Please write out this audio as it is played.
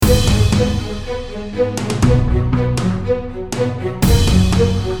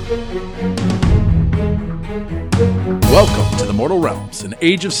an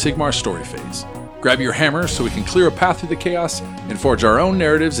Age of Sigmar story phase. Grab your hammer so we can clear a path through the chaos and forge our own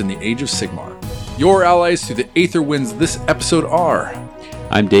narratives in the Age of Sigmar. Your allies through the Aether Winds this episode are...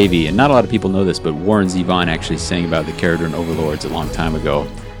 I'm Davey, and not a lot of people know this, but Warren Zevon actually sang about the Kharadron Overlords a long time ago.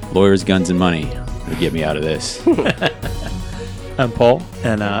 Lawyers, guns, and money would get me out of this. I'm Paul,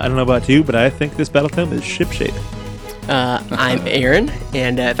 and I don't know about you, but I think this Battletome is shipshape. I'm Aaron,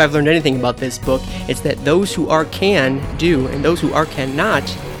 and if I've learned anything about this book, it's that those who are can do, and those who are cannot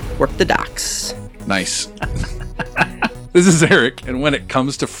work the docks. Nice. This is Eric, and when it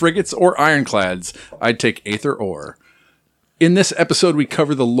comes to frigates or ironclads, I'd take Aether Ore. In this episode, we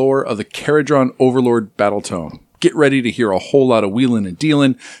cover the lore of the Kharadron Overlord Battletome. Get ready to hear a whole lot of wheeling and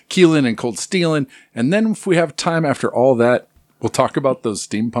dealing, keeling and cold stealing, and then if we have time after all that, we'll talk about those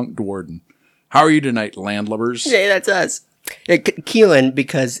steampunk dwarden. How are you tonight, landlubbers? Yeah, that's us. Keelan,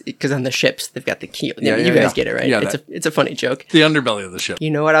 because on the ships, they've got the keel. You guys get it, right? Yeah, it's a funny joke. The underbelly of the ship.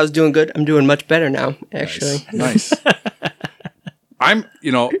 You know what? I was doing good. I'm doing much better now, actually. Nice. I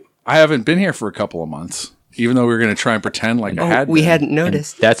haven't been here for a couple of months. Even though we were going to try and pretend like I had. We hadn't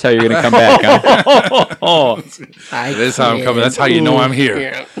noticed. And that's how you're going to come back, huh? That is how I'm coming. That's how you know I'm here.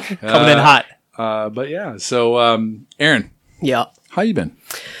 Yeah. Coming in hot. But yeah, so Aaron. Yeah. How you been?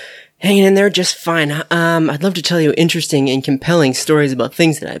 Hanging in there just fine. I'd love to tell you interesting and compelling stories about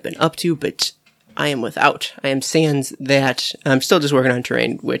things that I've been up to, but I am without. I am sans that. I'm still just working on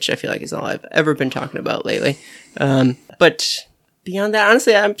terrain, which I feel like is all I've ever been talking about lately. But beyond that,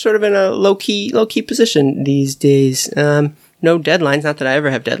 honestly, I'm sort of in a low-key position these days. No deadlines, not that I ever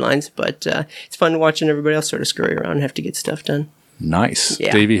have deadlines, but it's fun watching everybody else sort of scurry around and have to get stuff done. Nice.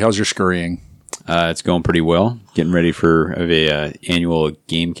 Yeah. Davey, how's your scurrying? It's going pretty well. Getting ready for a annual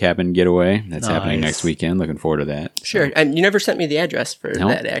game cabin getaway. That's happening next weekend. Looking forward to that. Sure. You never sent me the address for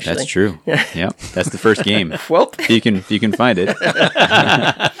that, actually. That's true. Yep. That's the first game. Well, if you can find it.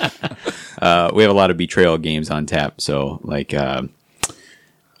 We have a lot of betrayal games on tap. So like, it's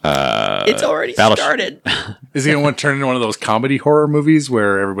already started. Is he going to want to turn into one of those comedy horror movies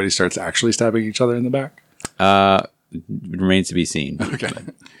where everybody starts actually stabbing each other in the back? Remains to be seen. Okay.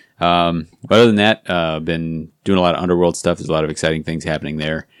 But other than that, been doing a lot of Underworld stuff. There's a lot of exciting things happening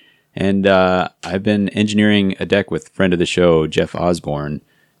there. And I've been engineering a deck with friend of the show, Jeff Osborne,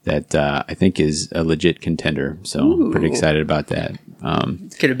 that I think is a legit contender. So I'm pretty excited about that.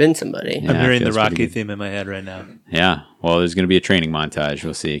 Could have been somebody. I'm hearing the Rocky theme in my head right now. Yeah. Well, there's going to be a training montage.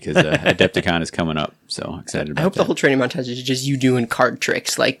 We'll see, because Adepticon is coming up. So excited about that. I hope the whole training montage is just you doing card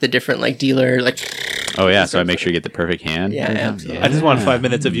tricks, like the different dealer, Oh, yeah. So I make sure you get the perfect hand. Yeah, absolutely. I just want 5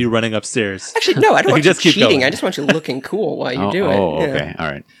 minutes of you running upstairs. Actually, no, I don't want you just keep cheating. going. I just want you looking cool while you do it. Oh, Yeah. okay. All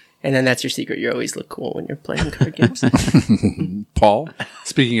right. And then that's your secret. You always look cool when you're playing card games. Paul,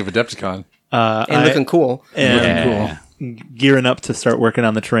 speaking of Adepticon. And looking cool. And gearing up to start working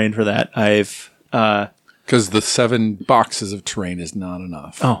on the terrain for that. Because the 7 boxes of terrain is not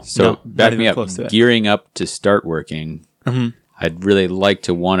enough. So back me up. close to it. Gearing up to start working. Mm-hmm. I'd really like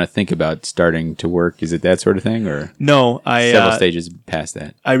to want to think about starting to work. Is it that sort of thing, or No, several stages past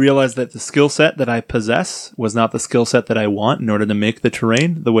that? I realized that the skill set that I possess was not the skill set that I want in order to make the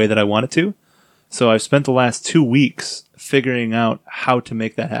terrain the way that I want it to. So I've spent the last 2 weeks figuring out how to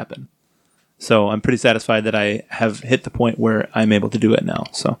make that happen. So I'm pretty satisfied that I have hit the point where I'm able to do it now.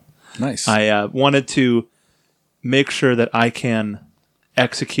 So Nice. I wanted to make sure that I can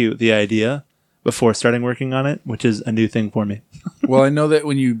execute the idea before starting working on it, which is a new thing for me. Well, I know that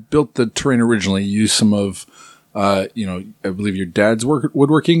when you built the terrain originally, you used some of, I believe your dad's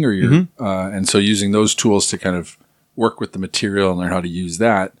woodworking, or your, and so using those tools to kind of work with the material and learn how to use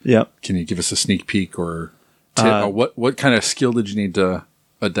that. Yep. Can you give us a sneak peek or tip? What kind of skill did you need to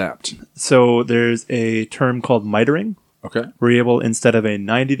adapt? So there's a term called mitering. Okay. We're able, instead of a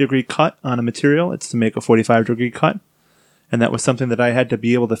 90-degree cut on a material, it's to make a 45-degree cut. And that was something that I had to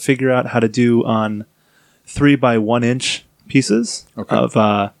be able to figure out how to do on 3 by 1 inch pieces of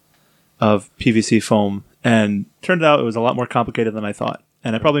PVC foam. And turned out it was a lot more complicated than I thought.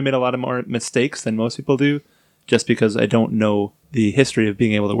 And I probably made a lot of more mistakes than most people do, just because I don't know the history of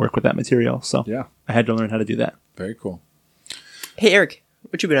being able to work with that material. So Yeah. I had to learn how to do that. Very cool. Hey, Eric,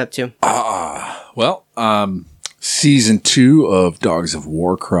 what you been up to? Well, season 2 of Dogs of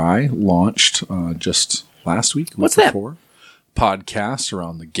Warcry launched just last week. What's that? Podcasts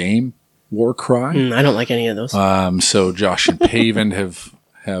around the game Warcry. I don't like any of those. So Josh and Paven have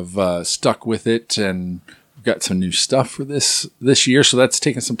stuck with it, and we've got some new stuff for this year. So that's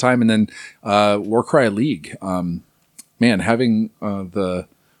taken some time. And then Warcry League. Having the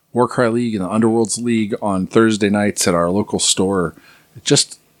Warcry League and the Underworlds League on Thursday nights at our local store, it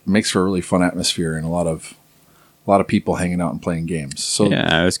just makes for a really fun atmosphere and a lot of a lot of people hanging out and playing games. So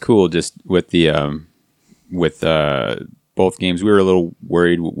yeah, it was cool. Just with the both games, we were a little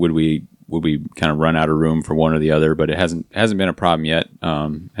worried would we kind of run out of room for one or the other, but it hasn't been a problem yet.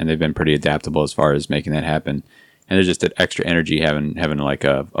 And they've been pretty adaptable as far as making that happen. And there's just an extra energy having like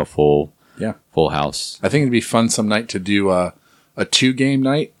a full house. I think it'd be fun some night to do a 2-game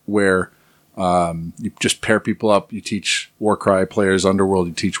night where you just pair people up. You teach Warcry players Underworld.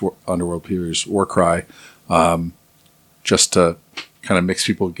 You teach Underworld players Warcry, just to kind of mix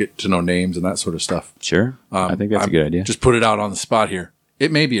people, get to know names and that sort of stuff. Sure, I think that's a good idea. Just put it out on the spot here.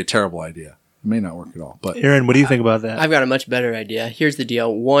 It may be a terrible idea. It may not work at all. But Aaron, what do you think about that? I've got a much better idea. Here's the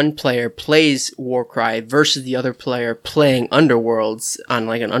deal. One player plays Warcry versus the other player playing Underworlds on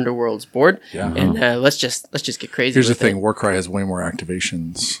like an Underworlds board. Yeah. And let's just get crazy. Here's the with thing. it. Warcry has way more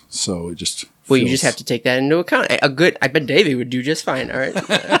activations. So it just Well, you just have to take that into account. I bet Davey would do just fine. All right.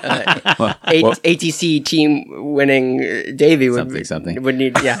 ATC team winning Davey would something. would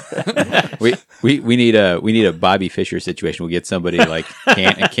need, yeah. we need a Bobby Fischer situation. We'll get somebody like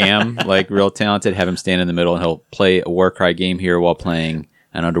Cam, like real talented, have him stand in the middle, and he'll play a Warcry game here while playing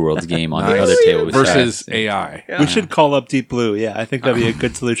an Underworlds game on the other table versus AI. We should call up Deep Blue. Yeah, I think that'd be a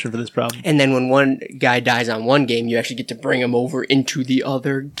good solution for this problem. And then when one guy dies on one game, you actually get to bring him over into the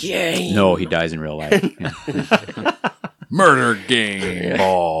other game. No, he dies in real life. Yeah. Murder game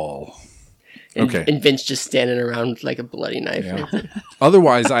ball. Okay. And Vince just standing around with like a bloody knife. Yeah.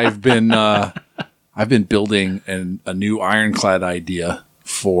 Otherwise, I've been building a new ironclad idea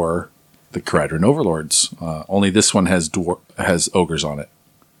for the Kharadron Overlords. Only this one has ogres on it.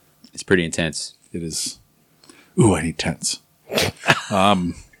 It's pretty intense. It is. Ooh, I need tents. But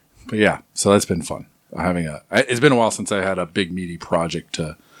yeah, so that's been fun. It's been a while since I had a big meaty project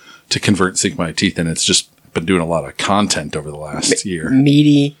to convert and sink my teeth in. It's just been doing a lot of content over the last year.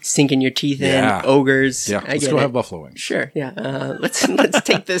 Meaty, sinking your teeth in, ogres. Yeah, let's go have buffalo wings. Sure, yeah. Let's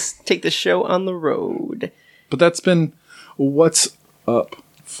take this show on the road. But that's been what's up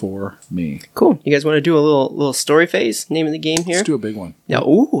for me. Cool. You guys want to do a little story phase? Name of the game here? Let's do a big one. Yeah.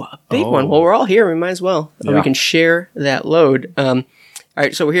 Ooh, a big one. Well, we're all here. We might as well. Yeah. We can share that load. All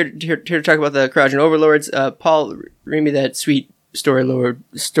right. So we're here to talk about the Kharadron Overlords. Paul, read me that sweet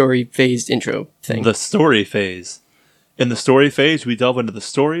story phased intro thing. The story phase. In the story phase, we delve into the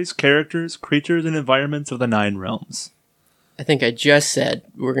stories, characters, creatures, and environments of the 9 realms. I think I just said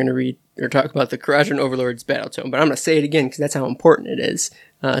we're going to read or talk about the Kharadron Overlords Battletome, but I'm going to say it again because that's how important it is,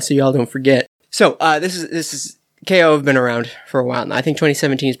 so y'all don't forget. So this is KO have been around for a while now. I think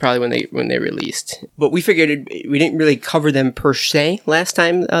 2017 is probably when they released, but we figured we didn't really cover them per se last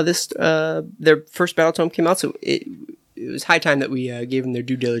time their first Battletome came out, so it was high time that we gave them their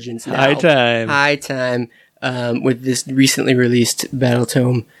due diligence. Now. High time with this recently released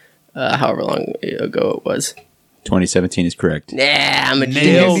Battletome, however long ago it was. 2017 is correct. Yeah, I'm a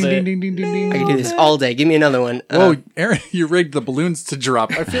Nailed genius. it. Ding, ding, ding, ding, I ding. can do this all day. Give me another one. Whoa, Aaron, you rigged the balloons to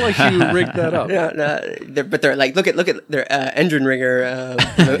drop. I feel like you rigged that up. But they're like, look at their engine rigger.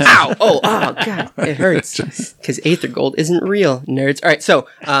 Ow! Oh, God, it hurts because Aether Gold isn't real, nerds. All right, so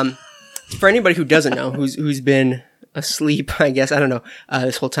for anybody who doesn't know, who's been asleep, I guess I don't know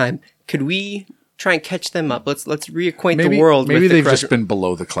this whole time, could we try and catch them up? Let's reacquaint the world. Maybe with they've the just been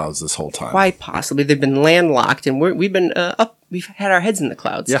below the clouds this whole time. Quite possibly, they've been landlocked, and we've been up. We've had our heads in the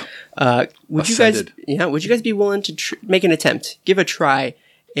clouds. Yeah. Would Ascended. you guys be willing to make an attempt, give a try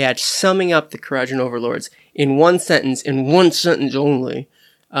at summing up the Kharadron Overlords in one sentence only?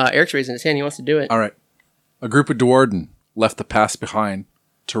 Eric's raising his hand. He wants to do it. All right. A group of Dwarden left the past behind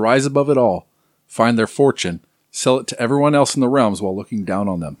to rise above it all, find their fortune, sell it to everyone else in the realms while looking down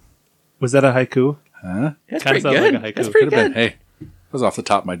on them. Was that a haiku? Huh? That's Kinda pretty sounds good. like a haiku. That's pretty Could have good. been. Hey, that was off the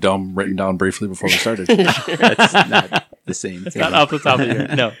top of my dome, written down briefly before we started. That's not the same It's thing. not off the top of your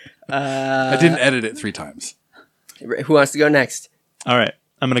head. No. I didn't edit it 3 times. Who wants to go next? All right.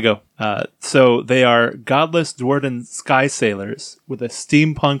 I'm going to go. So they are godless Dwarden sky sailors with a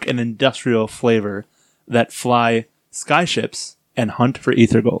steampunk and industrial flavor that fly skyships and hunt for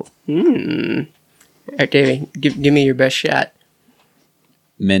ether gold. All right, Davey, give me your best shot.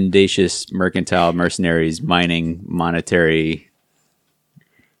 Mendacious mercantile mercenaries mining monetary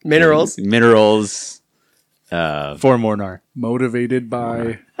Minerals. minerals. For Mornar. Motivated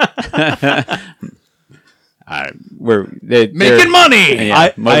by They're making money.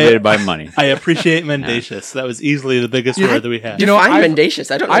 Yeah, motivated by money. I appreciate mendacious. That was easily the biggest word that we had. You know, I'm I've-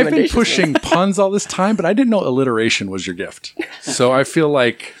 mendacious. I don't know I've what been mendacious pushing means. puns all this time, but I didn't know alliteration was your gift. So I feel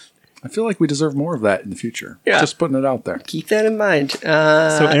like I feel like we deserve more of that in the future. Yeah. Just putting it out there. Keep that in mind. So,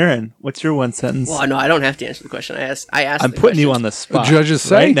 Aaron, what's your one sentence? Well, no, I don't have to answer the question. I asked. I'm putting you on the spot. The judges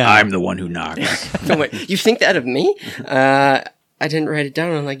say. right now. I'm the one who knocks. No, wait, you think that of me? I didn't write it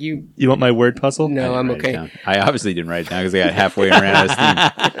down. I'm like, you. You want my word puzzle? No, I'm Write it okay. down. I obviously didn't write it down because I got halfway and ran out of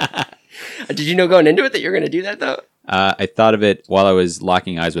steam. Did you know going into it that you're going to do that though? I thought of it while I was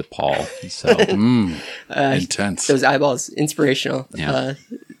locking eyes with Paul. So Intense. Those eyeballs, inspirational. Yeah.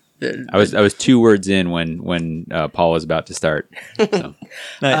 I was 2 words in when Paul was about to start. So.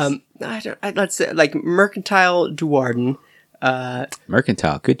 Nice. Let's say like Mercantile Duarden.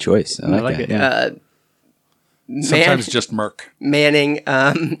 Mercantile, good choice. I like it. that. Yeah. Sometimes just Merc. Manning,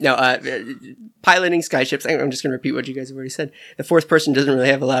 piloting skyships. I'm just going to repeat what you guys have already said. The fourth person doesn't really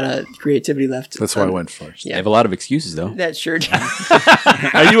have a lot of creativity left. That's why I went first. They have a lot of excuses, though. That's sure.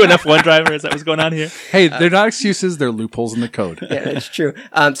 Are you an F1 driver? Is that what's going on here? Hey, they're not excuses. They're loopholes in the code. Yeah, that's true.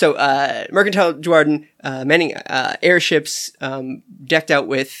 So Mercantile Duarden, Manning airships decked out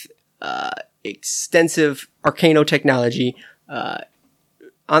with extensive arcano technology,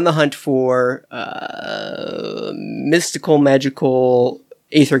 on the hunt for mystical, magical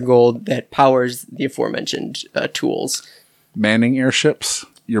aether gold that powers the aforementioned tools. Manning airships.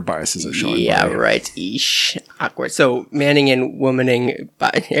 Your biases are showing. Yeah, by. right. Eesh. Awkward. So manning and womaning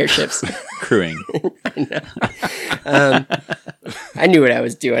airships. Crewing. I knew what I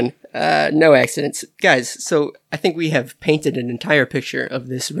was doing. No accidents. Guys, so I think we have painted an entire picture of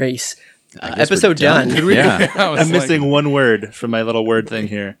this race. Episode done. Yeah. I'm missing one word from my little word thing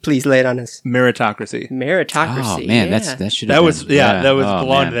here. Please lay it on us. Meritocracy. Meritocracy. Oh man, yeah. that should That was that was Oh,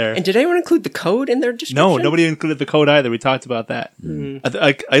 belonged man. there. And did anyone include the code in their description? No, nobody included the code either. We talked about that.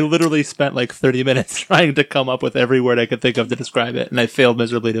 I literally spent like 30 minutes trying to come up with every word I could think of to describe it, and I failed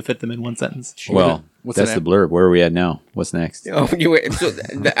miserably to fit them in one sentence. Well, What's that's the the blurb. Where are we at now? What's next? Oh, you were, so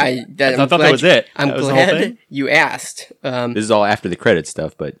I thought that was it. I'm That was the whole glad thing? you asked. This is all after the credit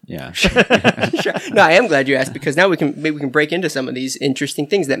stuff, but yeah. Sure. No, I am glad you asked because now we can break into some of these interesting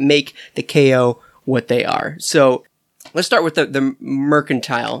things that make the KO what they are. So let's start with the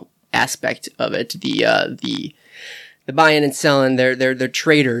mercantile aspect of it. The buying and selling. They're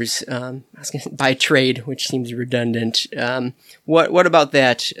traders. I was going to by trade, which seems redundant. What about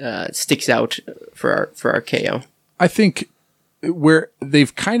that sticks out for our KO? I think where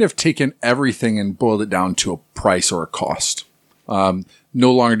they've kind of taken everything and boiled it down to a price or a cost.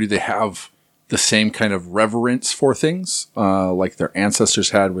 No longer do they have the same kind of reverence for things like their ancestors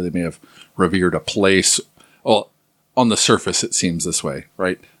had, where they may have revered a place. Well, on the surface, it seems this way,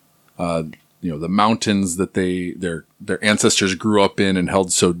 right? The mountains that their ancestors grew up in and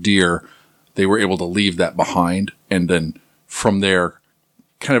held so dear, they were able to leave that behind, and then from there,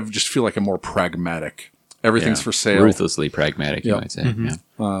 kind of just feel like a more pragmatic. Everything's for sale. Ruthlessly pragmatic, you might say. Mm-hmm.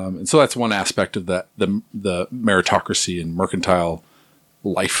 Yeah. And so that's one aspect of that, the meritocracy and mercantile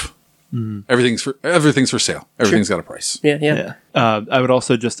life. Mm. Everything's for sale. Everything's got a price. Yeah. I would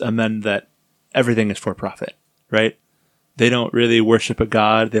also just amend that everything is for profit, right? They don't really worship a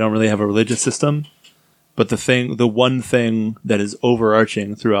god. They don't really have a religious system. But the one thing that is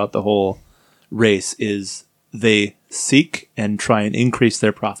overarching throughout the whole race is they seek and try and increase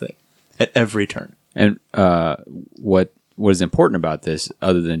their profit at every turn. And what is important about this,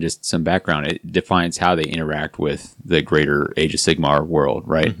 other than just some background, it defines how they interact with the greater Age of Sigmar world,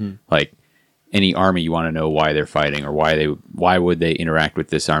 right? Mm-hmm. Like any army, you want to know why they're fighting, or why would they interact with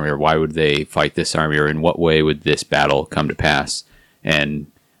this army, or why would they fight this army, or in what way would this battle come to pass? And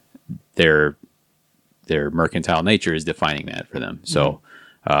their mercantile nature is defining that for them. So,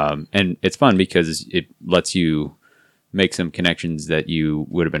 and it's fun because it lets you make some connections that you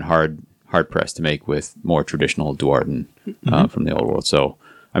would have been hard pressed to make with more traditional Duarden from the old world. So,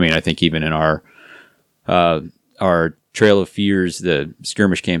 I mean, I think even in our Trail of Fears, the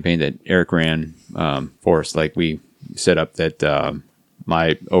skirmish campaign that Eric ran for us, like we set up that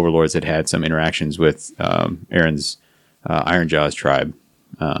my overlords had some interactions with Aaron's Ironjaw's tribe,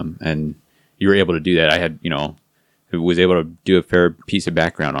 and you were able to do that. I had, was able to do a fair piece of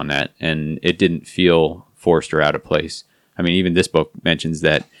background on that, and it didn't feel forced or out of place. I mean, even this book mentions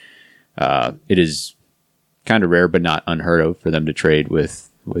that it is kind of rare, but not unheard of, for them to trade with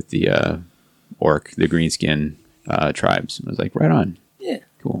the orc, the greenskin tribes. I was like, right on. Yeah.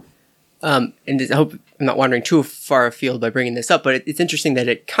 Cool. And I hope I'm not wandering too far afield by bringing this up, but it's interesting that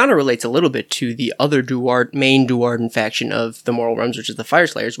it kind of relates a little bit to the other main Duarden faction of the Moral Realms, which is the Fire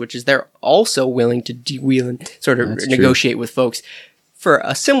Slayers, which is they're also willing to de-wheel and sort of negotiate with folks for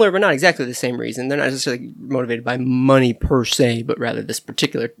a similar but not exactly the same reason. They're not necessarily motivated by money per se, but rather this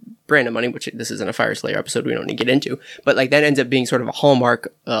particular brand of money, which this isn't a Fire Slayer episode, we don't need to get into. But like that ends up being sort of a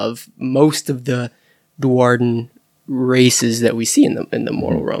hallmark of most of the Duarden races that we see in the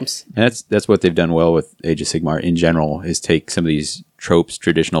Mortal Realms. And that's what they've done well with Age of Sigmar in general, is take some of these tropes,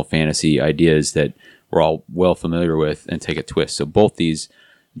 traditional fantasy ideas that we're all well familiar with, and take a twist. So both these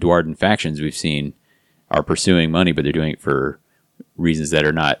Duarden factions we've seen are pursuing money, but they're doing it for reasons that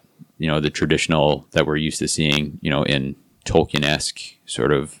are not, the traditional that we're used to seeing, in Tolkien-esque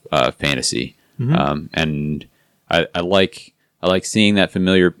sort of fantasy. And I like seeing that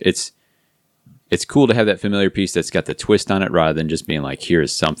familiar. It's cool to have that familiar piece that's got the twist on it, rather than just being like,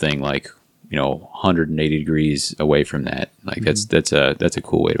 here's something like 180 degrees away from that. Like that's a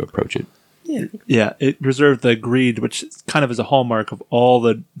cool way to approach it. Yeah, it reserved the greed, which kind of is a hallmark of all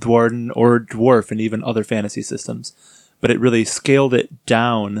the Duarden or Dwarf and even other fantasy systems. But it really scaled it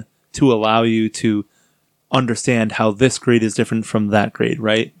down to allow you to understand how this grade is different from that grade,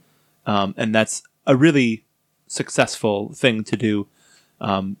 right? And that's a really successful thing to do,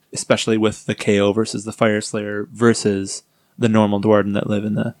 especially with the KO versus the Fire Slayer versus the normal Duarden that live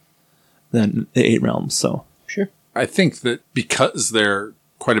in the 8 realms. So sure, I think that because they're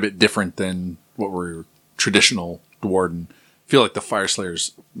quite a bit different than what were traditional Duarden, I feel like the Fire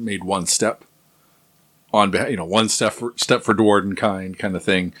Slayers made one step on behalf, one step for Duarden kind of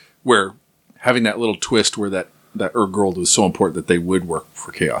thing, where having that little twist where that Urgold was so important that they would work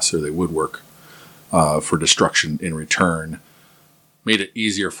for chaos, or they would work for destruction in return, made it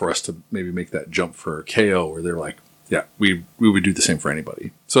easier for us to maybe make that jump for KO, where they're like, yeah, we would do the same for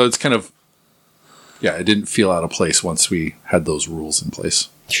anybody. So it's kind of, it didn't feel out of place once we had those rules in place.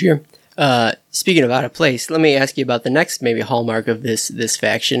 Sure. Speaking of out of place, let me ask you about the next maybe hallmark of this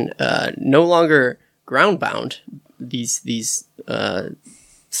faction. No longer groundbound, these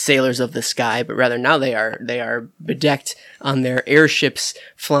sailors of the sky, but rather now they are bedecked on their airships,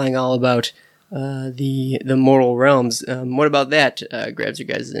 flying all about the mortal realms. What about that grabs your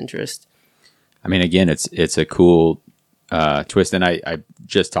guys' interest? I mean, again, it's a cool twist, and I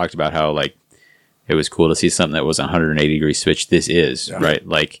just talked about how like it was cool to see something that was a 180 degree switch. This is right,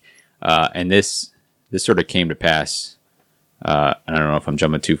 like, and this sort of came to pass. I don't know if I'm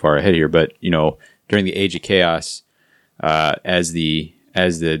jumping too far ahead here, but during the Age of Chaos, as the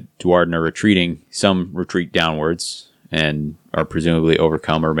Duarden are retreating, some retreat downwards and are presumably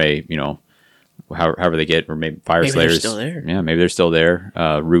overcome, or may however they get, or maybe Fire Slayers. They're still there. Yeah, maybe they're still there.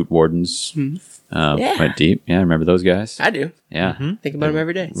 Root Wardens went deep. Yeah, I remember those guys. I do. Yeah, think about them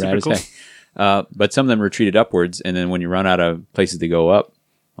every day. Rad as heck. But some of them retreated upwards, and then when you run out of places to go up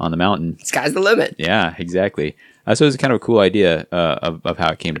on the mountain, sky's the limit. Yeah, exactly. So it was kind of a cool idea of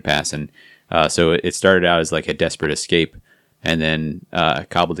how it came to pass, and so it started out as like a desperate escape, and then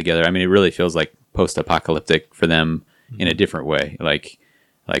cobbled together. I mean, it really feels like post-apocalyptic for them in a different way. Like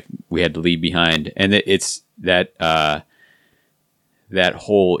we had to leave behind, and it's that that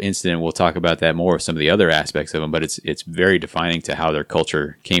whole incident. We'll talk about that more, some of the other aspects of them, but it's very defining to how their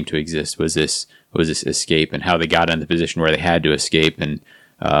culture came to exist. Was this escape, and how they got in the position where they had to escape, and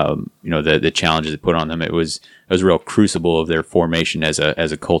the challenges it put on them. It was a real crucible of their formation as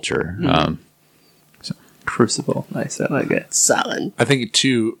a culture. Crucible, nice, I like it. Solid. I think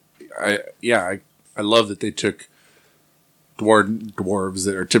too. I love that they took dwarves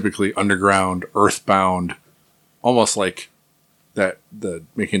that are typically underground, earthbound, almost like that.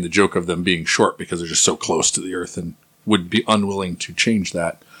 Making the joke of them being short because they're just so close to the earth and would be unwilling to change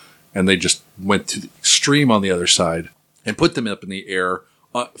that, and they just went to the extreme on the other side and put them up in the air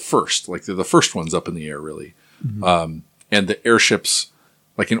first, like they're the first ones up in the air, really. And the airships,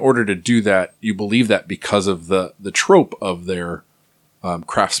 like in order to do that, you believe that because of the trope of their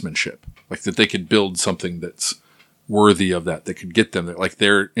craftsmanship, like that they could build something that's worthy of that could get them there. Like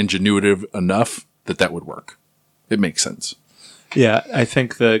they're ingenuitive enough that would work. It makes sense. Yeah, I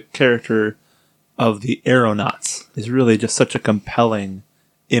think the character of the aeronauts is really just such a compelling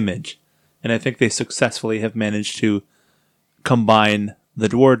image. And I think they successfully have managed to combine the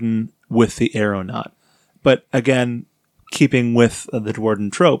Duarden with the aeronaut. But again, keeping with the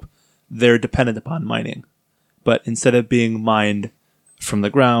Duarden trope, they're dependent upon mining. But instead of being mined from the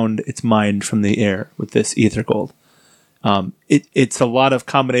ground, it's mined from the air with this ether gold. It's a lot of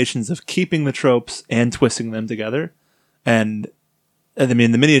combinations of keeping the tropes and twisting them together. And I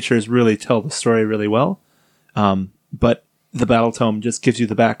mean, the miniatures really tell the story really well. But the Battletome just gives you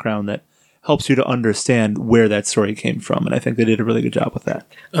the background that helps you to understand where that story came from. And I think they did a really good job with that.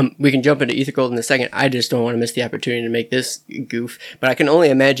 We can jump into Ether Gold in a second. I just don't want to miss the opportunity to make this goof. But I can only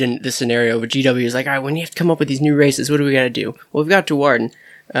imagine the scenario where GW is like, all right, when you have to come up with these new races, what do we got to do? Well, we've got Duarden.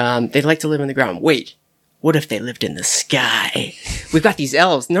 They'd like to live on the ground. Wait, what if they lived in the sky? We've got these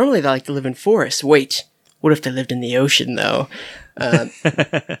elves. Normally they like to live in forests. Wait, what if they lived in the ocean, though?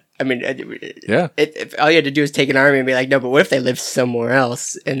 I mean, if all you had to do is take an army and be like, no, but what if they lived somewhere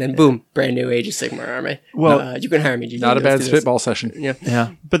else? And then boom, brand new Age of Sigmar army. Well, you can hire me. Not a bad spitball session.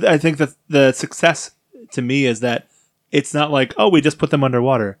 Yeah. But I think that the success to me is that it's not like, oh, we just put them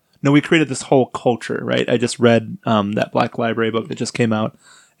underwater. No, we created this whole culture, right? I just read that Black Library book that just came out,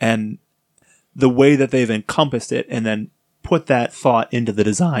 and the way that they've encompassed it and then put that thought into the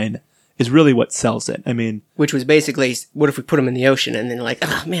design is really what sells it. I mean, which was basically, what if we put them in the ocean? And then like,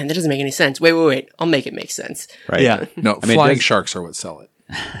 oh man, that doesn't make any sense. Wait, I'll make it make sense. Right? Yeah. No, flying sharks are what sell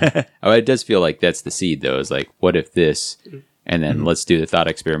it. Oh, it does feel like that's the seed, though. Is like, what if this, and then let's do the thought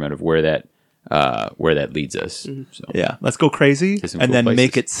experiment of where that leads us. So, yeah, let's go crazy and cool then places.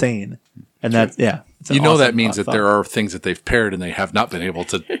 make it sane. And that's, it's an You know awesome that means that thought. there are things that they've paired and they have not been able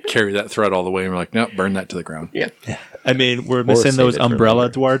to carry that thread all the way. And we're like, no, burn that to the ground. Yeah. I mean, we're missing save those it for umbrella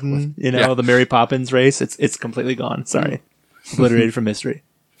later. Dwarden, the Mary Poppins race. It's completely gone. Sorry. Obliterated from history.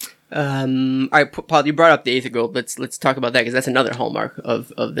 All right, Paul, you brought up the Aether Gold. Let's talk about that because that's another hallmark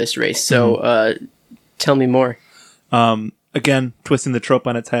of this race. So tell me more. Again, twisting the trope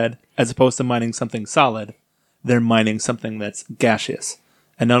on its head. As opposed to mining something solid, they're mining something that's gaseous.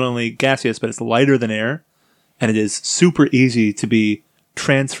 And not only gaseous, but it's lighter than air, and it is super easy to be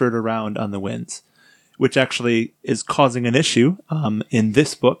transferred around on the winds, which actually is causing an issue in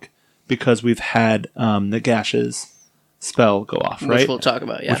this book because we've had the gaseous spell go off, right? Which we'll talk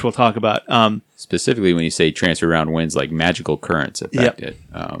about, yeah. Which we'll talk about. specifically when you say transfer around winds, like magical currents affect it.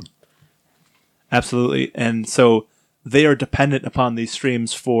 Absolutely. And so they are dependent upon these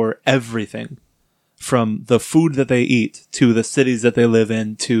streams for everything, from the food that they eat to the cities that they live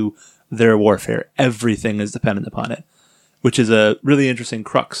in to their warfare. Everything is dependent upon it, which is a really interesting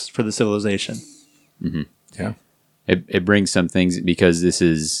crux for the civilization. Mm-hmm. Yeah. It brings some things because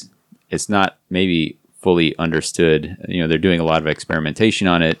it's not maybe fully understood. They're doing a lot of experimentation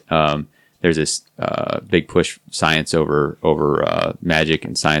on it. There's this big push science over magic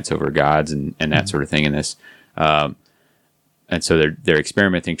and science over gods and that sort of thing in this. And so they're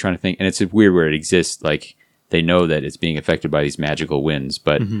experimenting, trying to think, and it's weird where it exists. Like they know that it's being affected by these magical winds,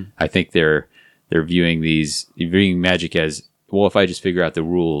 but I think they're viewing magic as, well, if I just figure out the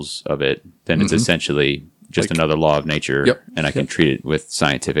rules of it, then it's essentially just another law of nature, and I can treat it with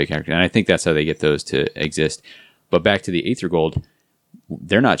scientific action. And I think that's how they get those to exist. But back to the Aether Gold,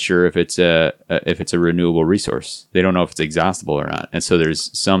 they're not sure if it's a renewable resource. They don't know if it's exhaustible or not. And so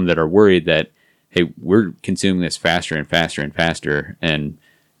there's some that are worried that, hey, we're consuming this faster and faster and faster and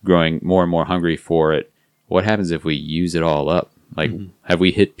growing more and more hungry for it. What happens if we use it all up? Like, have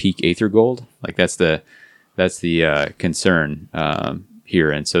we hit peak Aether Gold? Like that's the concern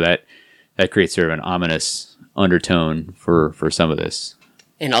here. And so that creates sort of an ominous undertone for some of this.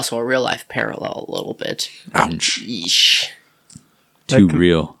 And also a real life parallel a little bit. Ouch. Yeesh. Too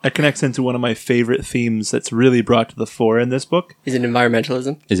real. That connects into one of my favorite themes that's really brought to the fore in this book. Is it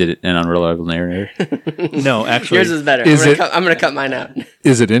environmentalism? Is it an unreliable narrator? No, actually. Yours is better. I'm going to cut mine out.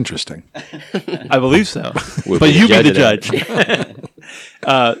 Is it interesting? I believe so. But you be the judge.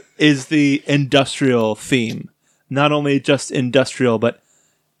 Is the industrial theme. Not only just industrial, but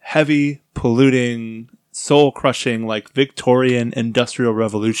heavy, polluting, soul-crushing, like Victorian Industrial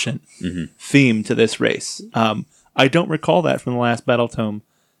Revolution theme to this race. I don't recall that from the last Battletome,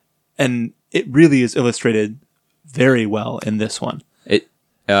 and it really is illustrated very well in this one. It,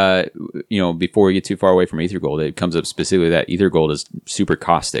 before we get too far away from Aether Gold, it comes up specifically that Aether Gold is super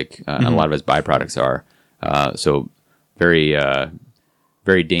caustic, and a lot of its byproducts are. So very,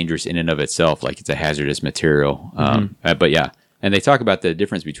 very dangerous in and of itself, like it's a hazardous material. But yeah, and they talk about the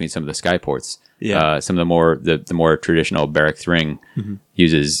difference between some of the skyports. Yeah. Some of the more traditional Barrack Thring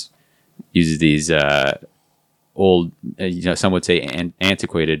uses these old, some would say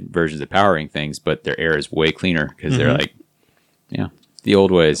antiquated versions of powering things, but their air is way cleaner because they're like, the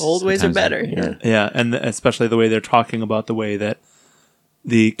old ways. Old ways are better. Yeah, and especially the way they're talking about the way that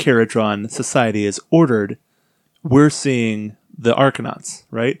the Kharadron society is ordered. We're seeing the Arcanauts,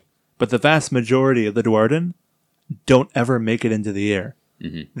 right? But the vast majority of the Duarden don't ever make it into the air.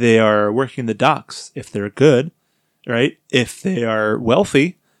 They are working the docks if they're good, right? If they are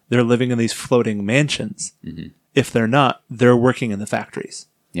wealthy, they're living in these floating mansions. If they're not, they're working in the factories.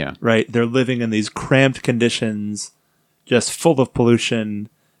 Yeah. Right? They're living in these cramped conditions, just full of pollution,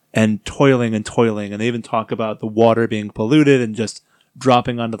 and toiling and toiling. And they even talk about the water being polluted and just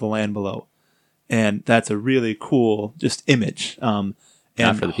dropping onto the land below. And that's a really cool just image. Not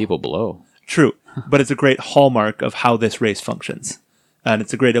for the people below. True. But it's a great hallmark of how this race functions. And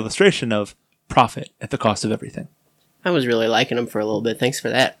it's a great illustration of profit at the cost of everything. I was really liking them for a little bit. Thanks for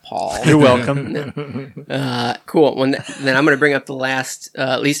that, Paul. You're welcome. Cool. Then I'm going to bring up the last,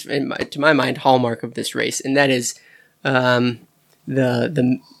 at least to my mind, hallmark of this race, and that is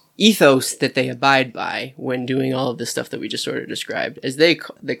the ethos that they abide by when doing all of this stuff that we just sort of described. As they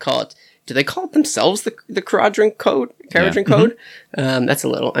call it, do they call it themselves the Kharadron code? Kharadron code? That's a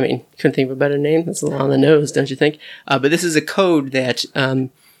little. I mean, couldn't think of a better name. That's a little on the nose, don't you think? But this is a code that.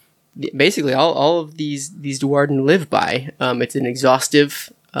 Basically, all of these Duarden live by. It's an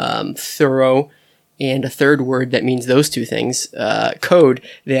exhaustive, thorough, and a third word that means those two things, code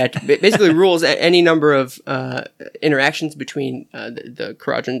that basically rules any number of interactions between the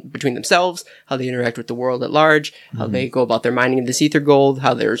Kharadron, between themselves, how they interact with the world at large, how they go about their mining of this ether gold,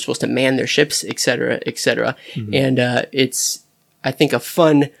 how they're supposed to man their ships, etc., etc. And it's, I think, a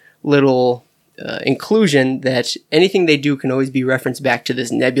fun little inclusion that anything they do can always be referenced back to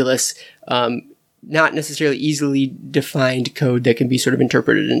this nebulous, not necessarily easily defined code that can be sort of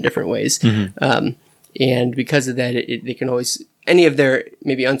interpreted in different ways. And because of that, they can always, any of their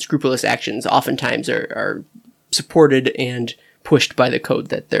maybe unscrupulous actions oftentimes are supported and pushed by the code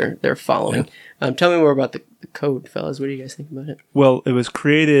that they're following. Tell me more about the code, fellas. What do you guys think about it? Well, it was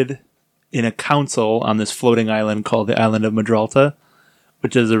created in a council on this floating island called the Island of Madralta,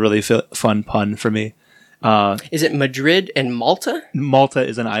 which is a really fun pun for me. Is it Madrid and Malta? Malta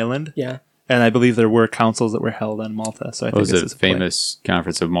is an island. Yeah. And I believe there were councils that were held on Malta. So I think this is a famous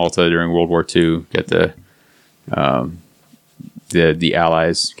conference of Malta during World War II. Get the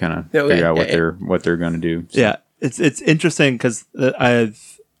allies kind of figure out what they're going to do. So. Yeah, it's interesting because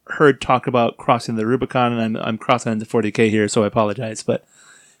I've heard talk about crossing the Rubicon, and I'm crossing into 40K here, so I apologize. But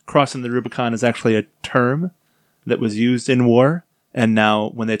crossing the Rubicon is actually a term that was used in war. And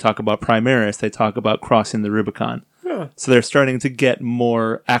now when they talk about Primaris, they talk about crossing the Rubicon. Huh. So they're starting to get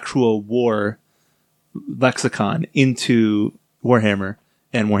more actual war lexicon into Warhammer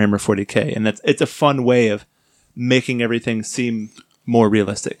and Warhammer 40K. And it's a fun way of making everything seem more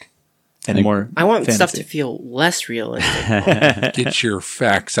realistic and more I want fantasy. stuff to feel less realistic. Get your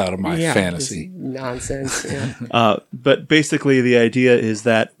facts out of my fantasy. Nonsense. Yeah. But basically the idea is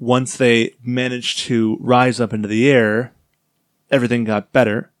that once they managed to rise up into the air, everything got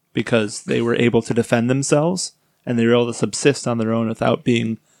better because they were able to defend themselves and they were able to subsist on their own without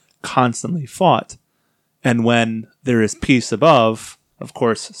being constantly fought. And when there is peace above, of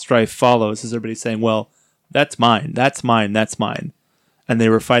course, strife follows as everybody's saying, well, that's mine, that's mine, that's mine. And they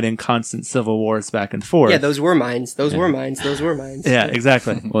were fighting constant civil wars back and forth. Yeah, those were mines. Those were mines. Those were mines. Yeah,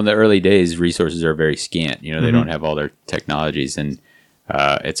 exactly. Well, in the early days, resources are very scant. You know, they don't have all their technologies, and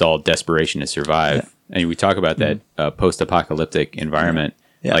it's all desperation to survive. Yeah. And we talk about that post-apocalyptic environment.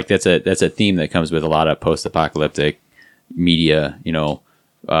 Yeah. Like that's a theme that comes with a lot of post-apocalyptic media. You know,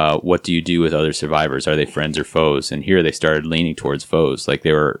 what do you do with other survivors? Are they friends or foes? And here they started leaning towards foes. Like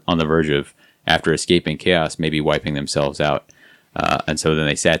they were on the verge of, after escaping chaos, maybe wiping themselves out. And so then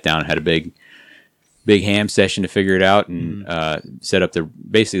they sat down and had a big ham session to figure it out and set up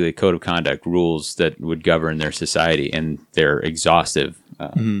basically the code of conduct, rules that would govern their society. And they're exhaustive.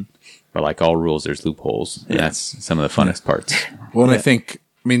 But like all rules, there's loopholes. And that's some of the funnest parts. Well, and I think,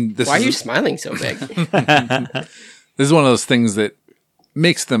 this Why are you smiling so big? This is one of those things that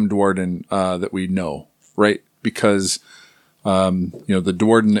makes them Duarden that we know, right? Because, the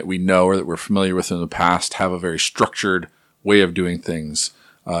Duarden that we know or that we're familiar with in the past have a very structured way of doing things.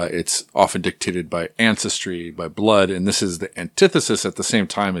 It's often dictated by ancestry, by blood, and this is the antithesis at the same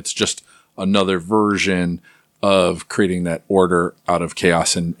time. It's just another version of creating that order out of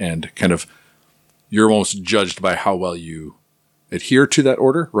chaos and kind of you're almost judged by how well you adhere to that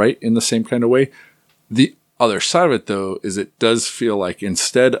order, right? In the same kind of way. The other side of it, though, is it does feel like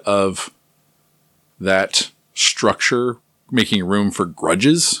instead of that structure making room for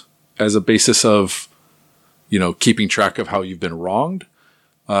grudges as a basis of, keeping track of how you've been wronged,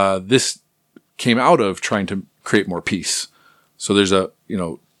 this came out of trying to create more peace. So there's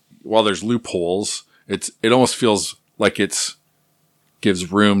while there's loopholes, it almost feels like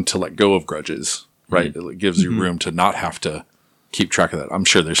gives room to let go of grudges, right? It gives you room to not have to keep track of that. I'm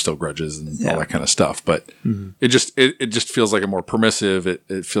sure there's still grudges and all that kind of stuff, but it just feels like a more permissive.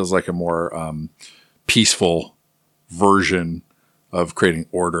 It feels like a more peaceful version of creating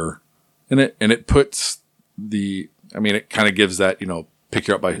order, and it puts it kind of gives that pick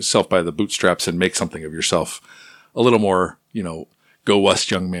you up by yourself by the bootstraps and make something of yourself a little more go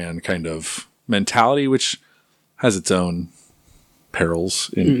west, young man kind of mentality, which has its own perils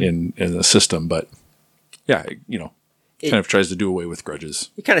in the system. But yeah, kind of tries to do away with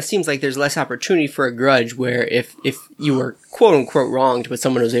grudges. It kind of seems like there's less opportunity for a grudge where if you were quote unquote wronged, but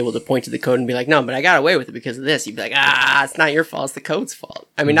someone was able to point to the code and be like, no, but I got away with it because of this. You'd be like, it's not your fault. It's the code's fault.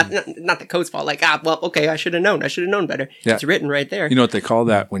 I mean, not the code's fault. Like, well, okay, I should have known. I should have known better. Yeah. It's written right there. You know what they call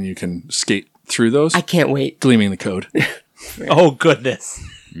that when you can skate through those? I can't wait. Gleaming the code. Oh, goodness.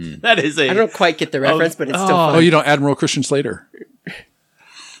 That is I don't quite get the reference, but it's still fun. Oh, you know Admiral Christian Slater.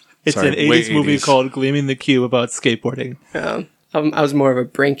 It's an 80s movie called Gleaming the Cube about skateboarding. I was more of a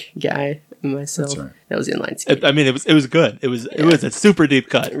Brink guy myself. That's right. That was inline skating. I mean, it was good. It was a super deep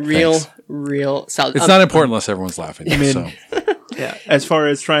cut. Real solid. It's not important unless everyone's laughing. I mean, yeah. As far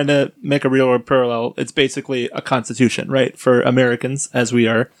as trying to make a real world parallel, it's basically a constitution, right? For Americans, as we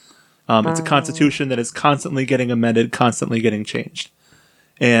are. It's a constitution that is constantly getting amended, constantly getting changed.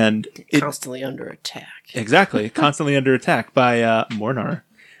 And constantly under attack. Exactly. Constantly under attack by Mornar.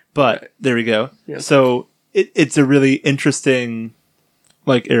 But there we go. Yeah. So it's a really interesting,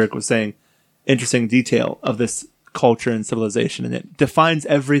 like Eric was saying, interesting detail of this culture and civilization. And it defines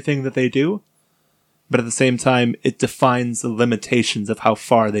everything that they do. But at the same time, it defines the limitations of how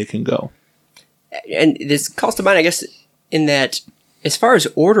far they can go. And this calls to mind, I guess, in that as far as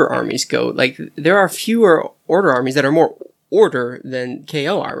order armies go, like there are fewer order armies that are more order than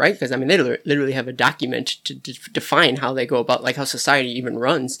KO are, right? Because I mean, they literally have a document to define how they go about, like how society even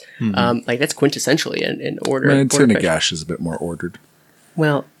runs. Like that's quintessentially an order. Nagash is a bit more ordered.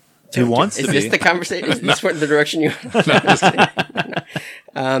 Well, he wants to be. Is this the conversation? Is this the direction you?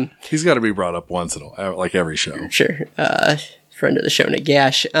 He's got to be brought up once in a while, like every show. Sure. Friend of the show,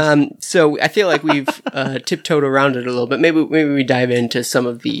 Nagash. So I feel like we've tiptoed around it a little bit. Maybe we dive into some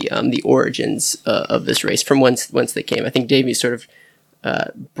of the origins of this race from whence they came. I think Davey sort of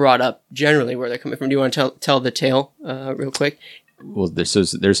brought up generally where they're coming from. Do you want to tell the tale real quick? Well,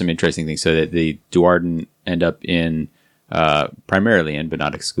 there's some interesting things. So that the Duarden end up in primarily in, but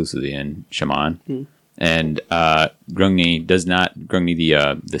not exclusively in, Shaman. And Grungni does not.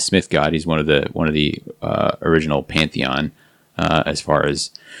 Grungni, the Smith god, he's one of the original pantheon. As far as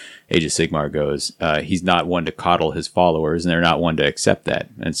Age of Sigmar goes, he's not one to coddle his followers, and they're not one to accept that.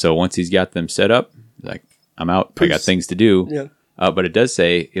 And so once he's got them set up, like, I'm out. Peace. I got things to do. Yeah. But it does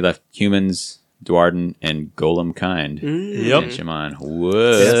say he left humans, Duarden, and golem kind in Shaman.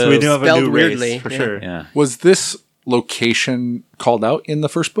 Whoa. Yes, we do have a new weirdly, race, for sure. Yeah. Was this location called out in the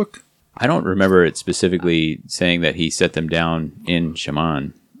first book? I don't remember it specifically saying that he set them down in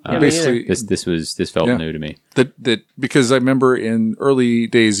Shaman. Basically, this felt new to me. That because I remember in early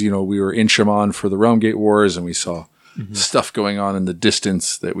days, we were in Shaman for the Realm Gate Wars, and we saw stuff going on in the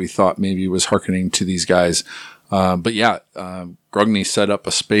distance that we thought maybe was hearkening to these guys. But yeah, Grungni set up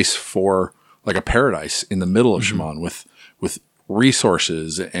a space for like a paradise in the middle of Shaman with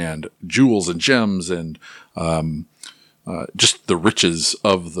resources and jewels and gems and just the riches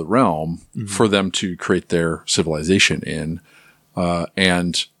of the realm for them to create their civilization in.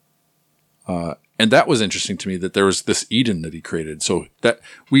 And that was interesting to me that there was this Eden that he created. So that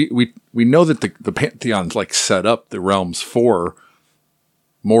we know that the Pantheon's like set up the realms for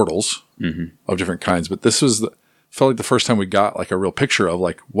mortals of different kinds, but this was felt like the first time we got like a real picture of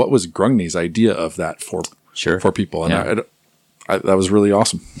like what was Grungni's idea of that for people. And that was really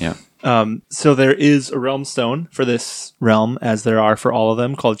awesome. Yeah. So there is a realm stone for this realm, as there are for all of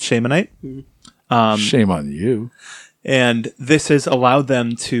them, called Shamanite. Shame on you. And this has allowed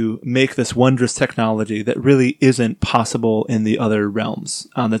them to make this wondrous technology that really isn't possible in the other realms.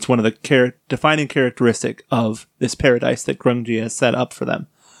 That's one of the defining characteristic of this paradise that Grungni has set up for them.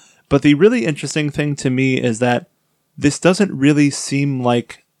 But the really interesting thing to me is that this doesn't really seem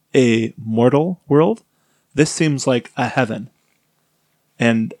like a mortal world. This seems like a heaven.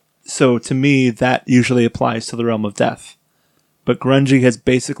 And so to me, that usually applies to the realm of death. But Grungni has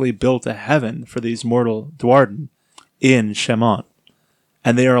basically built a heaven for these mortal Duarden in Shaman.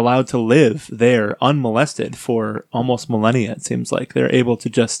 And they are allowed to live there unmolested for almost millennia, it seems like. They're able to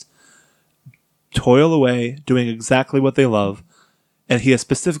just toil away, doing exactly what they love. And he has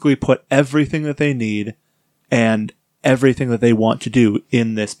specifically put everything that they need and everything that they want to do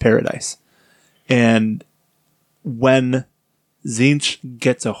in this paradise. And when Tzeentch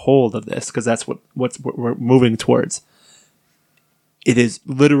gets a hold of this, because that's what we're moving towards, it is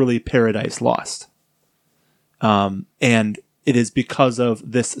literally paradise lost. And it is because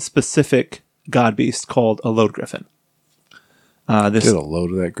of this specific god beast called a load griffin. Get a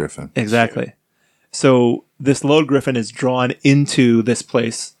load of that griffin. Exactly. So this load griffin is drawn into this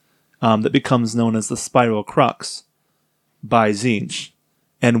place that becomes known as the Spiral Crux. by Tzeentch.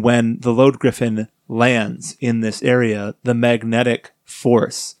 And when the Load Griffin lands in this area, the magnetic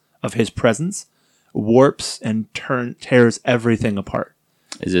force of his presence warps and tears everything apart.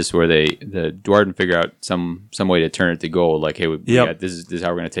 Is this where the Dwarven figure out some way to turn it to gold? Like, hey, this is how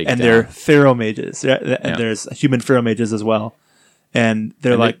we're going to take it down. And they're Pharaoh mages. And there's human Pharaoh mages as well. And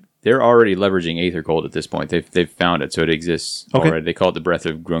they're already leveraging Aether Gold at this point. They've found it, so it exists already. They call it the Breath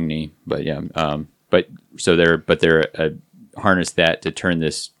of Grungni. But yeah, they're harness that to turn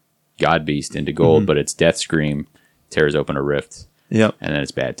this god beast into gold. But its death scream tears open a rift. Yep, and then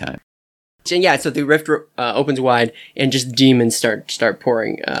it's bad time. And yeah, so the rift opens wide, and just demons start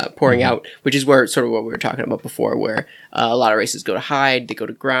pouring out, which is where sort of what we were talking about before, where a lot of races go to hide, they go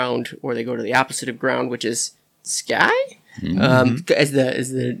to ground, or they go to the opposite of ground, which is sky. As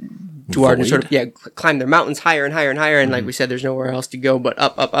the Dwarven sort of climb their mountains higher and higher and higher, and like we said, there's nowhere else to go but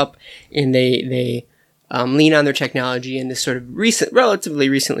up, and they lean on their technology and this sort of relatively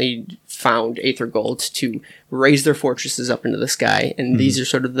recently found Aether Gold to raise their fortresses up into the sky, and these are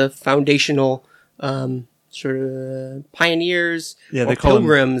sort of the foundational sort of pioneers or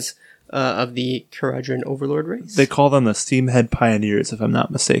pilgrims of the Kharadron Overlord race. They call them the Steamhead Pioneers, if I'm not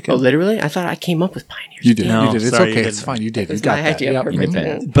mistaken. Oh, literally? I thought I came up with pioneers. You did. No, you did. It's sorry, okay. It's fine. You did. You got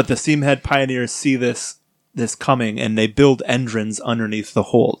that. But the Steamhead Pioneers see this coming, and they build engines underneath the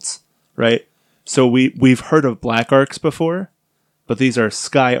holds, right? So we've heard of black arcs before, but these are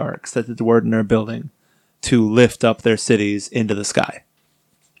sky arcs that the Dwarven are building to lift up their cities into the sky.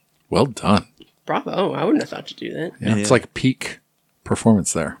 Well done. Bravo. Oh, I wouldn't have thought to do that. Yeah, it's like peak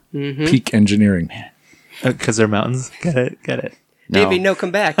performance there. Peak engineering. Because they're mountains. Get it. No. Davey, no,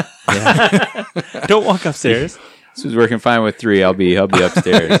 come back. Don't walk upstairs. This was working fine with 3. I'll be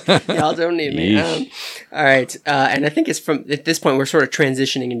upstairs. Y'all don't need me. All right. And I think it's at this point, we're sort of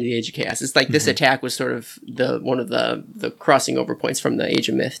transitioning into the Age of Chaos. It's like this attack was sort of one of the crossing over points from the Age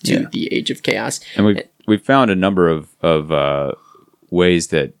of Myth to the Age of Chaos. And we've found a number of ways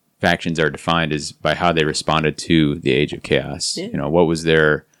that factions are defined is by how they responded to the Age of Chaos. Yeah. You know, what was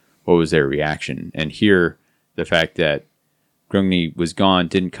their reaction? And here, the fact that Grungni was gone,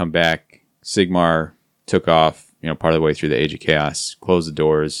 didn't come back, Sigmar took off, part of the way through the Age of Chaos, closed the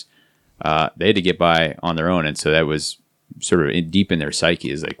doors. They had to get by on their own, and so that was sort of deep in their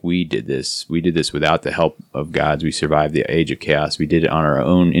psyche. Is like, we did this without the help of gods. We survived the Age of Chaos. We did it on our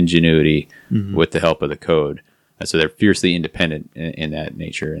own ingenuity with the help of the code. So they're fiercely independent in that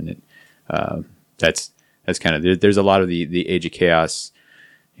nature, and that's kind of there's a lot of the Age of Chaos,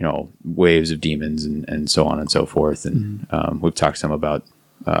 waves of demons and so on and so forth, and we've talked some about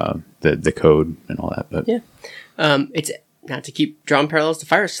the code and all that, but it's not to keep drawing parallels to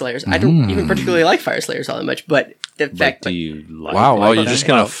Fire Slayers. I don't even particularly like Fire Slayers all that much, but the fact do you like? Wow, you're just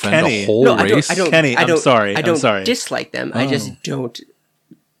gonna offend the whole race? I don't. Kenny, I'm sorry. I don't dislike them. I just don't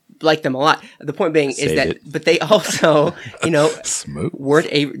like them a lot. The point being is that, but they also,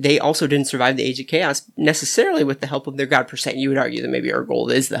 they also didn't survive the Age of Chaos necessarily with the help of their god per se. You would argue that maybe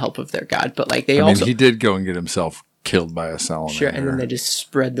Urgold is the help of their god, but like he did go and get himself killed by a salamander. Sure, and then they just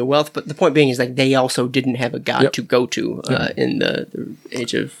spread the wealth. But the point being is like they also didn't have a god to go to in the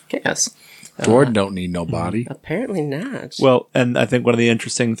Age of Chaos. Dwarven don't need nobody. Apparently not. Well, and I think one of the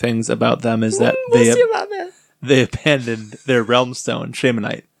interesting things about them is that they abandoned their realm stone,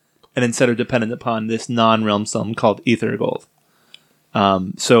 Shamanite, and instead are dependent upon this non-realm stone called Aether Gold.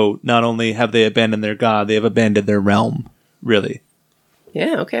 So not only have they abandoned their god, they have abandoned their realm, really.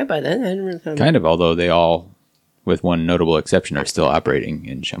 Yeah, okay, by then I didn't really kind of, although they all, with one notable exception, are still operating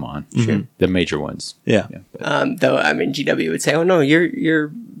in Shaman. Sure. The major ones. Yeah. Though, I mean, GW would say, oh no,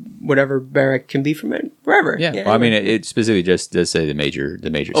 you're whatever barrack can be from it, wherever. Yeah. Well, I mean, it specifically just does say the major sky the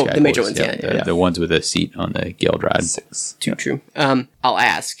major boards. ones, The ones with a seat on the Guild Rod. 6. Too true. I'll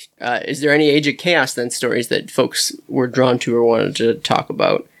ask, is there any Age of Chaos then stories that folks were drawn to or wanted to talk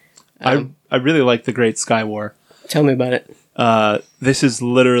about? I really like the Great Sky War. Tell me about it. This is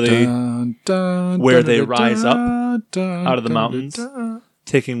literally where they rise up out of the mountains,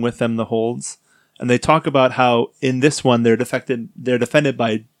 taking with them the holds. And they talk about how in this one they're defended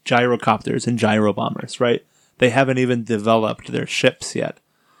by gyrocopters and gyrobombers, right? They haven't even developed their ships yet.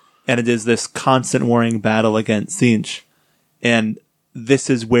 And it is this constant warring battle against Tzeentch. And this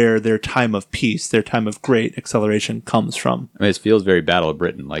is where their time of peace, their time of great acceleration comes from. I mean, it feels very Battle of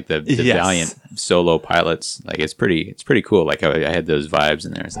Britain, like the valiant solo pilots. Like it's pretty cool. Like I had those vibes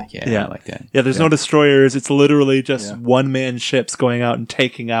in there. It's like, I like that. Yeah, there's no destroyers. It's literally just one-man ships going out and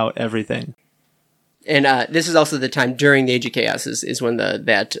taking out everything. And this is also the time during the Age of Chaos is when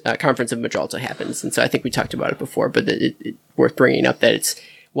that Conference of Gibraltar happens. And so I think we talked about it before, but it's worth bringing up that it's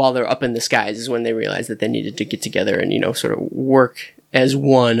while they're up in the skies is when they realized that they needed to get together and, sort of work as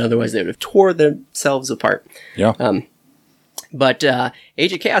one. Otherwise, they would have tore themselves apart. Yeah. But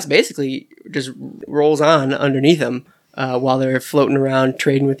Age of Chaos basically just rolls on underneath them while they're floating around,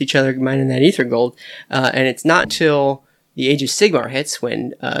 trading with each other, mining that ether gold. And it's not till the Age of Sigmar hits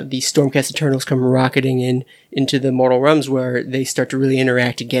when these Stormcast Eternals come rocketing into the mortal realms where they start to really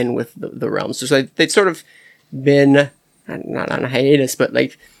interact again with the realms. So they've sort of been, not on a hiatus, but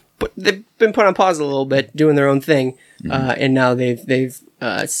they've been put on pause a little bit, doing their own thing. And now they've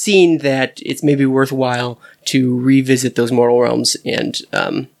seen that it's maybe worthwhile to revisit those mortal realms and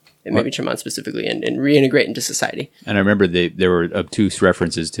maybe Tremont specifically, and reintegrate into society. And I remember there were obtuse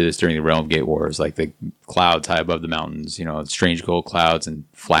references to this during the Realm Gate Wars, like the clouds high above the mountains, strange gold clouds and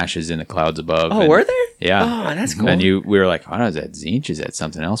flashes in the clouds above. Oh, were there? Yeah. Oh, that's cool. And we were like, oh, no, is that Tzeentch? Is that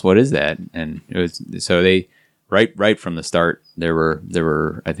something else? What is that? And it was, so they, right from the start, there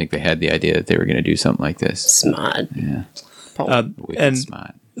were, I think they had the idea that they were going to do something like this. Smart. Yeah. And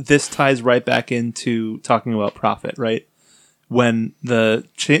smart. This ties right back into talking about profit, right? When the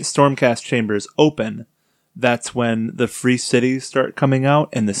Stormcast chambers open, that's when the free cities start coming out,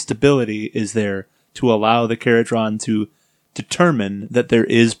 and the stability is there to allow the Kharadron to determine that there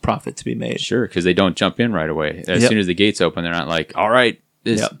is profit to be made. Sure, because they don't jump in right away. As soon as the gates open, they're not like, all right,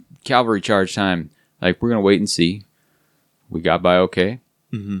 this cavalry charge time. Like, we're going to wait and see. We got by okay.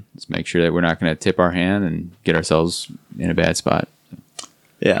 Mm-hmm. Let's make sure that we're not going to tip our hand and get ourselves in a bad spot.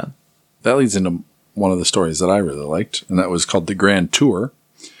 Yeah. That leads into one of the stories that I really liked, and that was called The Grand Tour.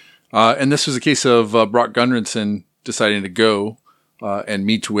 And this was a case of Brock Gundrenson deciding to go and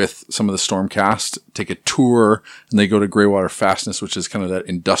meet with some of the Stormcast, take a tour, and they go to Greywater Fastness, which is kind of that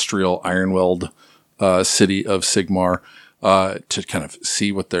industrial Ironweld city of Sigmar, to kind of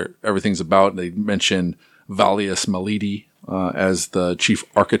see what everything's about. They mention Valius Malidi as the chief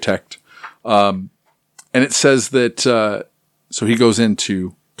architect. And it says that, so he goes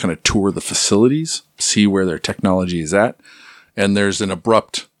into kind of tour the facilities, see where their technology is at. And there's an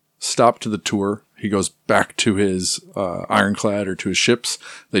abrupt stop to the tour. He goes back to his ironclad or to his ships.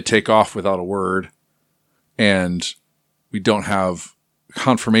 They take off without a word. And we don't have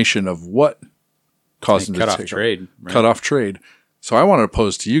confirmation of what caused him to cut off take trade. Right? Cut off trade. So I want to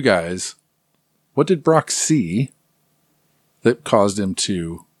pose to you guys, what did Brock see that caused him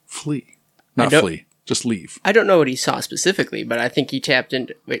to flee? Not flee. Just leave. I don't know what he saw specifically, but I think he tapped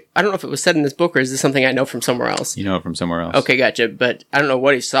into... Wait, I don't know if it was said in this book, or is this something I know from somewhere else? You know it from somewhere else. Okay, gotcha. But I don't know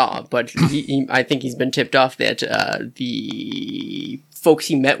what he saw, but I think he's been tipped off that the folks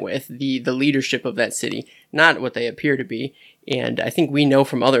he met with, the leadership of that city, not what they appear to be. And I think we know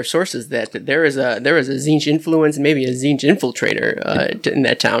from other sources that there is a Tzeentch influence, maybe a Tzeentch infiltrator in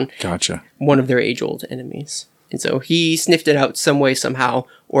that town. Gotcha. One of their age-old enemies. And so he sniffed it out some way, somehow,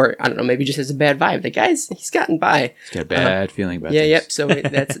 or I don't know, maybe just has a bad vibe. The guy's, he's gotten by. He's got a bad feeling about this. Yep. So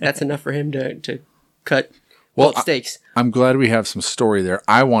that's enough for him to cut stakes. I'm glad we have some story there.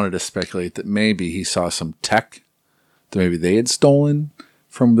 I wanted to speculate that maybe he saw some tech that maybe they had stolen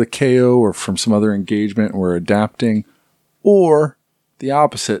from the KO or from some other engagement and were adapting, or the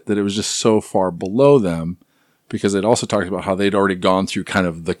opposite, that it was just so far below them, because it also talked about how they'd already gone through kind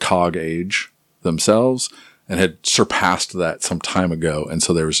of the cog age themselves and had surpassed that some time ago. And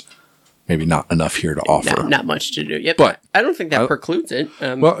so there's maybe not enough here to offer. Not much to do. Yep. But I don't think that precludes it.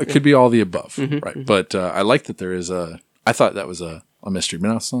 Well, it could be all the above. Right. But I like that there is I thought that was a mystery, but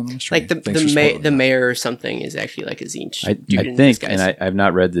no, it's not a mystery. Like the mayor or something is actually like a Tzeentch. I think, and I've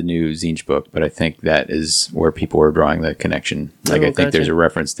not read the new Tzeentch book, but I think that is where people were drawing the connection. Like, I think there's a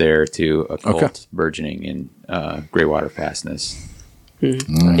reference there to a cult burgeoning in Greywater Fastness.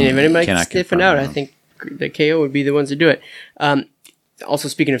 And if anybody's sniffing out, I think the KO would be the ones to do it. Also,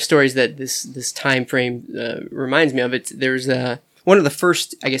 speaking of stories that this time frame reminds me of, there's one of the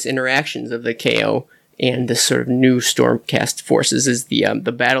first, I guess, interactions of the KO and this sort of new Stormcast forces is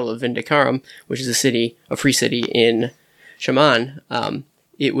the Battle of Vindicarum, which is a free city in Shaman.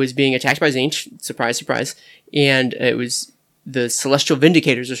 It was being attacked by Tzeentch, surprise, surprise, and it was the Celestial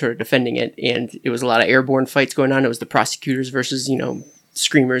Vindicators are sort of defending it, and it was a lot of airborne fights going on. It was the Prosecutors versus,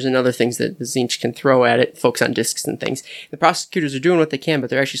 Screamers and other things that the Tzeentch can throw at it, folks on discs and things. The Prosecutors are doing what they can, but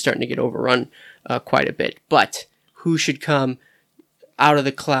they're actually starting to get overrun quite a bit. But who should come out of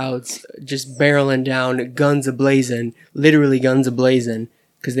the clouds, just barreling down, guns a-blazing, literally guns a-blazing,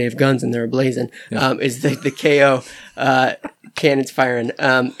 because they have guns and they're a-blazing, is the KO cannons firing.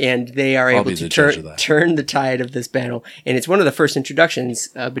 And they are able to turn the tide of this battle. And it's one of the first introductions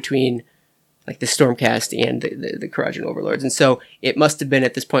between like the Stormcast and the Kharadron Overlords. And so it must have been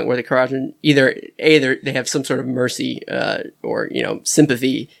at this point where the Kharadron either they have some sort of mercy or,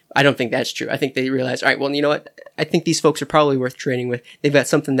 sympathy. I don't think that's true. I think they realized, all right, well, you know what? I think these folks are probably worth trading with. They've got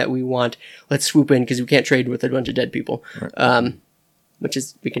something that we want. Let's swoop in because we can't trade with a bunch of dead people. Right. Which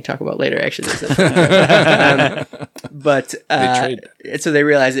is, we can talk about later, actually. But so they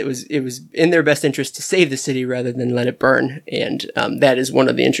realized it was in their best interest to save the city rather than let it burn. And that is one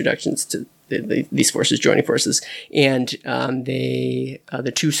of the introductions to these forces joining forces. And the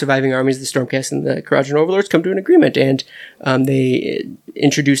two surviving armies, the Stormcast and the Kharadron Overlords, come to an agreement. And they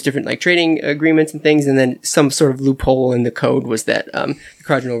introduce different trading agreements and things. And then some sort of loophole in the code was that the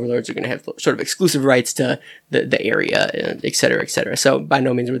Kharadron Overlords are going to have sort of exclusive rights to the area, et cetera, et cetera. So by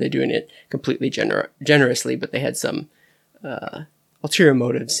no means were they doing it completely generously, but they had some ulterior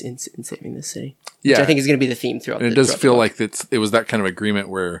motives in saving the city. Yeah. Which I think is going to be the theme throughout. And it does feel like it was that kind of agreement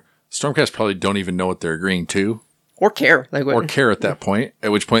where Stormcast probably don't even know what they're agreeing to. Or care. Or care at that point.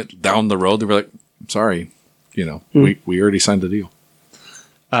 At which point, down the road, they'll be like, I'm sorry, we already signed the deal.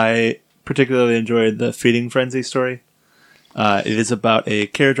 I particularly enjoyed the Feeding Frenzy story. It is about a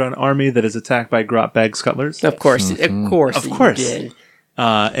Kharadron army that is attacked by grot-bag scuttlers. Of course. Mm-hmm. Of course. You did.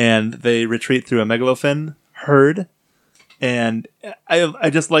 And they retreat through a megalofin herd. And I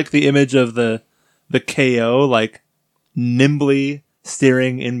just like the image of the KO, like, nimbly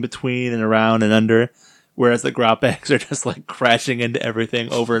steering in between and around and under, whereas the grotbags are just like crashing into everything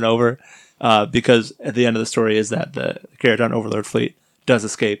over and over, because at the end of the story is that the Kharadron Overlord fleet does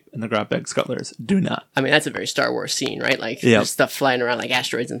escape and the grotbag scuttlers do not. I mean, that's a very Star Wars scene, right? Like there's stuff flying around like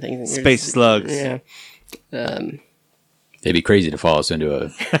asteroids and things. And space slugs. Yeah. They'd be crazy to follow us into a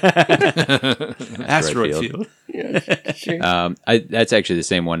asteroid field. Yeah, sure. That's actually the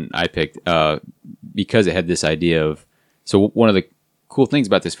same one I picked because it had this idea of. So one of the cool things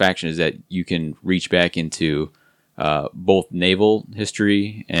about this faction is that you can reach back into both naval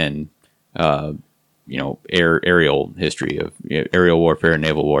history and aerial history of aerial warfare and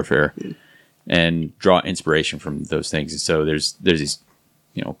naval warfare, and draw inspiration from those things. And so there's these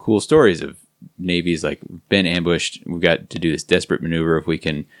cool stories of navies like been ambushed. We've got to do this desperate maneuver. If we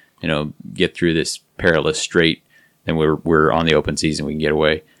can get through this perilous strait, then we're on the open seas and we can get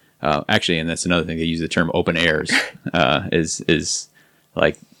away. Actually, and that's another thing, they use the term open airs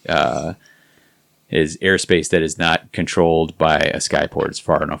is airspace that is not controlled by a skyport. It's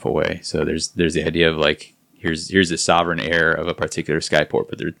far enough away. So there's the idea of like here's the sovereign air of a particular skyport,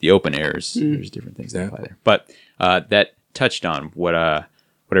 but the open airs. There's different things that apply there. But that touched on what I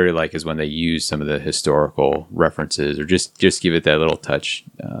really like is when they use some of the historical references, or just give it that little touch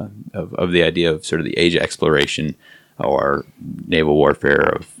of the idea of sort of the age of exploration or naval warfare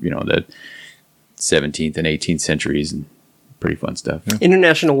of the 17th and 18th centuries, and pretty fun stuff. Yeah.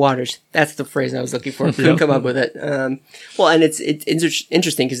 International waters. That's the phrase I was looking for. Couldn't come up with it. And it's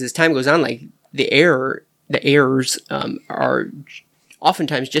interesting because as time goes on, like the airs are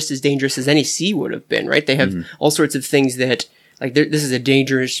oftentimes just as dangerous as any sea would have been. Right? They have all sorts of things that. Like this is a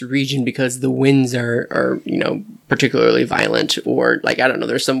dangerous region because the winds are particularly violent, or like I don't know,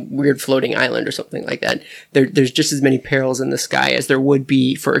 there's some weird floating island or something like that. There's just as many perils in the sky as there would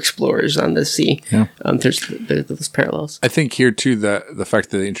be for explorers on the sea. Yeah. There's those parallels. I think here too that the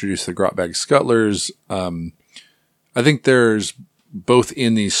fact that they introduced the grotbag scuttlers, I think there's both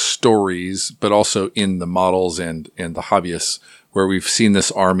in these stories, but also in the models and the hobbyists where we've seen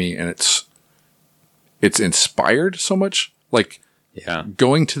this army and it's inspired so much. Like,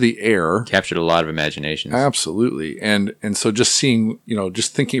 going to the air captured a lot of imaginations. Absolutely. And so just seeing,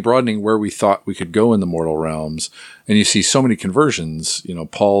 just broadening where we thought we could go in the mortal realms. And you see so many conversions,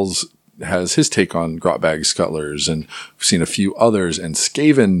 Paul's has his take on grotbag scuttlers, and we've seen a few others, and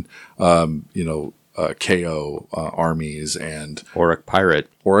Skaven, KO armies, and Auric pirate,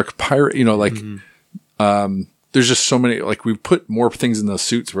 there's just so many, like we've put more things in those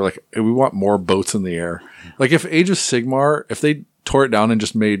suits. We're like, we want more boats in the air. Like if Age of Sigmar, if they tore it down and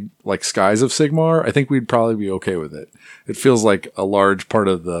just made like Skies of Sigmar, I think we'd probably be okay with it. It feels like a large part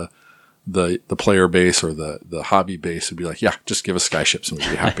of the player base or the hobby base would be like, yeah, just give us skyships and we'd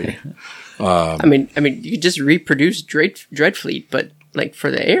be happy. I mean, you could just reproduce Dreadfleet, but like for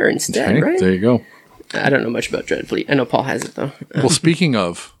the air instead, right? There you go. I don't know much about Dreadfleet. I know Paul has it though. Well, speaking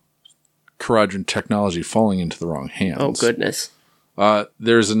of Kharadron technology falling into the wrong hands. Oh, goodness.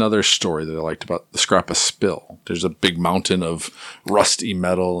 There's another story that I liked about the Scrap of Spill. There's a big mountain of rusty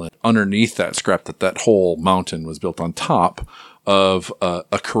metal, and underneath that scrap, that whole mountain was built on top of a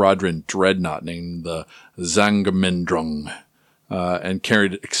Kharadron dreadnought named the Zangamendrung. and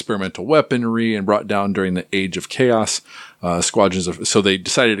carried experimental weaponry and brought down during the Age of Chaos squadrons of. So they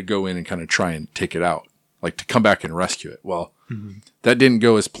decided to go in and kind of try and take it out, like to come back and rescue it. Well, that didn't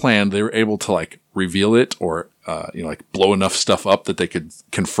go as planned. They were able to like reveal it or like blow enough stuff up that they could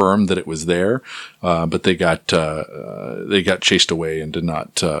confirm that it was there, but they got chased away and did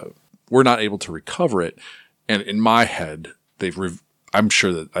not. Were not able to recover it. And in my head, I'm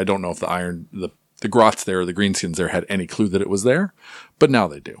sure that I don't know if the Grots there, or the Greenskins there, had any clue that it was there, but now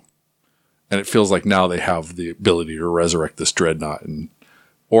they do. And it feels like now they have the ability to resurrect this dreadnought, and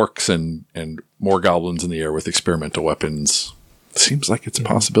orcs and more goblins in the air with experimental weapons. Seems like it's a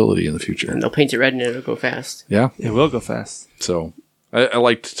possibility in the future. And they'll paint it red and it'll go fast. Yeah. It will go fast. So I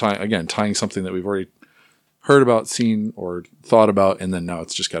liked tying something that we've already heard about, seen, or thought about, and then now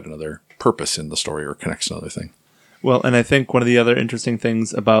it's just got another purpose in the story or connects to another thing. Well, and I think one of the other interesting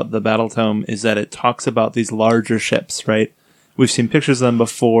things about the Battletome is that it talks about these larger ships, right? We've seen pictures of them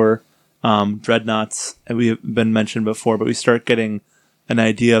before, dreadnoughts, and we have been mentioned before, but we start getting an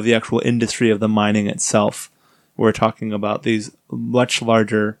idea of the actual industry of the mining itself. We're talking about these much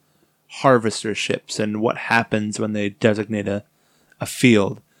larger harvester ships and what happens when they designate a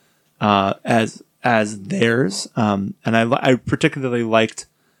field as theirs. And I particularly liked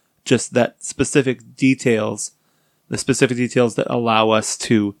just that specific details, the specific details that allow us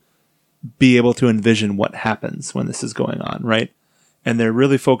to be able to envision what happens when this is going on, right? And they're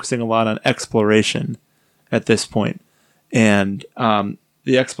really focusing a lot on exploration at this point. And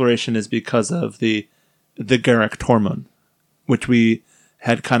the exploration is because of the Garrick Tormund, which we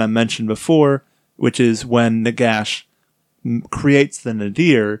had kind of mentioned before, which is when Nagash creates the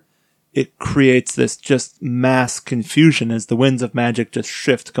Nadir, it creates this just mass confusion as the winds of magic just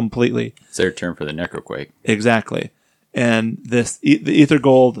shift completely. It's their term for the necroquake. Exactly. And the Ether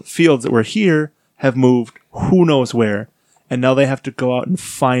Gold fields that were here have moved who knows where, and now they have to go out and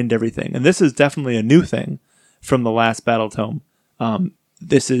find everything. And this is definitely a new thing from the last Battletome.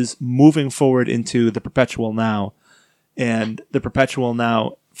 This is moving forward into the Perpetual Now, and the Perpetual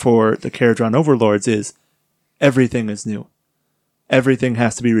Now for the Kharadron Overlords is everything is new. Everything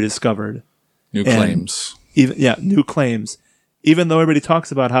has to be rediscovered. New claims. New claims. Even though everybody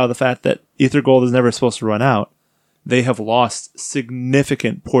talks about how the fact that Ether Gold is never supposed to run out, they have lost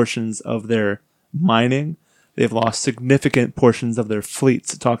significant portions of their mining. They've lost significant portions of their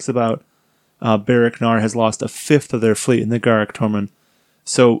fleets. It talks about Barak Nar has lost a fifth of their fleet in the Garrick Tormund.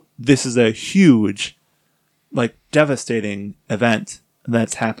 So this is a huge, devastating event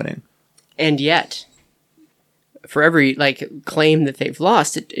that's happening. And yet, for every claim that they've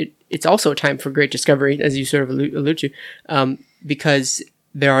lost, it's also a time for great discovery, as you sort of allude to, because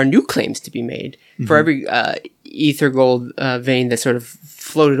there are new claims to be made. Mm-hmm. For every ether gold vein that sort of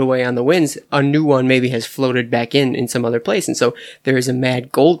floated away on the winds, a new one maybe has floated back in some other place. And so there is a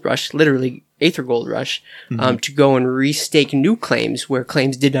mad gold rush, literally aether gold rush, to go and restake new claims where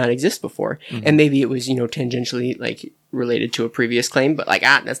claims did not exist before. Mm-hmm. And maybe it was, tangentially related to a previous claim, but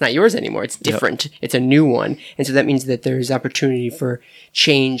that's not yours anymore. It's different. Yep. It's a new one. And so that means that there's opportunity for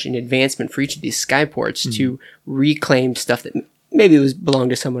change and advancement for each of these skyports to reclaim stuff that maybe it belonged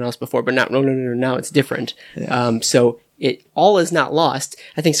to someone else before, but no, now it's different. Yeah. So it all is not lost.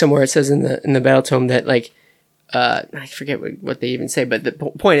 I think somewhere it says in the Battletome that I forget what they even say, but the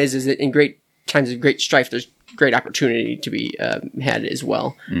point is that in great times of great strife, there's great opportunity to be had as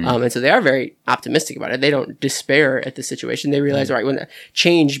well. And so they are very optimistic about it. They don't despair at the situation. They realize, all right, when the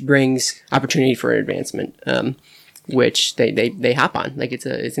change brings opportunity for advancement, which they hop on.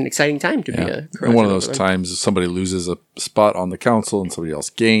 It's an exciting time to be a corruption. And one of those times somebody loses a spot on the council and somebody else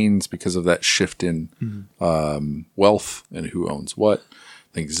gains because of that shift in wealth and who owns what.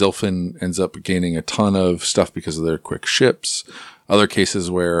 I think Zilfin ends up gaining a ton of stuff because of their quick ships. Other cases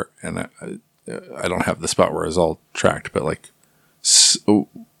where, and I don't have the spot where it's all tracked, but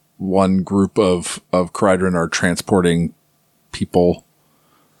one group of Kharadron are transporting people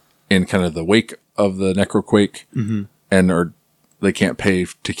in kind of the wake of the necroquake, and they can't pay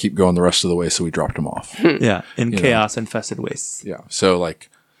to keep going the rest of the way, so we dropped them off. Yeah, in chaos infested wastes. Yeah, so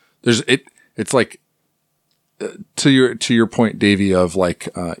there's it's to your point, Davey, of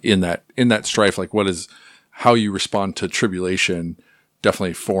in that strife, what is how you respond to tribulation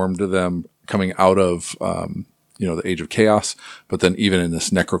definitely formed them coming out of the Age of Chaos, but then even in this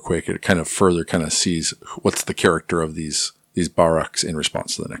necroquake, it kind of further sees what's the character of these barracks in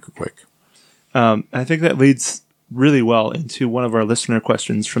response to the necroquake. I think that leads really well into one of our listener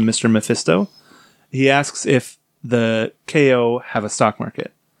questions from Mr. Mephisto. He asks if the KO have a stock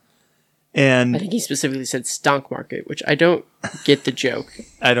market. And I think he specifically said stonk market, which I don't get the joke.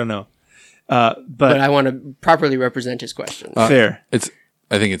 I don't know. But I want to properly represent his question. Fair.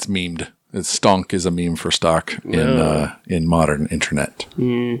 I think it's memed. Stonk is a meme for stock in modern internet.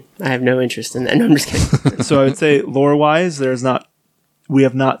 I have no interest in that. No, I'm just kidding. So I would say lore-wise, we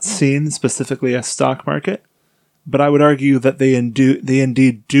have not seen specifically a stock market, but I would argue that they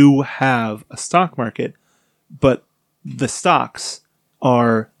indeed do have a stock market, but the stocks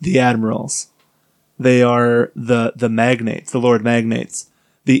are the admirals. They are the magnates, the lord magnates,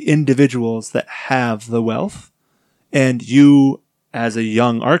 the individuals that have the wealth, and you, as a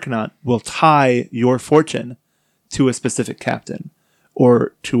young Arcanaut, will tie your fortune to a specific captain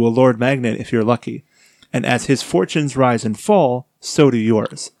or to a Lord Magnate if you're lucky. And as his fortunes rise and fall, so do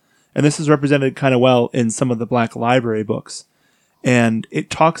yours. And this is represented kind of well in some of the Black Library books. And it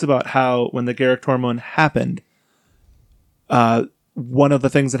talks about how when the Garrick Tormund happened, one of the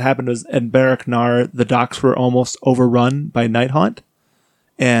things that happened was in Barrack Nar, the docks were almost overrun by Nighthaunt,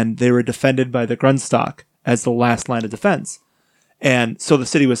 and they were defended by the Grunstock as the last line of defense. And so the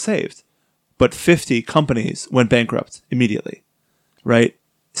city was saved, but 50 companies went bankrupt immediately, right?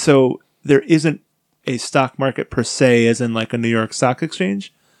 So there isn't a stock market per se, as in like a New York Stock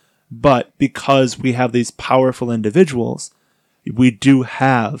Exchange, but because we have these powerful individuals, we do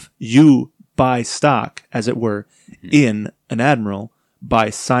have you buy stock, as it were, in an admiral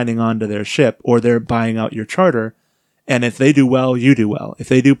by signing on to their ship, or they're buying out your charter. And if they do well, you do well. If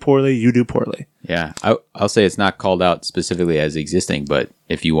they do poorly, you do poorly. Yeah, I'll say it's not called out specifically as existing, but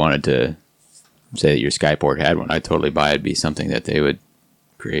if you wanted to say that your Skyport had one, I'd totally buy it'd be something that they would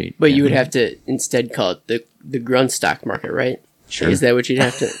create. But you would have to instead call it the grunt stock market, right? Sure. Is that what you'd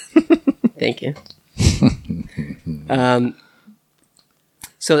have to? Thank you.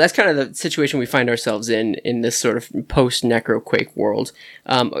 So that's kind of the situation we find ourselves in this sort of post-Necroquake world.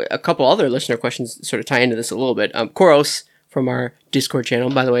 A couple other listener questions sort of tie into this a little bit. Koros from our Discord channel,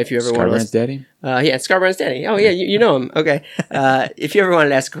 by the way, if you ever want to... Scarbrand's daddy? Yeah, Scarbrand's daddy. Oh, yeah, you know him. Okay. If you ever wanted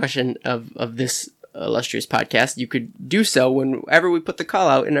to ask a question of this illustrious podcast, you could do so whenever we put the call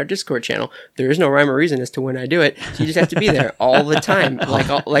out in our Discord channel. There is no rhyme or reason as to when I do it, so you just have to be there all the time, like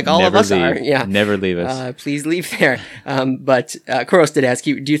all of us are. Yeah, never leave us. Please leave there. But Koros did ask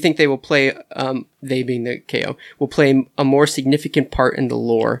you, do you think they will play, they being the KO, will play a more significant part in the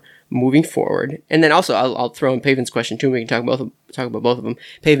lore moving forward? And then also, I'll throw in Paven's question too. We can talk about both of them.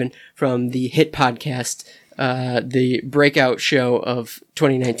 Paven from the hit podcast, the breakout show of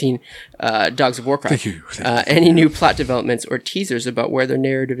 2019, Dogs of Warcraft. Thank you. Any new plot developments or teasers about where their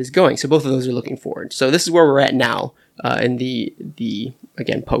narrative is going? So both of those are looking forward. So this is where we're at now in the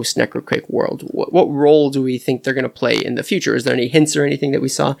again post Necroquake world. What role do we think they're going to play in the future? Is there any hints or anything that we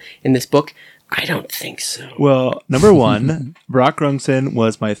saw in this book? I don't think so. Well, number one, Brock Rungson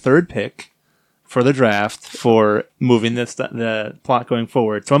was my third pick for the draft for moving the plot going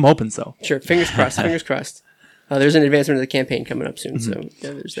forward. So I'm hoping so. Sure. Fingers crossed. Fingers crossed. There's an advancement of the campaign coming up soon. So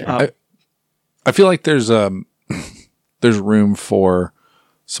yeah, there's that. I feel like there's room for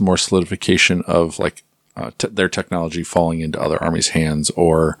some more solidification of like their technology falling into other armies' hands,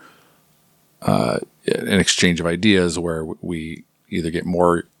 or an exchange of ideas where we either get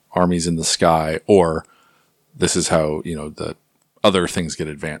more armies in the sky, or this is how the other things get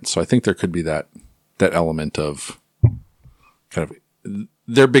advanced. So I think there could be that element of kind of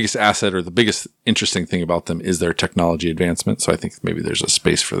their biggest asset, or the biggest interesting thing about them is their technology advancement. So I think maybe there's a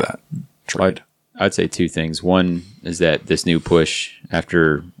space for that trade. I'd say two things. One is that this new push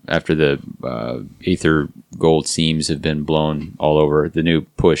after the Aether Gold seams have been blown all over, the new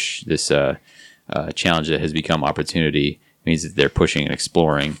push, this challenge that has become opportunity, means that they're pushing and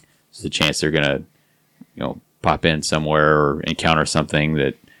exploring. There's a chance they're going to pop in somewhere or encounter something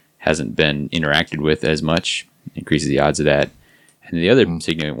that hasn't been interacted with as much, increases the odds of that. And the other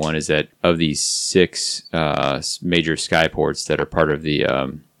significant one is that of these 6 major skyports that are part of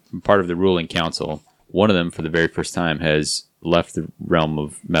the ruling council, one of them for the very first time has left the realm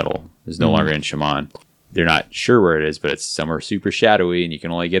of metal. Is no longer in Shaman. They're not sure where it is, but it's somewhere super shadowy, and you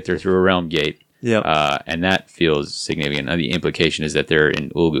can only get there through a realm gate. Yeah, and that feels significant. And the implication is that they're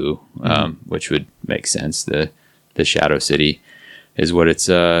in Ulgu, which would make sense. The Shadow City is what it's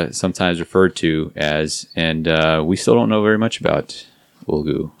sometimes referred to as, and we still don't know very much about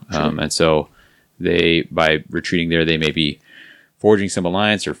Ulgu. And so by retreating there, they may be forging some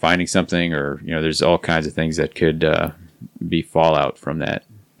alliance or finding something, or there's all kinds of things that could be fallout from that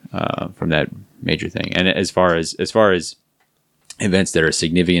major thing. And as far as events that are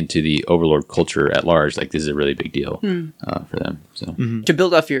significant to the Overlord culture at large, like this is a really big deal for them. So To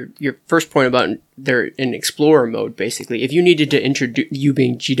build off your first point about they're in explorer mode, basically, if you needed to introduce, you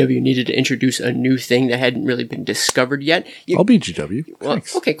being GW, needed to introduce a new thing that hadn't really been discovered yet. I'll be GW. Well,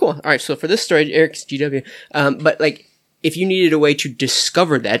 Thanks. okay, cool. All right, so for this story, Eric's GW. But like, if you needed a way to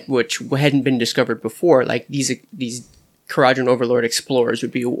discover that, which hadn't been discovered before, like these Kharadron Overlord explorers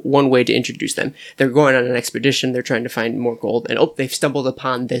would be one way to introduce them. They're going on an expedition. They're trying to find more gold, and they've stumbled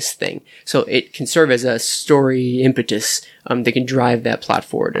upon this thing. So it can serve as a story impetus. They can drive that plot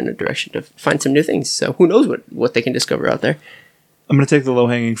forward in a direction to find some new things. So who knows what they can discover out there? I'm going to take the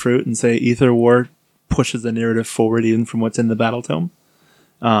low-hanging fruit and say Ether War pushes the narrative forward even from what's in the Battletome.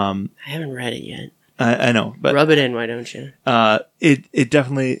 I haven't read it yet. I know, but Rub it in, why don't you? it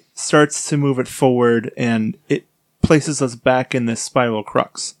definitely starts to move it forward, and it places us back in this spiral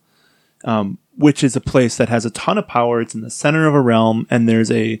crux, which is a place that has a ton of power. It's in the center of a realm, and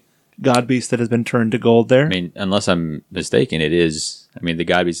there's a god beast that has been turned to gold there. I mean, unless I'm mistaken, it is. I mean, the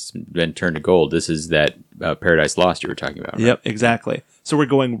god beast has been turned to gold. This is that Paradise Lost you were talking about. Right? Yep, exactly. So we're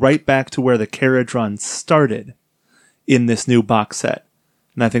going right back to where the Kharadron started in this new box set.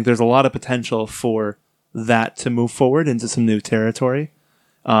 And I think there's a lot of potential for that to move forward into some new territory.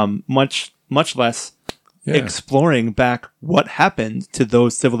 Much less exploring back what happened to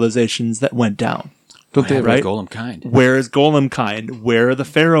those civilizations that went down. Don't they have right? Golem kind? Where is Golem kind? Where are the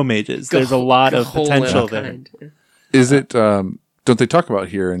Pharaoh mages? There's a lot of potential there. Is it? Don't they talk about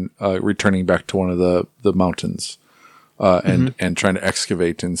here in returning back to one of the mountains and trying to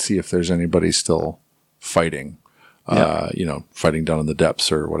excavate and see if there's anybody still fighting? Fighting down in the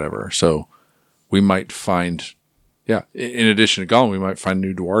depths or whatever. So we might find, in addition to Gollum, we might find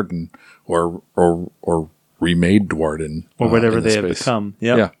new Dwarden or remade Dwarden. Or whatever in they have space. become.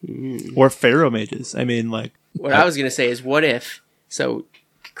 Yep. Yeah. Or Pharaoh mages. I mean, like... What I was going to say is, what if... So,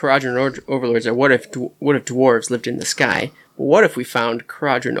 Kharadron Overlords are what if dwarves lived in the sky? But what if we found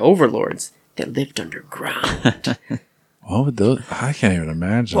Kharadron Overlords that lived underground? What would those... I can't even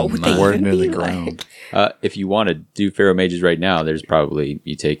imagine. What would they Dwarden even in the be ground. If you want to do Pharaoh mages right now, there's probably,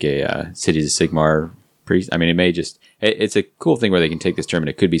 you take a Cities of Sigmar priest. I mean, it may just... It's a cool thing where they can take this term and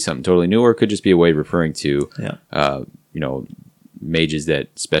it could be something totally new, or it could just be a way of referring to, mages that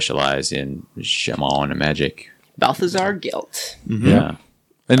specialize in shaman and magic. Balthazar Guilt. Mm-hmm. Yeah.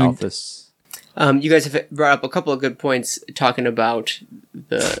 And Balthus. You guys have brought up a couple of good points talking about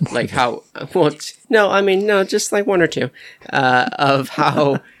the, like, how, well, no, just like one or two, of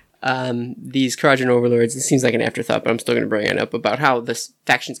how these Kharadron Overlords, it seems like an afterthought, but I'm still going to bring it up, about how this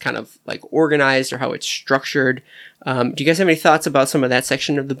faction's kind of like organized or how it's structured. Do you guys have any thoughts about some of that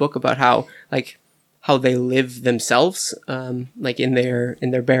section of the book about how they live themselves, like in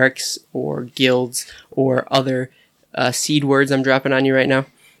their barracks or guilds or other seed words I'm dropping on you right now?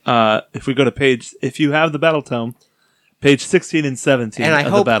 If we go to if you have the Battletome, page 16 and 17 and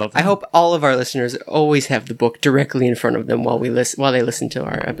of the Battletome. I hope all of our listeners always have the book directly in front of them while they listen to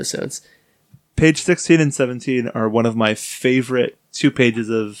our episodes. Page 16 and 17 are one of my favorite 2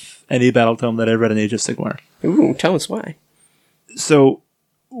 pages of any Battletome that I've read in Age of Sigmar. Ooh, tell us why. So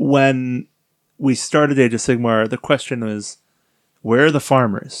when we started Age of Sigmar, the question was, where are the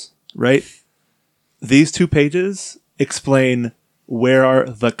farmers, right? These 2 pages explain where are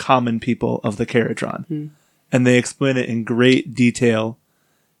the common people of the Kharadron. And they explain it in great detail.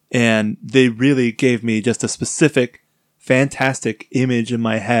 And they really gave me just a specific, fantastic image in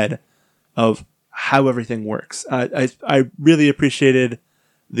my head of how everything works. I really appreciated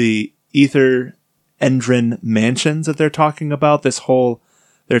the Ether Endrin mansions that they're talking about.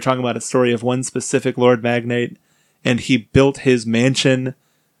 They're talking about a story of one specific Lord Magnate, and he built his mansion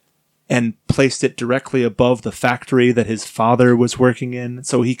and placed it directly above the factory that his father was working in,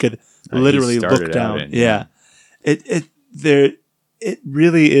 so he could literally look down. It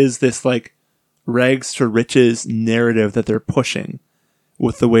really is this like rags to riches narrative that they're pushing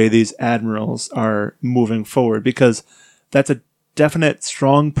with the way these admirals are moving forward, because that's a definite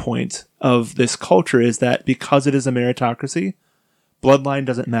strong point of this culture, is that because it is a meritocracy, bloodline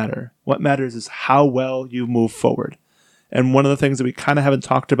doesn't matter. What matters is how well you move forward. And one of the things that we kind of haven't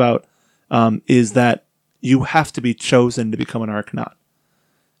talked about is that you have to be chosen to become an Archnaut.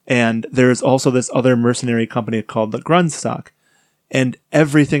 And there's also this other mercenary company called the Grunstock. And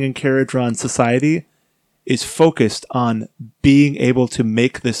everything in Kharadron society is focused on being able to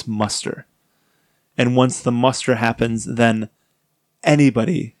make this muster. And once the muster happens, then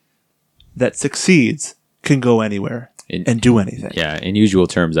anybody that succeeds can go anywhere and do anything. Yeah, in usual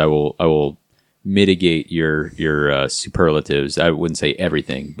terms, I will mitigate your superlatives. I wouldn't say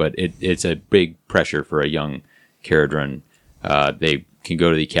everything, but it's a big pressure for a young Kharadron they can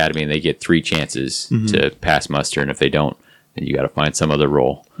go to the academy and they get 3 chances to pass muster, and if they don't, then you got to find some other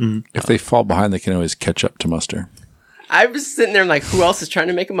role. If they fall behind, they can always catch up to muster. I was sitting there, I'm like, who else is trying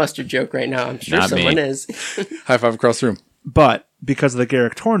to make a mustard joke right now? I'm sure Not someone me. is. High five across the room. But because of the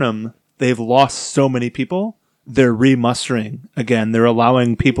Garrick Tornum, they've lost so many people. They're remustering again. They're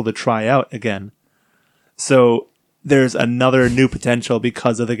allowing people to try out again. So there's another new potential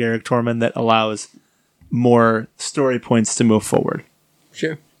because of the Garrick Tornum that allows more story points to move forward.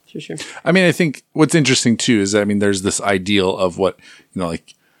 Sure. I mean, I think what's interesting too is, I mean, there's this ideal of what,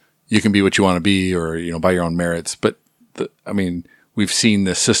 like you can be what you want to be, or, by your own merits. But I mean, we've seen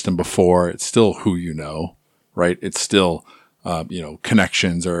this system before. It's still who you know, right? It's still,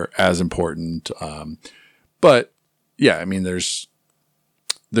 connections are as important. But yeah, I mean, there's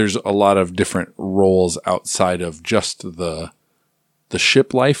a lot of different roles outside of just the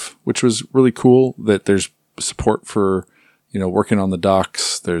ship life, which was really cool. That there's support for, working on the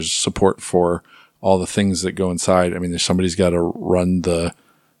docks. There's support for all the things that go inside. I mean, there's somebody's got to run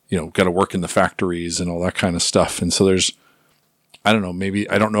got to work in the factories and all that kind of stuff. And so there's, I don't know, maybe,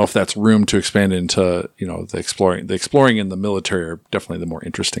 I don't know if that's room to expand into, the exploring in the military are definitely the more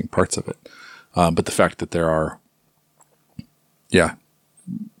interesting parts of it. But the fact that there are,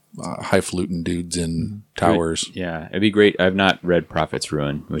 highfalutin dudes in towers. Yeah, it'd be great. I've not read Prophet's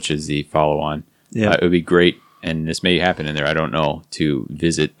Ruin, which is the follow-on. Yeah. It would be great, and this may happen in there, I don't know, to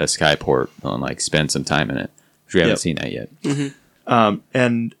visit a skyport and spend some time in it. Which we haven't seen that yet.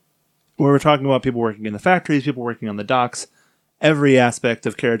 And when we're talking about people working in the factories, people working on the docks, every aspect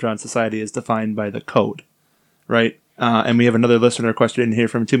of Kharadron society is defined by the code, right? And we have another listener question in here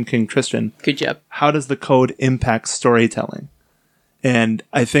from Tomb King Tristan. Good job. How does the code impact storytelling? And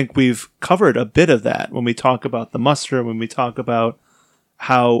I think we've covered a bit of that when we talk about the muster, when we talk about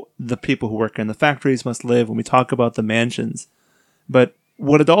how the people who work in the factories must live, when we talk about the mansions. But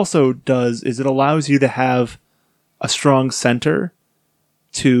what it also does is it allows you to have a strong center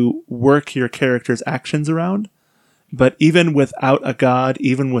to work your character's actions around. But even without a god,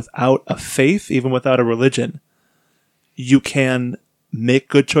 even without a faith, even without a religion, you can make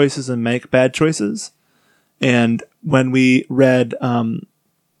good choices and make bad choices. And when we read Iron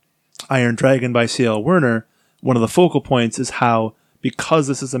Dragon by C.L. Werner, one of the focal points is how, because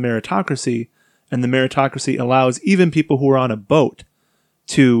this is a meritocracy, and the meritocracy allows even people who are on a boat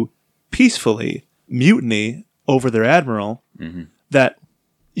to peacefully mutiny over their admiral, that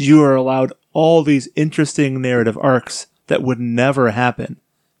you are allowed all these interesting narrative arcs that would never happen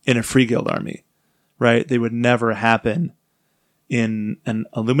in a Free Guild army, right? They would never happen in an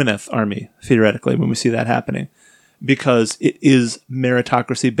Illumineth army, theoretically, when we see that happening, because it is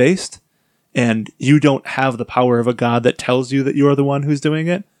meritocracy based, and you don't have the power of a god that tells you that you're the one who's doing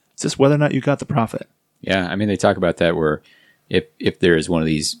it. It's just whether or not you got the profit. Yeah, I mean, they talk about that where if there is one of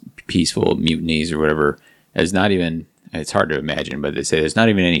these peaceful mutinies or whatever, it's not even, it's hard to imagine, but they say there's not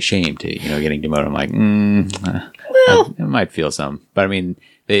even any shame to, getting demoted. I'm like, well, I might feel some. But I mean,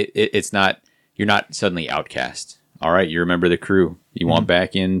 it's not, you're not suddenly outcast. All right, you're a member of the crew. You want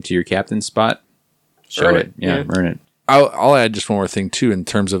back into your captain's spot? Show Earn it. Yeah, earn it. I'll add just one more thing too in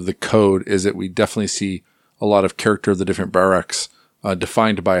terms of the code is that we definitely see a lot of character of the different barracks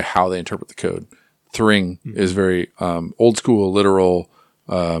defined by how they interpret the code. Thring is very old school, literal,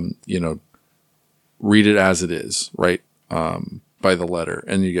 read it as it is, right? By the letter.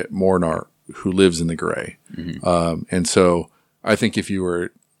 And you get Mornar, who lives in the gray. And so I think if you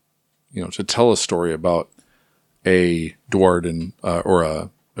were, to tell a story about a Dwarden or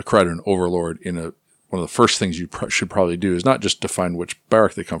a Kharadron overlord one of the first things you should probably do is not just define which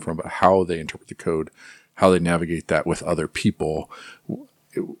barrack they come from, but how they interpret the code, how they navigate that with other people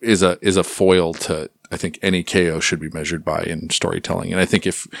is a foil to, I think, any KO should be measured by in storytelling. And I think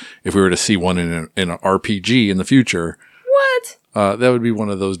if we were to see one in an RPG in the future, that would be one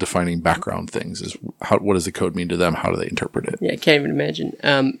of those defining background things is what does the code mean to them? How do they interpret it? Yeah, I can't even imagine.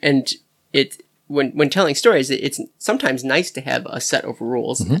 And when telling stories, it's sometimes nice to have a set of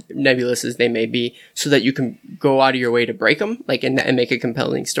rules, nebulous as they may be, so that you can go out of your way to break them, and make a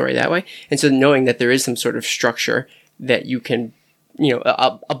compelling story that way. And so knowing that there is some sort of structure that you can,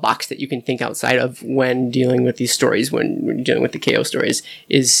 a box that you can think outside of when dealing with these stories, when dealing with the KO stories,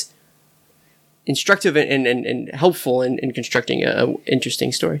 is instructive and helpful in constructing an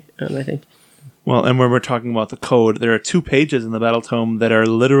interesting story, I think. Well, and when we're talking about the code, there are 2 pages in the Battletome that are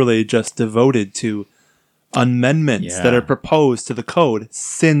literally just devoted to amendments that are proposed to the code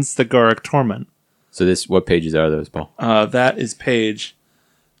since the Garrick Torment. So what pages are those, Paul? That is page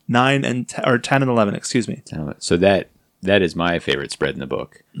 9 and 10 and 11, excuse me. So that that is my favorite spread in the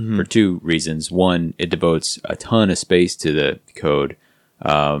book for two reasons. One, it devotes a ton of space to the code,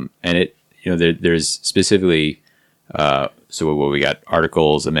 and it there's specifically so what we got: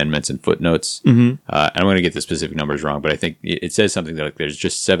 articles, amendments, and footnotes. And I'm going to get the specific numbers wrong, but I think it says something like there's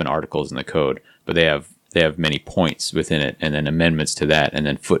just 7 articles in the code, but they have many points within it, and then amendments to that, and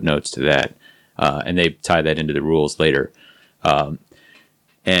then footnotes to that, and they tie that into the rules later.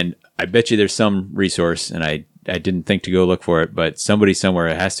 And I bet you there's some resource, and I didn't think to go look for it, but somebody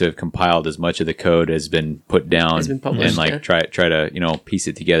somewhere has to have compiled as much of the code as been put down, Has been published, and try to piece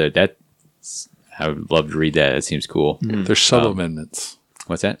it together. I would love to read that. It seems cool. There's sub amendments.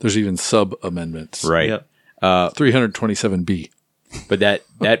 What's that? There's even sub amendments. Right. Yep. 327B. But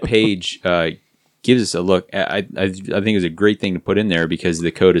that page gives us a look. I think it was a great thing to put in there because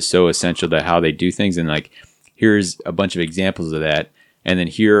the code is so essential to how they do things. And like, here's a bunch of examples of that. And then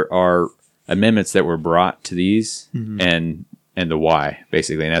here are amendments that were brought to these and the why,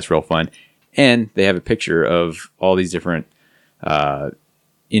 basically. And that's real fun. And they have a picture of all these different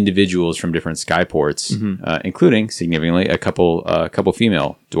individuals from different skyports, including, significantly, a couple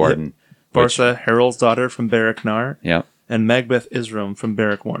female Dwarden. Yep. Bartha, Harold's daughter from Barrack Nar. Yeah. And Magbeth Isram from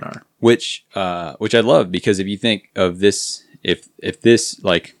Barrack Warnar. Which I love, because if you think of this, if this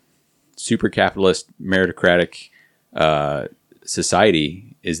like super capitalist meritocratic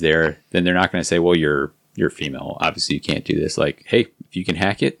society is there, then they're not going to say, well, you're female, obviously you can't do this. Like, hey, if you can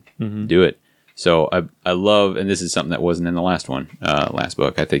hack it, do it. So I love, and this is something that wasn't in the last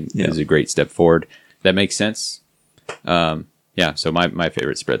book. I think is a great step forward. That makes sense. So my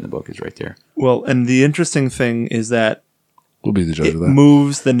favorite spread in the book is right there. Well, and the interesting thing is that We'll be the judge it of that.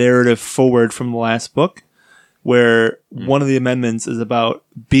 moves the narrative forward from the last book, where one of the amendments is about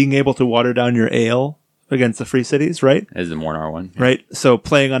being able to water down your ale against the Free Cities, right? As the Mornar one. Right. So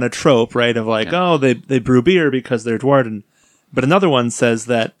playing on a trope, right, of like, they brew beer because they're Dwarden. But another one says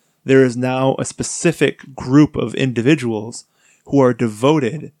that there is now a specific group of individuals who are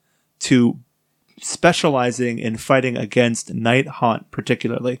devoted to specializing in fighting against Night Haunt,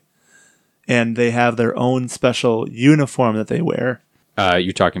 particularly. And they have their own special uniform that they wear.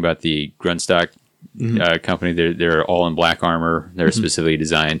 You're talking about the Grunstock company. They're all in black armor. They're specifically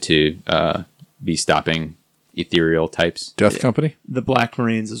designed to be stopping ethereal types. Death Company? The Black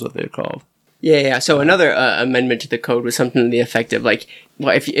Marines is what they're called. Yeah. So another amendment to the code was something to the effect of like,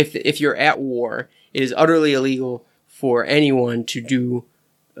 well, if you're at war, it is utterly illegal for anyone to do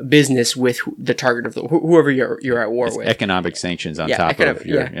business with the target of whoever you're at war with. Economic sanctions on top of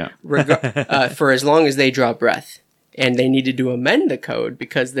your for as long as they draw breath. And they needed to amend the code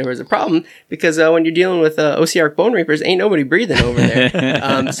because there was a problem. Because when you're dealing with OCR Bone Reapers, ain't nobody breathing over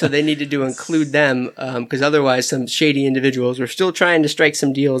there. So they needed to include them because otherwise some shady individuals were still trying to strike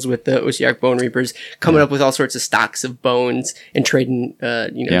some deals with the OCR Bone Reapers, coming up with all sorts of stocks of bones and trading,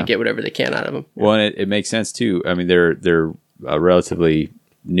 to get whatever they can out of them. Well, and it makes sense too. I mean, they're relatively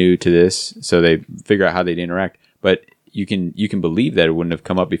new to this, so they figure out how they'd interact. But you can believe that it wouldn't have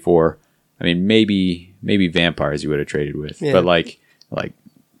come up before. I mean, maybe vampires you would have traded with, but like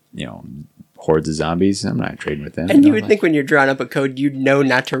hordes of zombies, I'm not trading with them. And you would think when you're drawing up a code, you'd know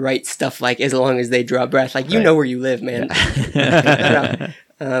not to write stuff like as long as they draw breath. Like, you know where you live, man.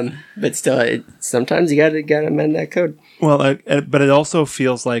 But still, sometimes you gotta amend that code. Well, but it also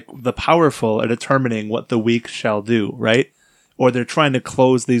feels like the powerful are determining what the weak shall do, right? Or they're trying to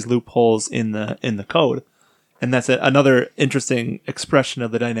close these loopholes in the code. And that's another interesting expression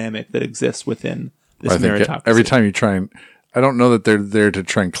of the dynamic that exists within this meritocracy. Every time you try and... I don't know that they're there to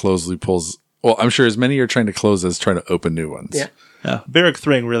try and close loopholes. Well, I'm sure as many are trying to close as trying to open new ones. Yeah. Barrack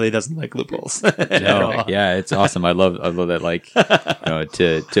Thring really doesn't like loopholes. No, yeah, it's awesome. I love that. Like,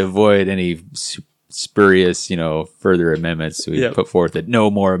 to avoid any spurious, further amendments, we put forth that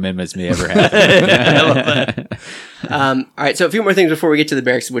no more amendments may ever happen. I love that. All right, so a few more things before we get to the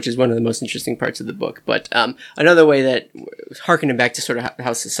barracks, which is one of the most interesting parts of the book. But another way that, harkening back to sort of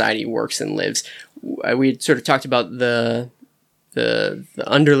how society works and lives, we had sort of talked about the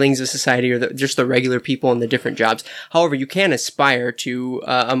underlings of society, or just the regular people in the different jobs. However, you can aspire to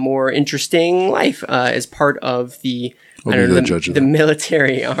a more interesting life as part of the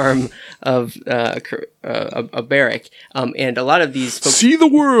military arm of a barrack. And a lot of these folks... See the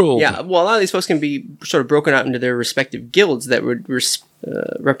world! Yeah, well, a lot of these folks can be sort of broken out into their respective guilds that would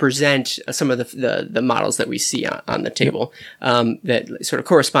represent some of the models that we see on the table. That sort of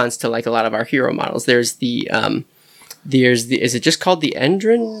corresponds to like a lot of our hero models. There's the is it just called the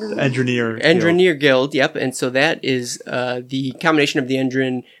Endrinier Guild? Yep. And so that is the combination of the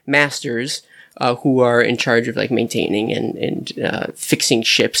Endrin masters who are in charge of like maintaining and fixing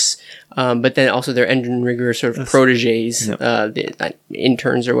ships but then also their engine rigger sort of proteges, the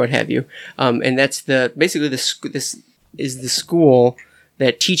interns or what have you. And that's basically this is the school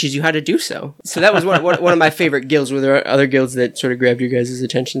that teaches you how to do so. So that was one of my favorite guilds. Were there other guilds that sort of grabbed your guys'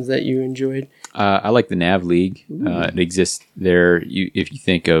 attentions that you enjoyed? I like the Nav League. It exists there. If you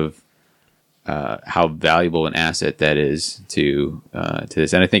think of how valuable an asset that is to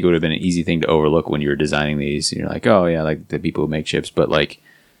this, and I think it would have been an easy thing to overlook when you were designing these. You're like, oh yeah, like the people who make ships, but like,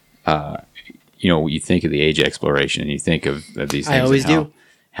 you think of the age exploration, and you think of these things. I always do.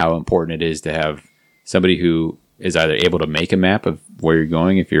 How important it is to have somebody who is either able to make a map of where you're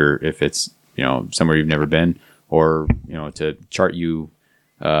going if it's somewhere you've never been, or to chart you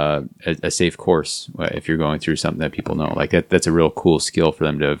a safe course if you're going through something that people know. Like that's a real cool skill for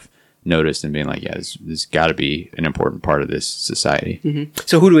them to have noticed and being like, yeah, this got to be an important part of this society. Mm-hmm.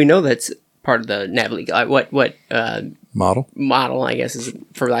 So who do we know that's part of the Nav League? What model, I guess, is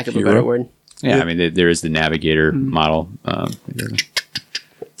for lack of a better word. Yeah, I mean there is the Navigator model.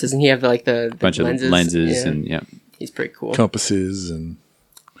 Doesn't he have the bunch lenses? Of lenses and he's pretty cool. Compasses and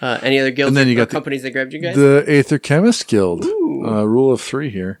any other guilds and then you got companies that grabbed you guys? The Aether Chemist Guild, rule of 3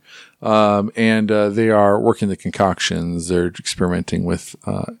 here, and they are working the concoctions. They're experimenting with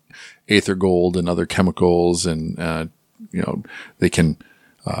aether gold and other chemicals, and they can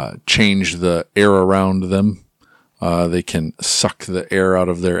change the air around them. They can suck the air out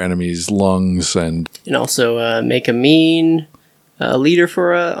of their enemies' lungs, and also make a mean leader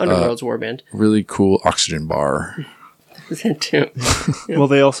for Underworld's warband. Really cool oxygen bar. Too. Well,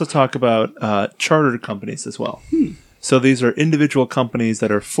 they also talk about chartered companies as well. So these are individual companies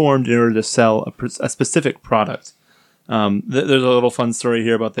that are formed in order to sell a specific product. There's a little fun story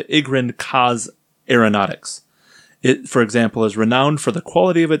here about the Igrin Kaz Aeronautics. It, for example, is renowned for the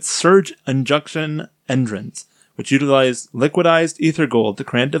quality of its surge injection engines, which utilize liquidized ether gold to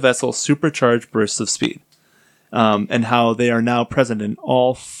grant a vessel supercharged bursts of speed. And how they are now present in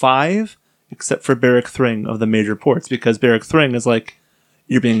all 5, except for Barrack Thring of the major ports, because Barrack Thring is like,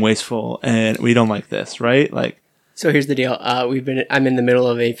 you're being wasteful and we don't like this, right? Like, so here's the deal. I'm in the middle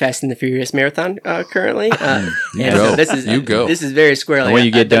of a Fast and the Furious marathon currently. This is very squarely. And when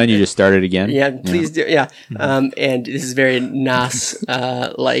you get done, you just start it again. Yeah, please do. Yeah, and this is very NAS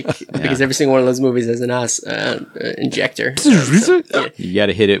because every single one of those movies has a NAS injector. You got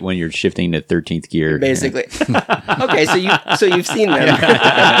to hit it when you're shifting to 13th gear. Basically. Okay, so you've seen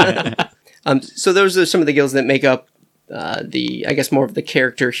them. So those are some of the guilds that make up I guess more of the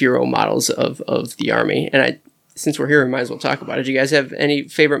character hero models of the army, and since we're here, we might as well talk about it. Do you guys have any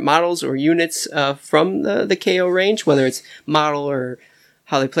favorite models or units from the KO range, whether it's model or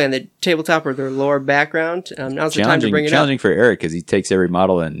how they play on the tabletop or their lore background? Now's the time to bring it up. Challenging for Eric because he takes every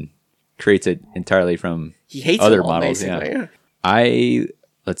model and creates it entirely from other models. Yeah.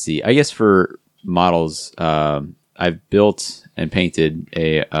 Let's see. I guess for models, I've built and painted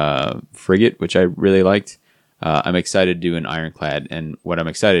a frigate, which I really liked. I'm excited to do an ironclad, and what I'm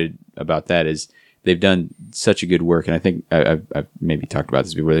excited about that is they've done such a good work, and I think I've maybe talked about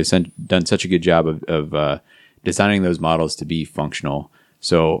this before. They've done such a good job of designing those models to be functional.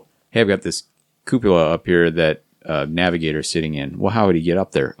 So, hey, I've got this cupola up here that Navigator's sitting in. Well, how would he get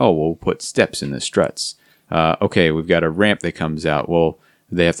up there? Oh, well, we'll put steps in the struts. Okay, we've got a ramp that comes out. Well,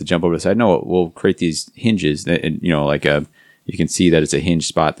 they have to jump over the side. No, we'll create these hinges that, you can see that it's a hinge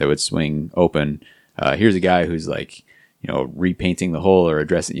spot that would swing open. Here's a guy who's like, repainting the hull or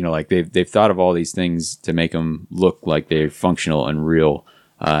addressing, they've thought of all these things to make them look like they're functional and real.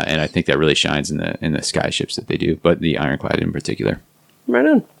 And I think that really shines in the sky ships that they do, but the ironclad in particular. Right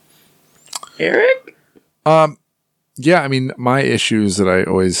on. Eric? Yeah, I mean, my issue is that I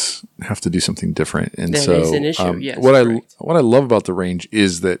always have to do something different. And that is an issue, yes. What I love about the range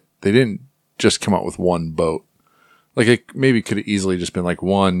is that they didn't just come out with one boat. Like, it maybe could have easily just been like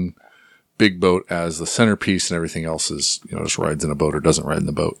one big boat as the centerpiece and everything else is, just rides in a boat or doesn't ride in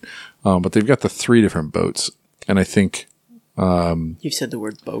the boat. But they've got the 3 different boats. And I think, you said the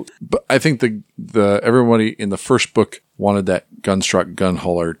word boat, but I think the everybody in the first book wanted that gunstruck gun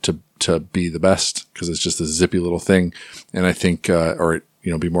hauler to be the best because it's just a zippy little thing. And I think,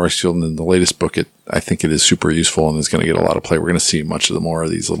 be more useful than the latest book. I think it is super useful and is going to get a lot of play. We're going to see much more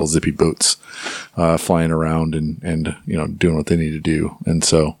of these little zippy boats, flying around and doing what they need to do. And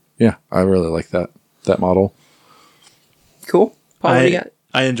so, yeah, I really like that model. Cool. Paul, what do you got?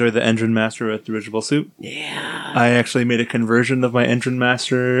 I enjoy the Engine Master with dirigible suit. Yeah. I actually made a conversion of my Engine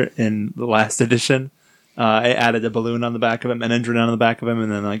Master in the last edition. I added a balloon on the back of him, an engine on the back of him,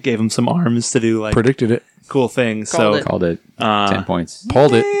 and then I gave him some arms to do predicted it. Cool things. Called it 10 points.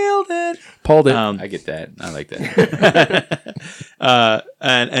 Nailed it. Paul did. I get that. I like that.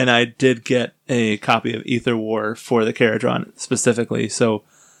 And I did get a copy of Ether War for the Kharadron specifically. So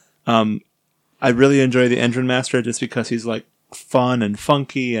I really enjoy the Engine Master just because he's like fun and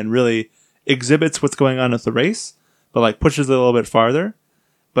funky and really exhibits what's going on with the race, but like pushes it a little bit farther.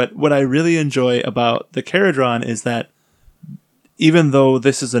 But what I really enjoy about the Kharadron is that even though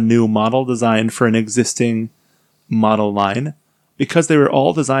this is a new model designed for an existing model line, because they were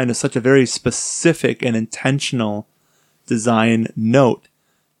all designed as such a very specific and intentional design note,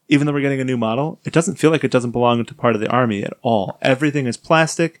 even though we're getting a new model, it doesn't feel like it doesn't belong to part of the army at all. Everything is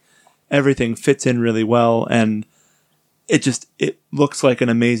plastic, everything fits in really well, and it looks like an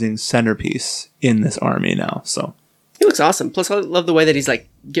amazing centerpiece in this army now. So He looks awesome. Plus, I love the way that he's like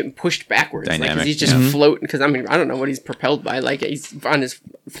getting pushed backwards. Dynamic, Like, he's just floating. Because I mean, I don't know what he's propelled by. Like, he's on his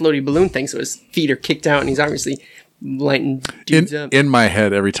floaty balloon thing, so his feet are kicked out, and he's obviously lighting dudes up. In my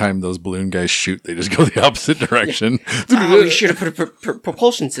head, every time those balloon guys shoot, they just go the opposite direction. Oh, we should have put a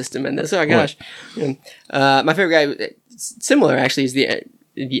propulsion system in this. Oh gosh. My favorite guy, similar actually, is the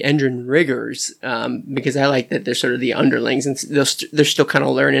engine riggers, because I like that they're sort of the underlings, and they're still kind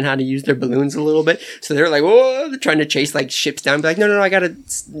of learning how to use their balloons a little bit. So they're like, whoa, they're trying to chase like ships down. Be like, no, I got to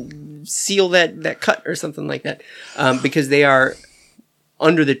seal that cut or something like that, because they are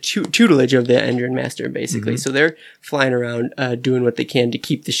under the tutelage of the engine master, basically. So they're flying around, doing what they can to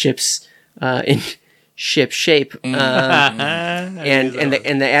keep the ships in ship shape, and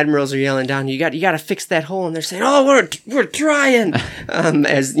the admirals are yelling down, you got to fix that hole, and they're saying, oh, we're trying,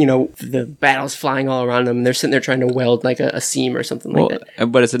 as you know, the battle's flying all around them, and they're sitting there trying to weld like a seam or something like that.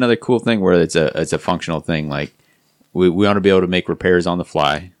 But it's another cool thing where it's a functional thing. Like we want to be able to make repairs on the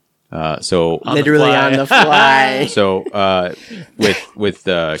fly. So literally on the fly. So with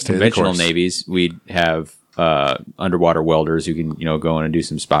conventional navies, we'd have underwater welders who can go in and do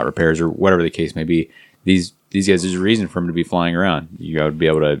some spot repairs or whatever the case may be. These guys, there's a reason for them to be flying around. You got to be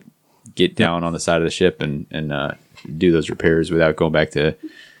able to get down on the side of the ship and do those repairs without going back to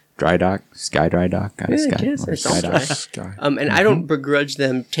dry dock, sky dry dock, sky dock. And I don't begrudge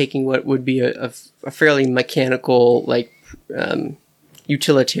them taking what would be a fairly mechanical, like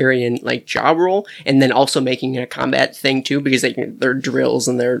utilitarian like job role, and then also making it a combat thing too, because they're drills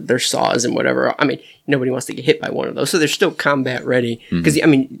and they're saws and whatever. I mean, nobody wants to get hit by one of those, so they're still combat ready. Because I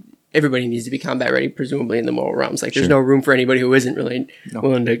mean, everybody needs to be combat ready, presumably in the moral realms. Like, there's no room for anybody who isn't really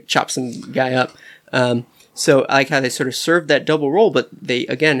willing to chop some guy up. So I like how they sort of serve that double role, but they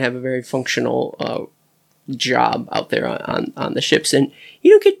again have a very functional job out there on the ships, and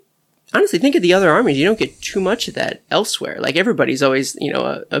you don't get. Honestly, think of the other armies. You don't get too much of that elsewhere. Like, everybody's always,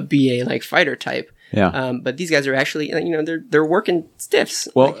 a BA like fighter type. Yeah. But these guys are actually, they're working stiffs.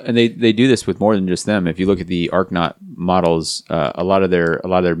 Well, and they do this with more than just them. If you look at the Arknaut models, a lot of their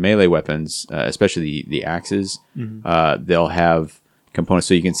melee weapons, especially the axes, they'll have components.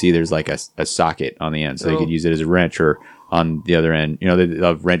 So you can see there's like a socket on the end, so they could use it as a wrench, or on the other end, they'll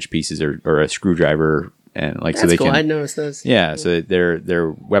have wrench pieces or a screwdriver. And like, that's so they cool. can, I noticed those. Yeah, so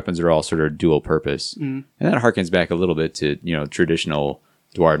their weapons are all sort of dual purpose, and that harkens back a little bit to traditional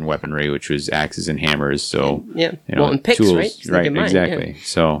Dwarven weaponry, which was axes and hammers. So and picks, tools, right? Exactly. Yeah.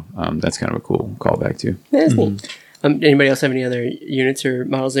 So that's kind of a cool callback too. Yeah, that's neat. Anybody else have any other units or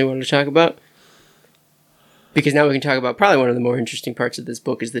models they wanted to talk about? Because now we can talk about probably one of the more interesting parts of this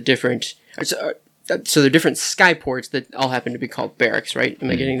book is the different. So they're different skyports that all happen to be called barracks, right? Am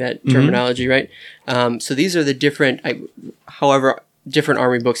I getting that terminology right? So these are the different, however, different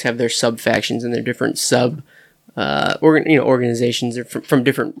army books have their sub-factions and their different organizations from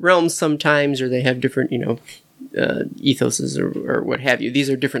different realms sometimes, or they have different, ethoses or what have you. These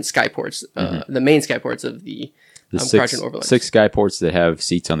are different skyports, the main skyports of the Kharadron Overlords. 6 skyports that have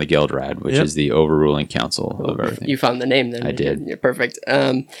seats on the Geldrad, which is the overruling council of everything. You found the name then. I did. Yeah, perfect.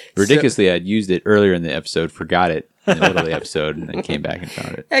 Ridiculously, I'd used it earlier in the episode, forgot it in the middle of the episode, and then came back and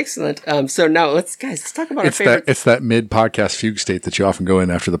found it. Excellent. So now let's talk about our favorite. It's that mid-podcast fugue state that you often go in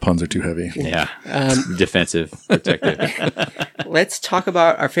after the puns are too heavy. Yeah. Defensive, protective. Let's talk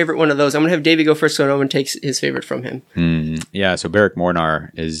about our favorite one of those. I'm going to have Davey go first, so no one takes his favorite from him. Yeah, so Barrack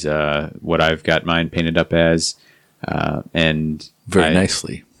Mornar is what I've got mine painted up as. And very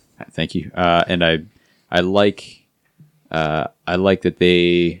nicely. Thank you. And I like that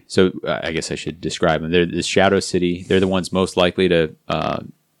they. So I guess I should describe them. They're the Shadow City. They're the ones most likely to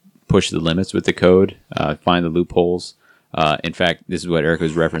push the limits with the code, find the loopholes. In fact, this is what Eric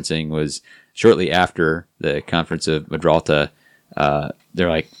was referencing. Was shortly after the conference of Madralta,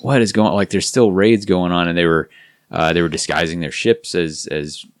 they're like, "What is going on?" Like, there's still raids going on, and they were disguising their ships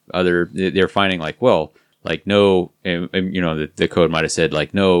as other. They're finding like, well. Like, no, the code might have said,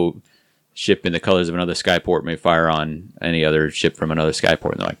 like, no ship in the colors of another skyport may fire on any other ship from another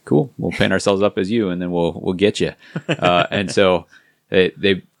skyport. And they're like, cool, we'll paint ourselves up as you, and then we'll get you. And so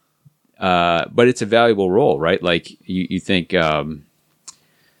they but it's a valuable role, right? Like you think,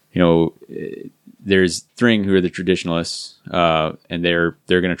 there's Thring, who are the traditionalists, and they're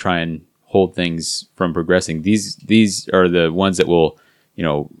going to try and hold things from progressing. These are the ones that will,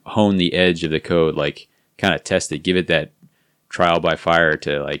 hone the edge of the code, like kind of test it, give it that trial by fire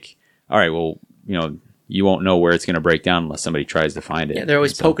to like, all right, well, you won't know where it's going to break down unless somebody tries to find it. Yeah, they're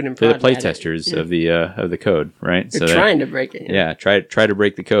always poking and prodding. prodding. They're the play testers of the code, right? They're trying to break it. Yeah, try to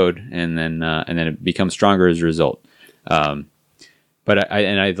break the code, and then it becomes stronger as a result. But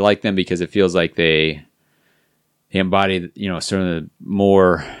I like them because it feels like they embody, sort of the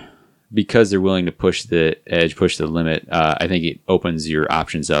more, because they're willing to push the edge, push the limit. I think it opens your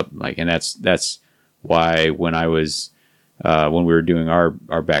options up, like, and that's why when I was when we were doing our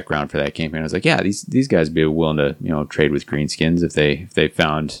background for that campaign, I was like, yeah, these guys would be willing to trade with greenskins if they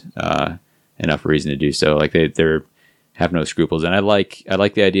found enough reason to do so. Like they're have no scruples, and I like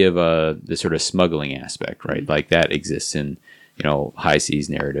the idea of the sort of smuggling aspect, right? Like that exists in high seas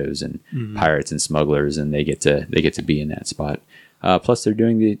narratives and pirates and smugglers, and they get to be in that spot. Plus, they're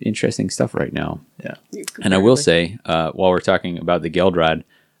doing the interesting stuff right now. Yeah, and I will say, while we're talking about the Geldrod,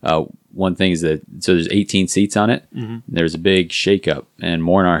 one thing is that there's 18 seats on it. Mm-hmm. There's a big shakeup, and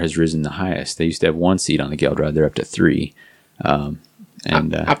Mornar has risen the highest. They used to have 1 seat on the Geldrod; they're up to 3.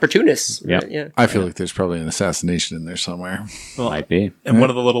 Opportunists. Yeah. Right? Yeah. I feel like there's probably an assassination in there somewhere. well, Might be. And one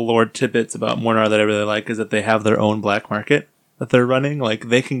of the little lore tidbits about Mornar that I really like is that they have their own black market that they're running. Like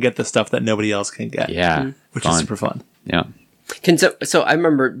they can get the stuff that nobody else can get. Yeah, which is super fun. Yeah. So I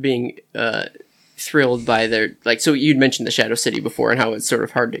remember being thrilled by their, like, so you'd mentioned the Shadow City before and how it's sort of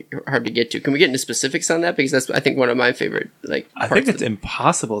hard to get to. Can we get into specifics on that? Because that's, I think, one of my favorite, like, I think it's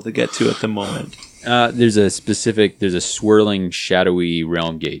impossible to get to at the moment. There's a swirling, shadowy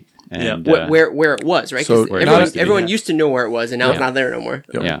realm gate. And, where it was, right? So everyone used to know where it was, and now it's not there no more.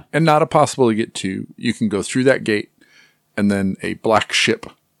 Yep. Yeah. And not impossible to get to. You can go through that gate, and then a black ship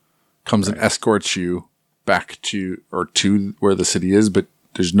comes and escorts you back to where the city is, but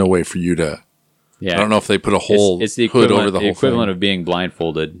there's no way for you to. Yeah, I don't know if they put a whole it's the hood equivalent, over the whole equivalent thing. of being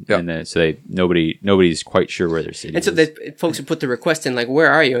blindfolded, Yep. and then so nobody's quite sure where their city And so is. folks would put the request in, like,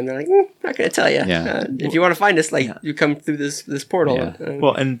 where are you? And they're like, not going to tell you. Yeah. If you want to find us, like, you come through this portal. Yeah.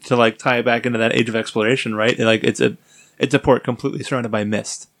 Well, and to like tie it back into that Age of Exploration, right? Like it's a port completely surrounded by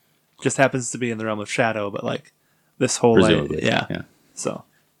mist. Just happens to be in the realm of shadow, but like this whole Presumably, yeah. yeah. So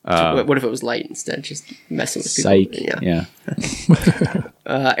What if it was light instead? Just messing with people. Psych.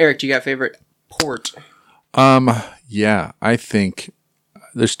 Yeah. Eric, do you got a favorite port? Yeah, I think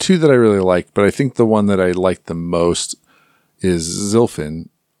there's 2 that I really like, but I think the one that I like the most is Zilfin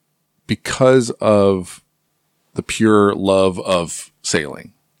because of the pure love of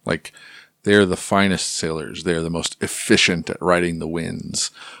sailing. Like, they're the finest sailors. They're the most efficient at riding the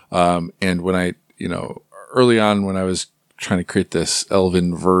winds. And when I, early on when I was trying to create this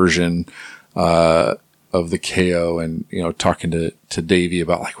elven version, of the KO and, talking to Davey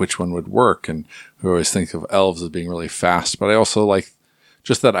about like which one would work. And we always think of elves as being really fast, but I also like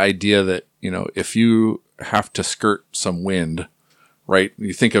just that idea that, if you have to skirt some wind, right?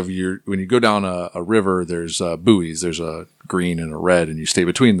 You think of when you go down a river, there's buoys, there's a green and a red, and you stay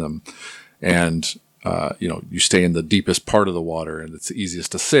between them. And, you stay in the deepest part of the water, and it's the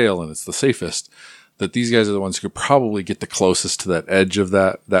easiest to sail and it's the safest. That these guys are the ones who could probably get the closest to that edge of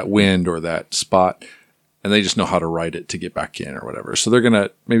that wind or that spot. And they just know how to ride it to get back in or whatever. So they're going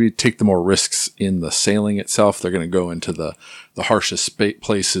to maybe take the more risks in the sailing itself. They're going to go into the harshest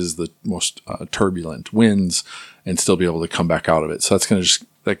places, the most turbulent winds, and still be able to come back out of it. So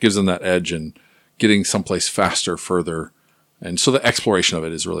that gives them that edge and getting someplace faster, further. And so the exploration of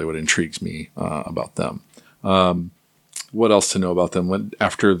it is really what intrigues me about them. What else to know about them?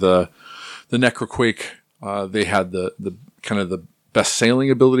 After the Necroquake, they had the kind of the best sailing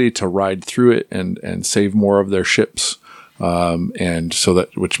ability to ride through it and save more of their ships. And so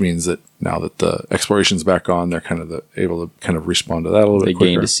which means that now that the exploration's back on, they're kind of able to kind of respond to that a little bit quicker.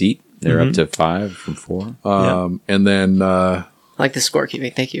 They gained a seat. They're up to 5 from 4. And then, I like the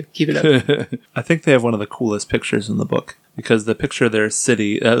scorekeeping. Thank you. Keep it up. I think they have one of the coolest pictures in the book because the picture of their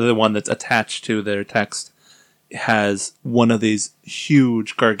city, the one that's attached to their text, has one of these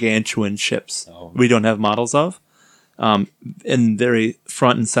huge gargantuan ships we don't have models of. In very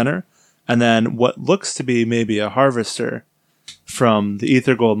front and center, and then what looks to be maybe a harvester from the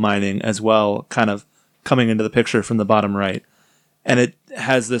ether gold mining as well, kind of coming into the picture from the bottom right. And it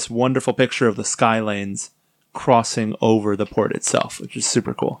has this wonderful picture of the sky lanes crossing over the port itself, which is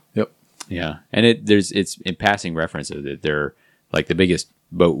super cool. yep. Yeah, and it's in passing references that they're like the biggest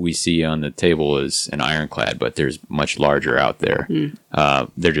boat we see on the table is an ironclad, but there's much larger out there.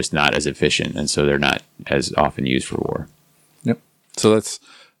 They're just not as efficient, and so they're not as often used for war. Yep. So that's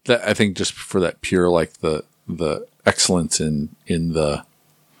that. I think just for that pure like the excellence in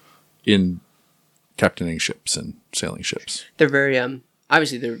captaining ships and sailing ships. They're very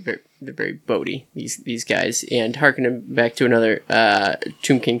obviously they're very boaty, these guys. And harkening back to another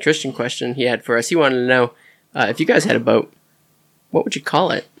Tomb King Christian question he had for us, he wanted to know if you guys had a boat, what would you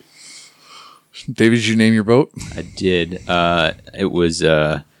call it? David, did you name your boat? I did. It was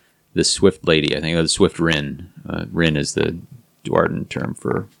the Swift Lady, I think, or the Swift Rin. Rin is the Dwarden term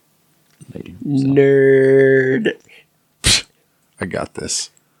for lady. So. Nerd. I got this.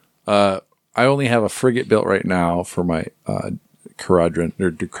 I only have a frigate built right now for my Kharadron,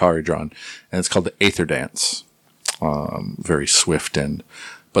 and it's called the Aether Dance. Very swift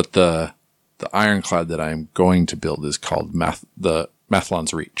but the ironclad that I'm going to build is called the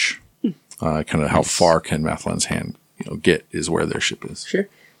Mathlon's Reach. Kind of how far can Mathlon's hand get is where their ship is. Sure.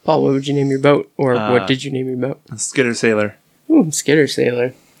 Paul, what would you name your boat, or what did you name your boat? Skitter Sailor. Ooh, Skitter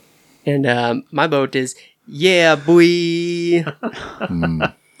Sailor. And my boat is Yeah Boy.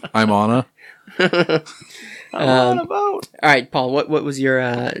 I'm on On a boat. All right, Paul. What was your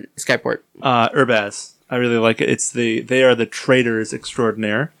skyport? Urbaz. I really like it. They are the traders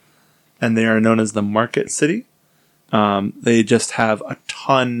extraordinaire, and they are known as the Market City. They just have a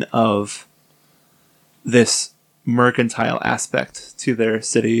ton of this mercantile aspect to their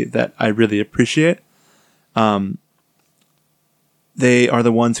city that I really appreciate. They are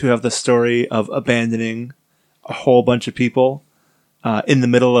the ones who have the story of abandoning a whole bunch of people in the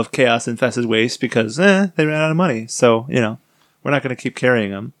middle of chaos-infested waste because they ran out of money. So, we're not going to keep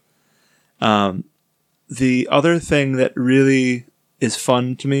carrying them. The other thing that really is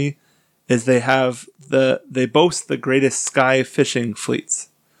fun to me is they boast the greatest sky fishing fleets.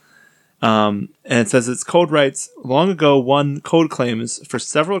 And it says its code writes, long ago won code claims for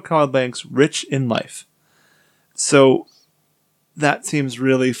several cloud banks rich in life. So that seems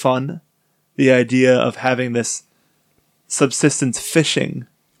really fun. The idea of having this subsistence fishing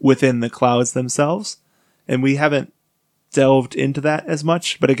within the clouds themselves. And we haven't delved into that as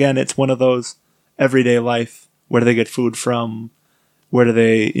much. But again, it's one of those everyday life. Where do they get food from? Where do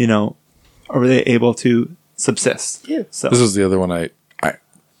they, are they able to subsist? Yeah. So This was the other one I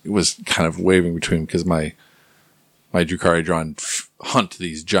was kind of waving between because my Kharadron hunt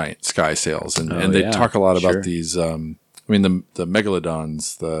these giant sky sails and they talk a lot about these. The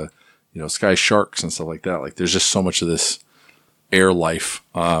megalodons, the sky sharks and stuff like that. Like there's just so much of this air life,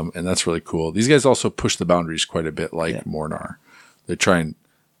 and that's really cool. These guys also push the boundaries quite a bit, like Mornar. They try and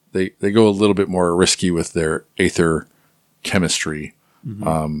they go a little bit more risky with their aether chemistry. They're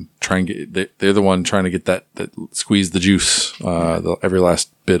the one trying to get that squeeze the juice, every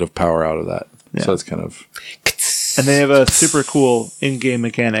last bit of power out of that. Yeah. So it's kind of. And they have a super cool in-game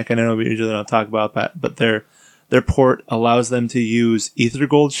mechanic. I know we usually don't talk about that, but their port allows them to use ether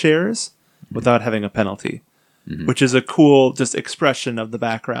gold shares without having a penalty, which is a cool just expression of the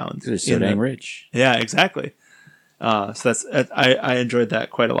background. They're so dang rich. Yeah, exactly. So that's I enjoyed that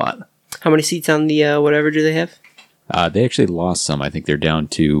quite a lot. How many seats on the whatever do they have? They actually lost some. I think they're down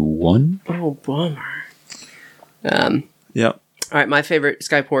to 1. Oh, bummer. Yep. All right, my favorite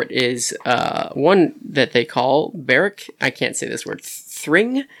skyport is one that they call Barrack. I can't say this word.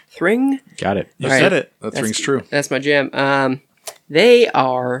 Thring. Got it. You said it. That rings true. That's my jam. They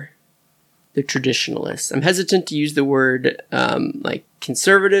are the traditionalists. I'm hesitant to use the word like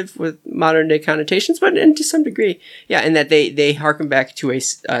conservative with modern day connotations, but to some degree, yeah. And that they harken back to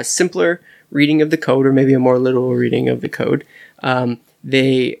a simpler reading of the code, or maybe a more literal reading of the code.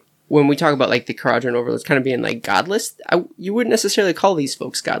 When we talk about like the Kharadron Overlords kind of being like godless, you wouldn't necessarily call these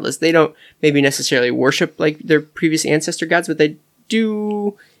folks godless. They don't maybe necessarily worship like their previous ancestor gods, but they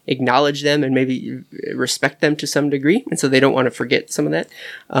do acknowledge them and maybe respect them to some degree. And so they don't want to forget some of that.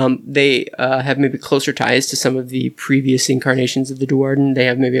 They have maybe closer ties to some of the previous incarnations of the Dwarden. They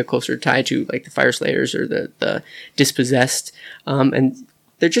have maybe a closer tie to like the Fire Slayers or the Dispossessed. And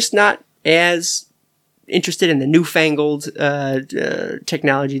they're just not as interested in the newfangled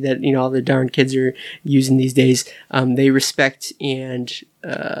technology that all the darn kids are using these days. They respect and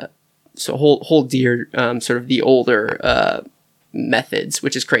so hold dear sort of the older methods,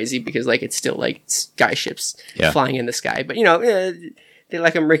 which is crazy because like it's still like sky ships flying in the sky, but they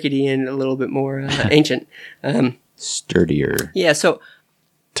like them rickety and a little bit more ancient, sturdier. Yeah, so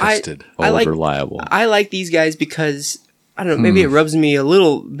tested, reliable. I like these guys because I don't know, maybe it rubs me a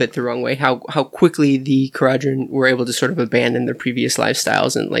little bit the wrong way how quickly the Kharadron were able to sort of abandon their previous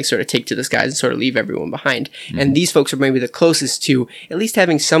lifestyles and like sort of take to the skies and sort of leave everyone behind. And these folks are maybe the closest to at least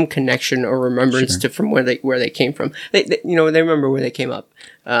having some connection or remembrance to from where they came from. They they remember where they came up.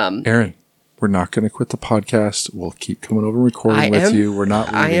 Aaron, we're not going to quit the podcast. We'll keep coming over and recording with you. We're not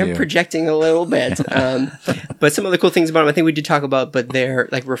leaving I am you. projecting a little bit. But some of the cool things about them, I think we did talk about, but their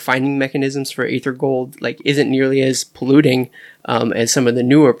like refining mechanisms for Aether Gold like isn't nearly as polluting as some of the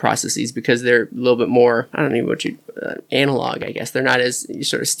newer processes because they're a little bit more, I don't know what you, analog, I guess. They're not as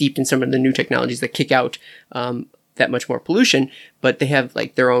sort of steeped in some of the new technologies that kick out that much more pollution, but they have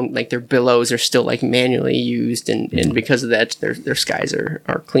like their own, like their billows are still like manually used, and because of that, their skies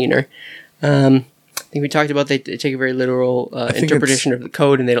are cleaner. I think we talked about they take a very literal interpretation of the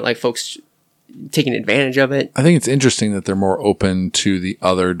code, and they don't like folks taking advantage of it. I think it's interesting that they're more open to the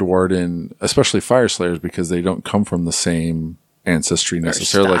other Dwarden, especially Fire Slayers, because they don't come from the same ancestry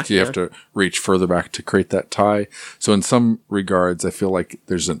necessarily. stock, Like you have to reach further back to create that tie. So in some regards, I feel like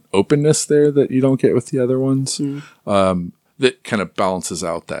there's an openness there that you don't get with the other ones. That kind of balances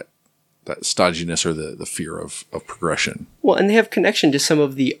out that stodginess or the fear of progression. Well, and they have connection to some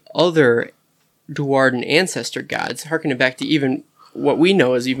of the other Dwarden ancestor gods, harkening back to even what we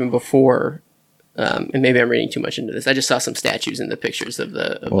know is even before. And maybe I'm reading too much into this. I just saw some statues in the pictures of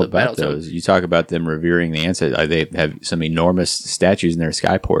the about Battletome. those, you talk about them revering the ancestors. They have some enormous statues in their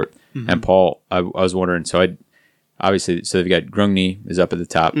skyport. And Paul, I was wondering. So they've got Grungni is up at the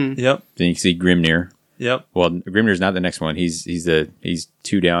top. Yep. Then you can see Grimnir. Yep. Well, Grimnir's not the next one. He's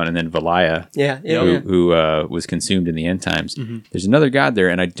two down, and then Valaya, who was consumed in the end times. There's another god there,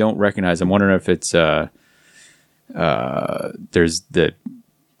 and I don't recognize. I'm wondering if it's there's the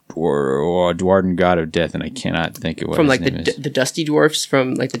Dwarden god of death, and I cannot think of what from his like name the Dusty Dwarfs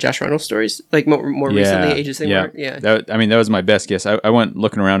from like the Josh Reynolds stories, like more recently, Age of Sigmar. Yeah. That was my best guess. I went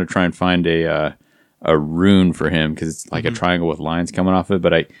looking around to try and find a rune for him because it's like a triangle with lines coming off it,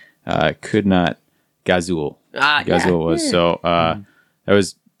 but I could not. Gazul. Was so. That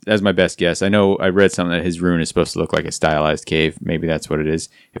was my best guess. I know I read something that his rune is supposed to look like a stylized cave. Maybe that's what it is.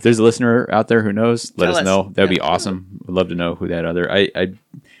 If there's a listener out there who knows, let us know. That would be awesome. I'd love to know who that other. I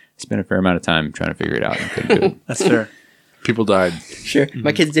spent a fair amount of time trying to figure it out and couldn't do it. That's fair. People died. Sure.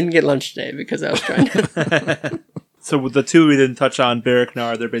 My kids didn't get lunch today because I was trying to. So with the two we didn't touch on, Barak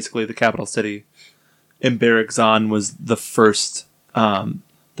Nar, they're basically the capital city, and Barak Zan was the first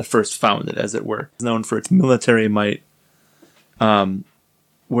founded, as it were. It's known for its military might,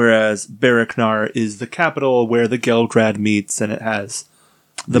 whereas Barak Nar is the capital where the Geldrad meets, and it has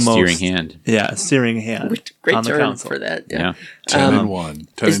the most steering hand. Yeah, a steering hand. Great on the term council. for that. Yeah. 10 and 1.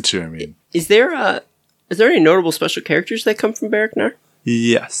 10 and 2, I mean. Is there any notable special characters that come from Barak Nar?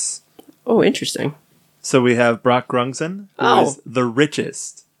 Yes. Oh, interesting. So we have Brock Grungson, who is the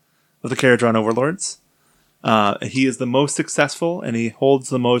richest of the Kharadron Overlords. He is the most successful, and he holds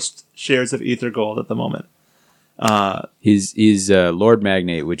the most shares of Aether Gold at the moment. He's Lord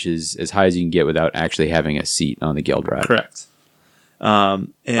Magnate, which is as high as you can get without actually having a seat on the Geldrad. Correct.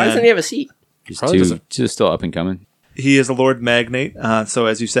 And Why doesn't he have a seat? Just still up and coming. he is a Lord Magnate. So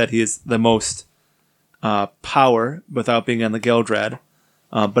as you said, he is the most power without being on the Geldrad.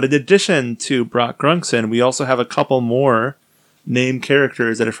 But in addition to Brock Grungson, we also have a couple more named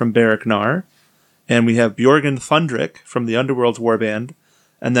characters that are from Barak Nar. And we have Bjorgen Thundrik from the Underworld's Warband,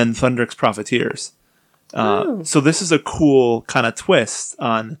 and then Thundrik's Profiteers. So this is a cool kind of twist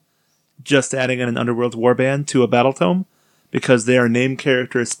on just adding in an Underworld's Warband to a Battletome, because they are named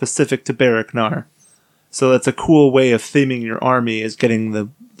characters specific to Barak Nar. So that's a cool way of theming your army, is getting the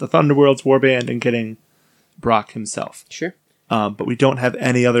Underworld's Warband and getting Brock himself. Sure. But we don't have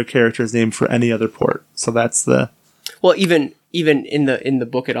any other characters named for any other port. So that's the... Well, even in the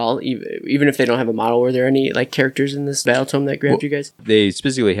book at all, even if they don't have a model, were there any like characters in this Battletome that grabbed you guys? They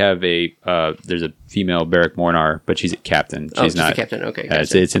specifically have there's a female Barak Mornar, but she's a captain. She's not a captain. Okay,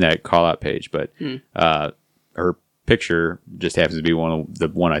 gotcha. it's in that call out page, but her picture just happens to be the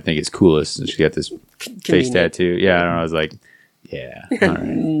one I think is coolest. And she's got this face tattoo. Yeah, I don't know. I was like, yeah, all right.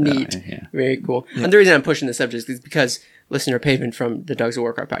 Neat, yeah. Very cool. Yeah. And the reason I'm pushing this subject is because listener Pavement from the Dogs of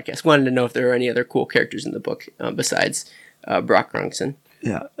Warcraft podcast wanted to know if there were any other cool characters in the book besides Brock Grungson.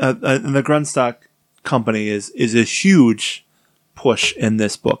 Yeah, and the Grunstock Company is a huge push in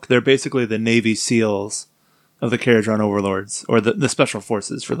this book. They're basically the Navy SEALs of the Kharadron Overlords, or the Special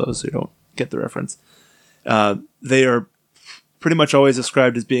Forces, for those who don't get the reference. They are pretty much always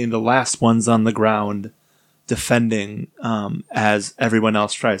described as being the last ones on the ground defending as everyone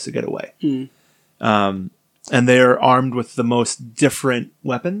else tries to get away. And they are armed with the most different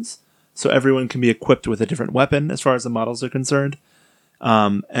weapons. so everyone can be equipped with a different weapon as far as the models are concerned.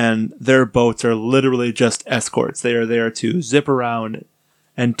 And their boats are literally just escorts. They are there to zip around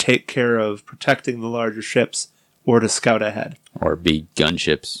and take care of protecting the larger ships or to scout ahead. Or be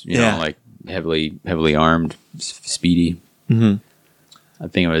gunships, you Yeah. know, like heavily armed, speedy. Mm-hmm. I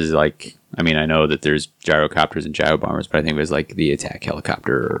think it was like, I mean, I know that there's gyrocopters and gyro bombers, but I think it was like the attack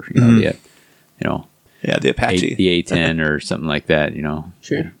helicopter, or the The Apache. the A-10 or something like that. You know,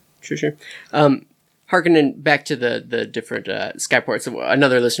 Sure. Harkening back to the different skyports,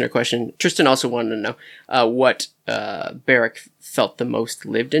 another listener question. Tristan also wanted to know what barrack felt the most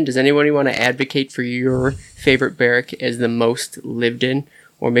lived in. Does anybody want to advocate for your favorite barrack as the most lived in,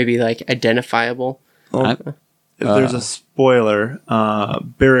 or maybe like identifiable? If there's a spoiler,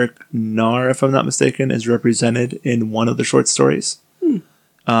 Barrack Nar, if I'm not mistaken, is represented in one of the short stories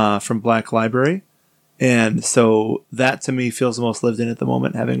from Black Library. And so that to me feels the most lived in at the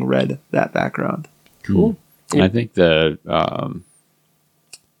moment, having read that background. Cool. And I think the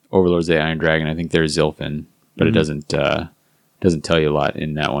Overlords of the Iron Dragon, I think there's Zilfin, but it doesn't tell you a lot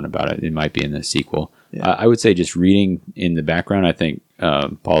in that one about it. It might be in the sequel. Yeah. I would say just reading in the background, I think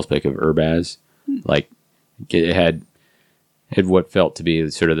Paul's pick of Urbaz, like it had what felt to be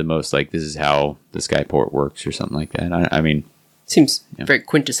sort of the most like, this is how the Skyport works or something like that. I mean, seems very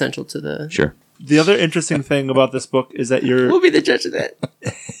quintessential to the. Sure. The other interesting thing about this book is that We'll be the judge of that.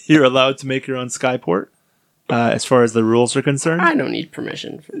 you're allowed to make your own Skyport as far as the rules are concerned. I don't need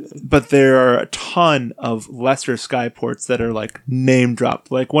permission from them. But there are a ton of lesser Skyports that are like name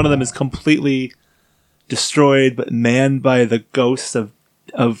dropped. Like one of them is completely destroyed but manned by the ghosts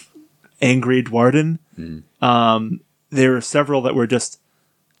of angry Dwarden. There are several that were just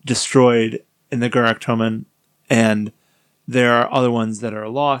destroyed in the Garaktomen, and there are other ones that are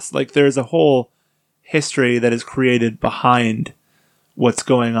lost. Like there's a whole history that is created behind what's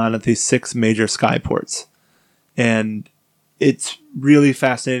going on at these 6 major Skyports. And it's really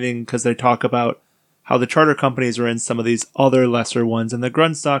fascinating because they talk about how the charter companies are in some of these other lesser ones, and the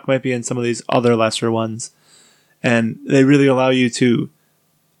Grunstock might be in some of these other lesser ones. And they really allow you to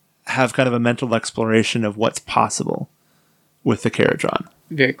have kind of a mental exploration of what's possible with the Kharadron.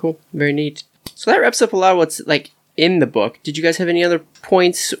 Very cool. Very neat. So that wraps up a lot of what's like in the book. Did you guys have any other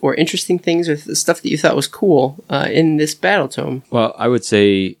points or interesting things or stuff that you thought was cool in this Battletome? Well, I would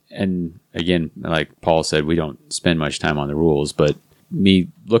say, and again, like Paul said, we don't spend much time on the rules, but me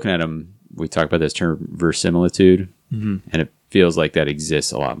looking at them, we talk about this term verisimilitude, and it feels like that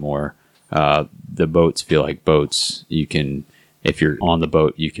exists a lot more. The boats feel like boats. You can, if you're on the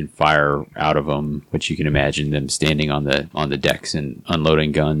boat, you can fire out of them, which you can imagine them standing on the decks and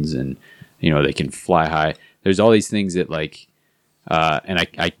unloading guns, and they can fly high. There's all these things that like, and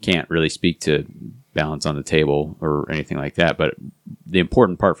I can't really speak to balance on the table or anything like that, but the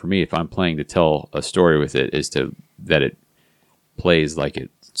important part for me, if I'm playing to tell a story with it, is that it plays like it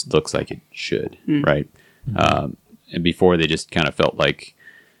looks like it should, right? And before, they just kind of felt like,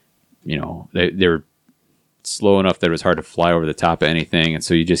 they were slow enough that it was hard to fly over the top of anything, and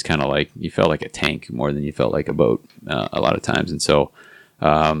so you just kind of like, you felt like a tank more than you felt like a boat a lot of times. And so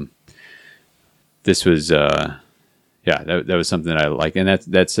this was that was something that I like, and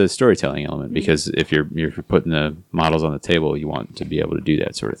that's a storytelling element, because if you're putting the models on the table, you want to be able to do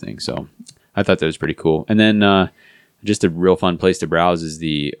that sort of thing. So I thought that was pretty cool. And then just a real fun place to browse is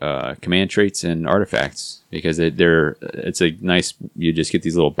the command traits and artifacts, because it's a nice, you just get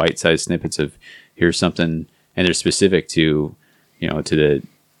these little bite-sized snippets of here's something, and they're specific to to the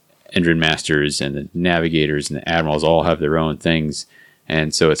Endrin Masters and the Navigators and the Admirals all have their own things.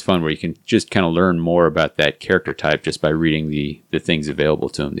 And so it's fun where you can just kind of learn more about that character type just by reading the things available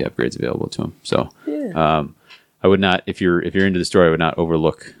to them, the upgrades available to them. So I would not, if you're into the story, I would not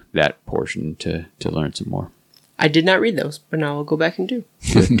overlook that portion to learn some more. I did not read those, but now I'll go back and do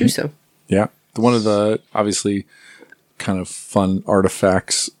so. Yeah. One of the obviously kind of fun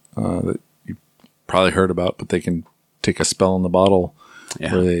artifacts that you probably heard about, but they can take a spell in the bottle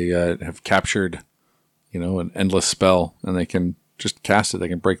where they have captured, an endless spell, and they can just cast it. They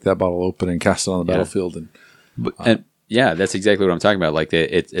can break that bottle open and cast it on the battlefield. And that's exactly what I'm talking about. Like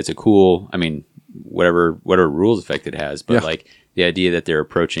it's a cool, I mean, whatever rules effect it has, but like the idea that they're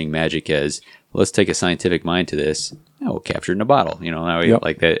approaching magic as, let's take a scientific mind to this. We'll capture it in a bottle.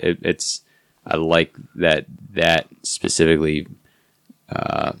 Like that. I like that specifically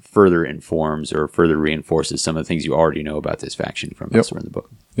further informs or further reinforces some of the things you already know about this faction from elsewhere in the book.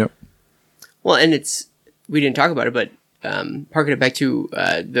 Yep. Well, and we didn't talk about it, but harking it back to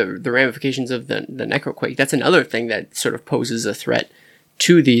the ramifications of the Necroquake, that's another thing that sort of poses a threat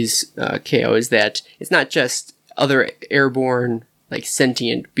to these KO, is that it's not just other airborne like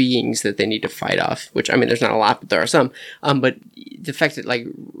sentient beings that they need to fight off, which I mean, there's not a lot, but there are some. But the fact that like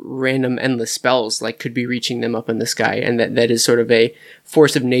random endless spells like could be reaching them up in the sky, and that is sort of a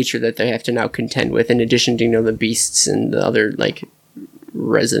force of nature that they have to now contend with, in addition to, you know, the beasts and the other like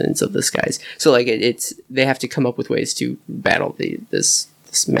residents of the skies. So like it's they have to come up with ways to battle this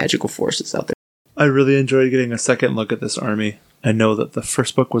magical forces out there. I really enjoyed getting a second look at this army. I know that the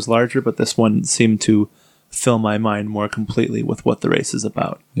first book was larger, but this one seemed to fill my mind more completely with what the race is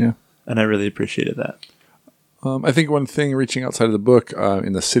about. Yeah. And I really appreciated that. I think one thing reaching outside of the book,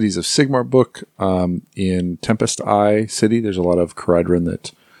 in the Cities of Sigmar book, in Tempest Eye City, there's a lot of Kharadron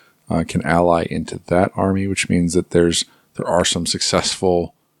that can ally into that army, which means that there are some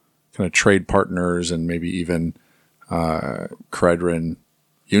successful kind of trade partners and maybe even Kharadron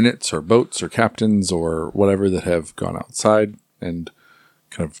units or boats or captains or whatever that have gone outside and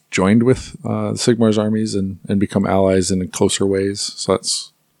kind of joined with Sigmar's armies and become allies in closer ways. So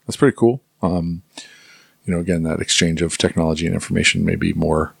that's pretty cool. You know, again, that exchange of technology and information may be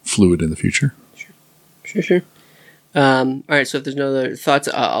more fluid in the future. Sure. All right. So if there's no other thoughts,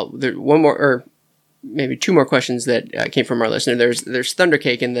 there one more or maybe two more questions that came from our listener. There's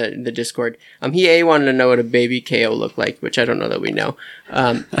Thundercake in the Discord. He wanted to know what a baby KO looked like, which I don't know that we know.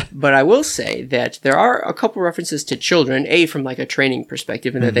 But I will say that there are a couple references to children, from like a training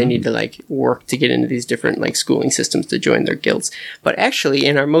perspective, and that they need to like work to get into these different like schooling systems to join their guilds. But actually,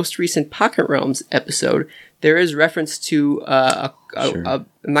 in our most recent Pocket Realms episode, there is reference to I'm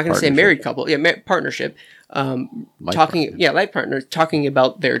not going to say married couple, partnership. Life partners talking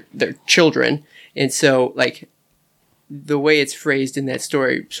about their children. And so, like, the way it's phrased in that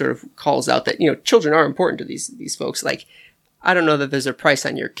story sort of calls out that, you know, children are important to these folks. Like, I don't know that there's a price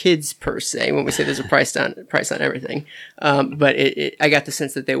on your kids per se when we say there's a price on everything. But I got the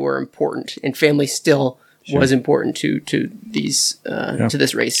sense that they were important, and family still was important to these to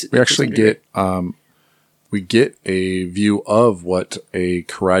this race. We actually get a view of what a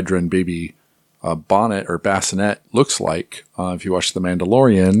Kharadron baby bonnet or bassinet looks like. If you watch The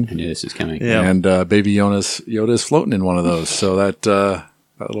Mandalorian, I knew this is coming. Yeah. And baby Yoda is floating in one of those. So that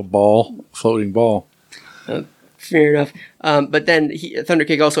little floating ball. Fair enough. But then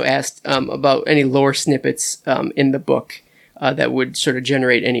Thundercake also asked about any lore snippets in the book that would sort of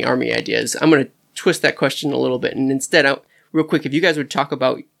generate any army ideas. I'm going to twist that question a little bit, and instead, real quick, if you guys would talk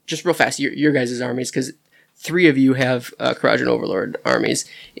about just real fast your guys' armies, because 3 of you have Kharadron Overlord armies,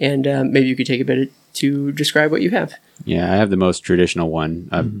 and maybe you could take a bit to describe what you have. Yeah, I have the most traditional one.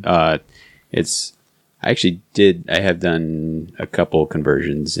 I have done a couple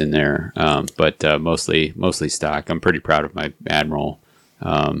conversions in there, but mostly stock. I'm pretty proud of my Admiral.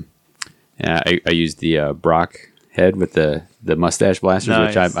 I used the Brock head with the mustache blasters,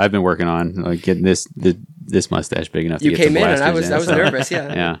 nice. Which I've been working on, like getting this mustache big enough to get the blasters. You came in, and I was nervous.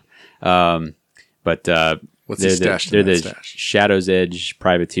 Yeah. But what's the stash? They're the Shadow's Edge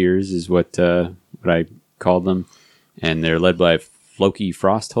Privateers, is what I called them, and they're led by Floki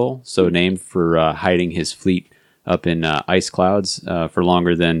Frosthull, so named for hiding his fleet up in ice clouds for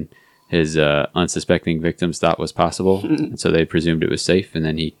longer than his unsuspecting victims thought was possible. And so they presumed it was safe, and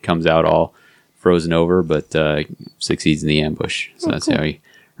then he comes out all frozen over, but succeeds in the ambush. So that's cool. How he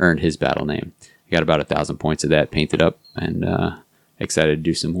earned his battle name. I got about 1,000 points of that painted up, and excited to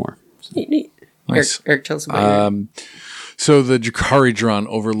do some more. So. Neat. Nice. Eric, tell us about So the Kharadron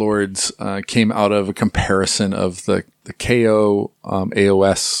Overlords came out of a comparison of the KO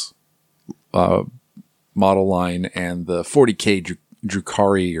AOS model line and the 40K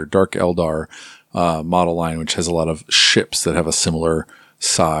Drukhari or Dark Eldar model line, which has a lot of ships that have a similar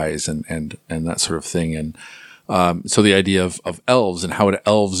size and that sort of thing. And so the idea of elves and how do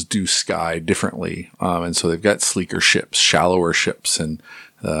elves do sky differently. And so they've got sleeker ships, shallower ships, and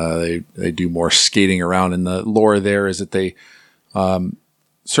they do more skating around. And the lore there is that they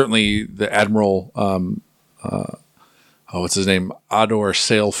certainly the Admiral what's his name? Ador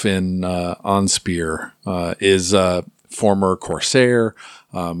Sailfin Onspear is a former Corsair,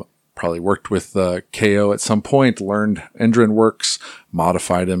 probably worked with KO at some point, learned Endrin works,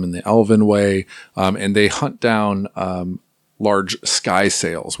 modified them in the Elven way, and they hunt down large sky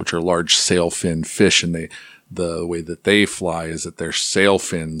sails, which are large sail fin fish, and the way that they fly is that their sail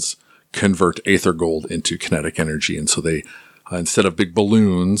fins convert aether gold into kinetic energy, and so they instead of big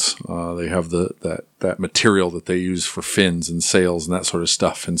balloons, they have that material that they use for fins and sails and that sort of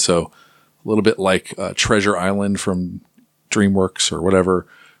stuff. And so a little bit like Treasure Island from DreamWorks or whatever,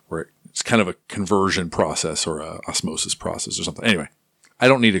 where it's kind of a conversion process or a osmosis process or something. Anyway, I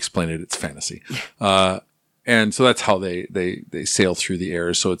don't need to explain it. It's fantasy. And so that's how they sail through the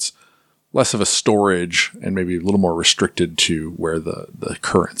air. So it's less of a storage and maybe a little more restricted to where the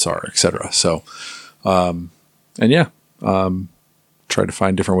currents are, etc. So, try to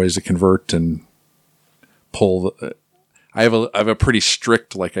find different ways to convert and pull. I have a pretty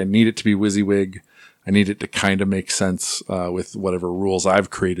strict, like, I need it to be WYSIWYG. I need it to kind of make sense with whatever rules I've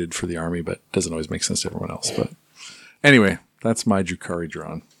created for the army, but it doesn't always make sense to everyone else. But anyway, that's my Drukhari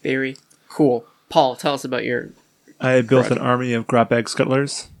drawn. Very cool. Paul, tell us about your... I built an army of Grotbag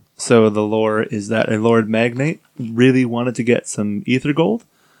Scuttlers. So the lore is that a Lord Magnate really wanted to get some Ether Gold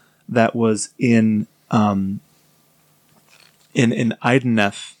that was in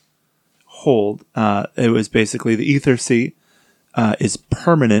Ideneth hold. It was basically the Ether Sea is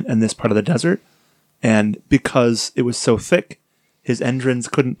permanent in this part of the desert, and because it was so thick, his engines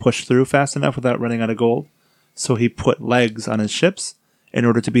couldn't push through fast enough without running out of gold. So he put legs on his ships in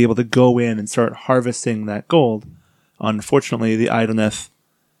order to be able to go in and start harvesting that gold. Unfortunately, the Ideneth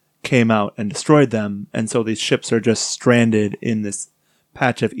came out and destroyed them, and so these ships are just stranded in this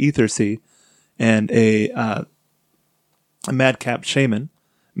patch of Ether Sea, and a madcap shaman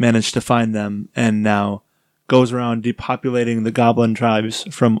managed to find them and now goes around depopulating the goblin tribes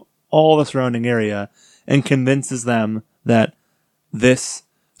from all the surrounding area and convinces them that this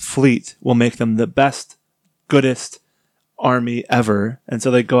fleet will make them the best, goodest army ever. And so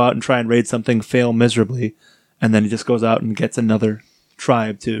they go out and try and raid something, fail miserably, and then he just goes out and gets another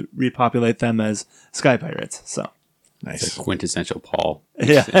tribe to repopulate them as sky pirates. So nice. It's a quintessential Paul.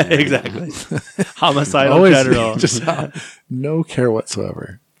 Yeah, exactly. Homicidal Always general. Just no care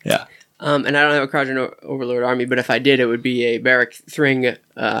whatsoever. Yeah. and I don't have a Kharadron Overlord army, but if I did, it would be a Barrack Thring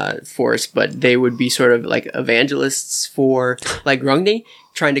force, but they would be sort of like evangelists for like Grungni,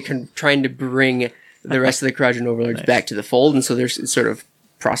 trying to bring the rest of the Kharadron Overlords back to the fold, and so there's sort of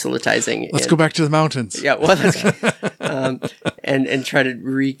proselytizing. Let's go back to the mountains. Yeah, well, and try to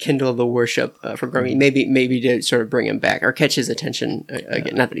rekindle the worship for Grungni. Maybe to sort of bring him back or catch his attention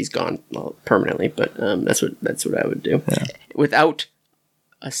again. Not that he's gone permanently, but that's what I would do without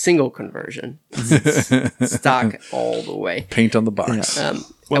a single conversion. Stock all the way. Paint on the box.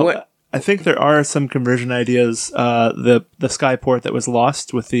 Yeah. I think there are some conversion ideas. The Skyport that was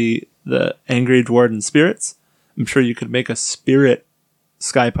lost with the Angry Dwarven Spirits. I'm sure you could make a spirit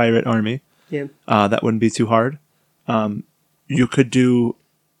Sky Pirate army. Yeah. That wouldn't be too hard. You could do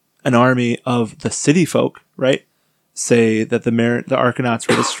an army of the city folk, right? Say that the Arkanauts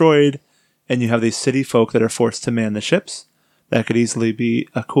were destroyed, and you have these city folk that are forced to man the ships. That could easily be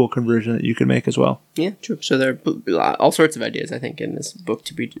a cool conversion that you could make as well. Yeah, true. So there are all sorts of ideas, I think, in this book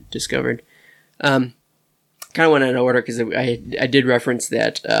to be discovered. Kind of went out of order because I did reference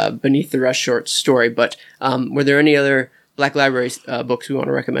that Beneath the Rust short story, but were there any other Black Library books we want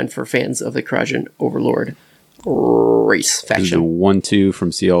to recommend for fans of the Kharadron Overlord race faction? There's the 1-2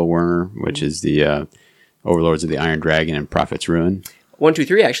 from C.L. Werner, which is the Overlords of the Iron Dragon and Prophet's Ruin. 1, 2,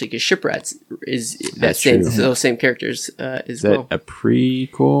 3 actually, because Shipwrats is those same characters as is well. That a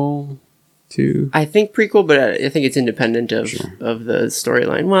prequel to? I think prequel, but I think it's independent of the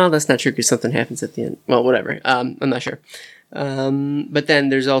storyline. Well, that's not true because something happens at the end. Well, whatever. I'm not sure. But then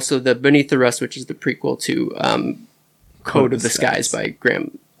there's also the Beneath the Rust, which is the prequel to Code of the Skies by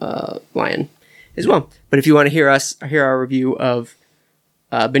Graham Lyon as well. But if you want to hear our review of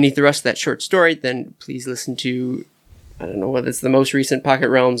Beneath the Rust, that short story, then please listen to, I don't know whether it's the most recent Pocket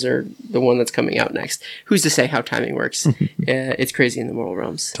Realms or the one that's coming out next. Who's to say how timing works? It's crazy in the Mortal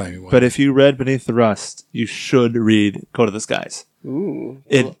Realms. But if you read Beneath the Rust, you should read Code of the Skies. Ooh.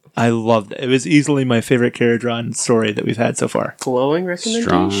 I loved it. It was easily my favorite Kharadron story that we've had so far. Glowing recommendation.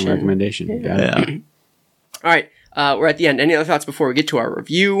 Strong recommendation. Yeah. All right. We're at the end. Any other thoughts before we get to our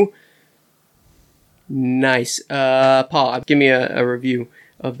review? Nice. Paul, give me a review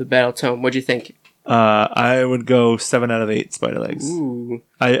of the Battletome. What'd you think? I would go 7 out of 8 spider legs. Ooh.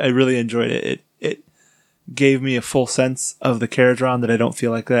 I really enjoyed it. It gave me a full sense of the Kharadron that I don't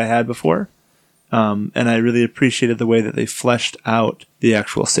feel like that I had before. And I really appreciated the way that they fleshed out the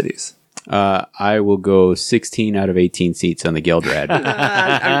actual cities. I will go 16 out of 18 seats on the Geldrad.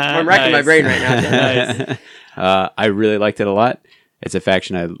 I'm racking my brain right now. I really liked it a lot. It's a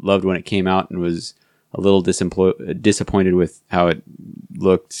faction I loved when it came out and was a little disappointed with how it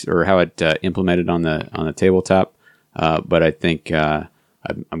looked or how it implemented on the tabletop. But I think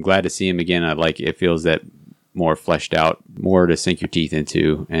I'm glad to see him again. I like it feels that more fleshed out, more to sink your teeth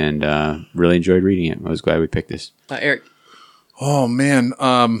into, and really enjoyed reading it. I was glad we picked this. Eric. Oh man,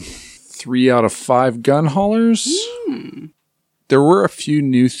 3 out of 5 gun haulers. There were a few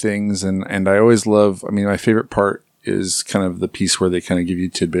new things, and I always love. I mean, my favorite part is kind of the piece where they kind of give you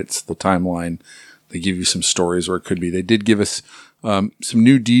tidbits, the timeline. They give you some stories where it could be. They did give us Some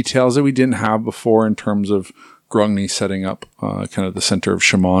new details that we didn't have before in terms of Grungni setting up kind of the center of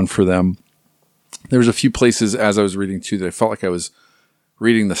Shaman for them. There was a few places as I was reading too that I felt like I was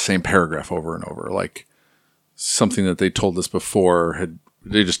reading the same paragraph over and over, like something that they told us before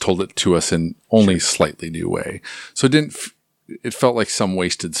they just told it to us in only slightly new way. So it felt like some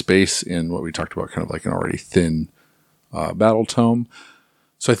wasted space in what we talked about, kind of like an already thin Battletome.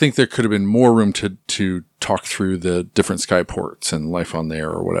 So I think there could have been more room to talk through the different skyports and life on there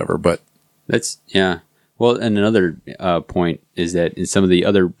or whatever. But that's Well, and another point is that in some of the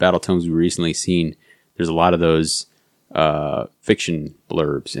other Battletomes we've recently seen, there's a lot of those fiction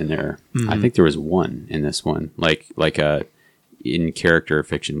blurbs in there. Mm-hmm. I think there was one in this one, like a in character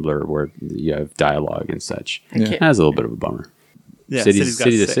fiction blurb where you have dialogue and such. Yeah. That's a little bit of a bummer. Yeah, Cities of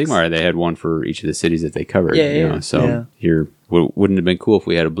Sigmar, they had one for each of the cities that they covered. So here wouldn't have been cool if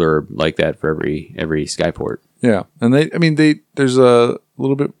we had a blurb like that for every skyport. Yeah, and there's a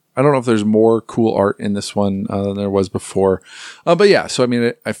little bit. I don't know if there's more cool art in this one than there was before, but yeah. So I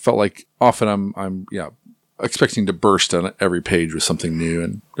mean, I felt like often I'm expecting to burst on every page with something new,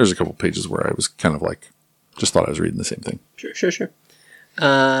 and there's a couple pages where I was kind of like just thought I was reading the same thing. Sure.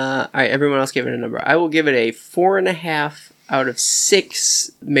 All right, everyone else give it a number. I will give it a 4.5 out of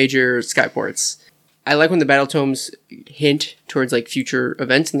 6 major skyports. I like when the Battletomes hint towards like future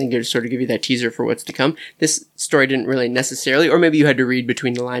events and then just sort of give you that teaser for what's to come. This story didn't really necessarily, or maybe you had to read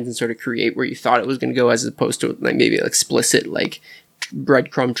between the lines and sort of create where you thought it was going to go, as opposed to like maybe an explicit like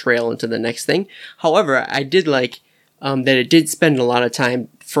breadcrumb trail into the next thing. However, I did like that it did spend a lot of time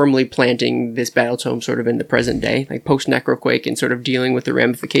firmly planting this Battletome sort of in the present day, like post-Necroquake, and sort of dealing with the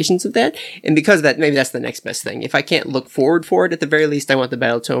ramifications of that. And because of that, maybe that's the next best thing. If I can't look forward for it, at the very least, I want the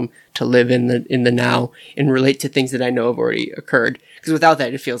Battletome to live in the now and relate to things that I know have already occurred. Because without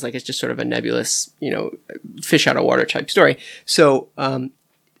that, it feels like it's just sort of a nebulous, fish out of water type story. So,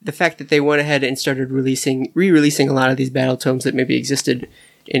 the fact that they went ahead and started re-releasing a lot of these Battletomes that maybe existed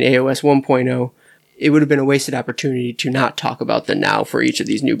in AOS 1.0, it would have been a wasted opportunity to not talk about the now for each of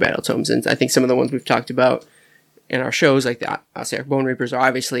these new Battletomes. And I think some of the ones we've talked about in our shows, like the Ossiarch Bone Reapers, are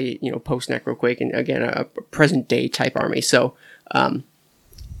obviously, post-Necroquake and, again, a present-day type army. So I'm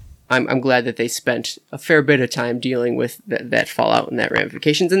glad that they spent a fair bit of time dealing with that fallout and that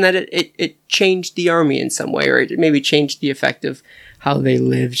ramifications, and that it changed the army in some way, or it maybe changed the effect of how they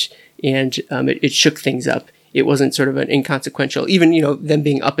lived, and it shook things up. It wasn't sort of an inconsequential, even, them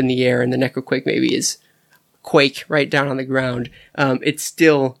being up in the air and the Necroquake maybe is quake right down on the ground. It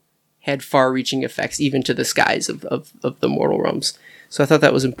still had far-reaching effects, even to the skies of the mortal realms. So I thought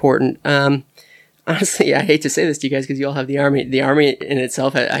that was important. Honestly, I hate to say this to you guys because you all have the army. The army in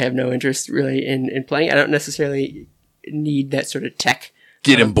itself, I have no interest really in playing. I don't necessarily need that sort of tech.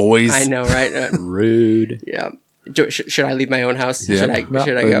 Get him, boys. I know, right? Rude. Yeah. Should I leave my own house? Yeah. Should I go?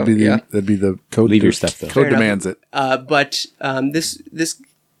 That'd be the code. Leave your stuff, though. Code demands it. But this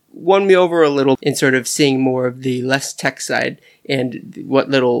won me over a little in sort of seeing more of the less tech side and what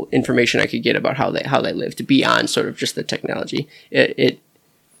little information I could get about how they lived beyond sort of just the technology. I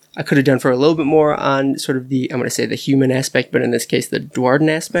could have done for a little bit more on sort of I'm going to say the human aspect, but in this case, the Dwarden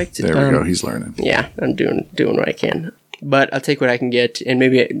aspect. There we go. He's learning. Yeah, I'm doing what I can. But I'll take what I can get, and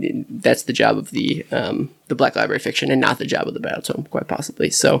maybe that's the job of the Black Library fiction, and not the job of the Battletome, quite possibly.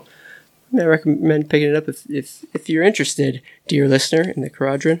 So I recommend picking it up if you're interested, dear listener, in the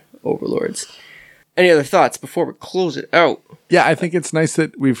Kharadron Overlords. Any other thoughts before we close it out? Yeah, I think it's nice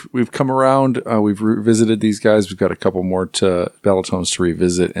that we've come around. We've revisited these guys. We've got a couple more Battletomes to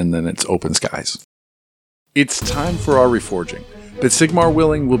revisit, and then it's open skies. It's time for our reforging, but Sigmar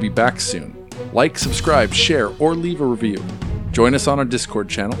willing, we'll be back soon. Like, subscribe, share, or leave a review. Join us on our Discord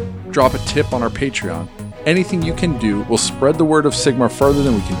channel. Drop a tip on our Patreon. Anything you can do will spread the word of Sigmar further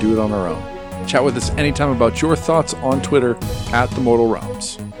than we can do it on our own. Chat with us anytime about your thoughts on Twitter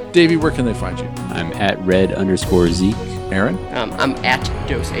 @TheMortalRealms. Davey, where can they find you? I'm at red_Zeke. Aaron? I'm at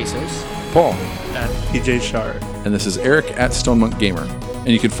Dos Asos. Paul? At PJ Shard. And this is Eric at Stonemont Gamer. And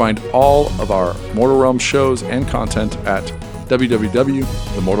you can find all of our Mortal Realms shows and content at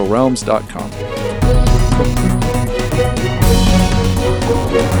www.themortalrealms.com.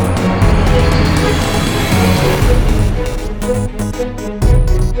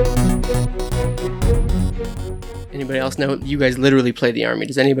 Anybody else know? You guys literally play the army.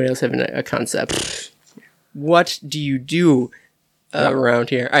 Does anybody else have a concept? What do you do around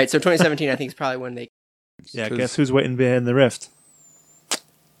here? All right, so 2017, I think, is probably when they... Yeah, guess who's waiting behind the rift?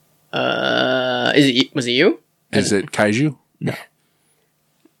 Was it you? Is it Kaiju? No.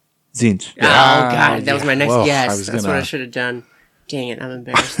 Zinch. Oh, God, that was my next Whoa, guess. That's what I should have done. Dang it, I'm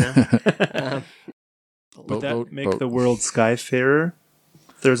embarrassed now. Would that make the world skyfarer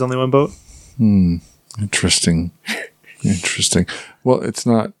if there's only one boat? Interesting. Well, it's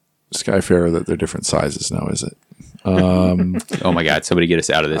not Skyfarer that they're different sizes now, is it? Oh my God! Somebody get us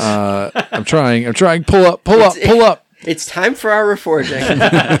out of this. I'm trying. Pull up. It's time for our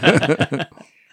reforging.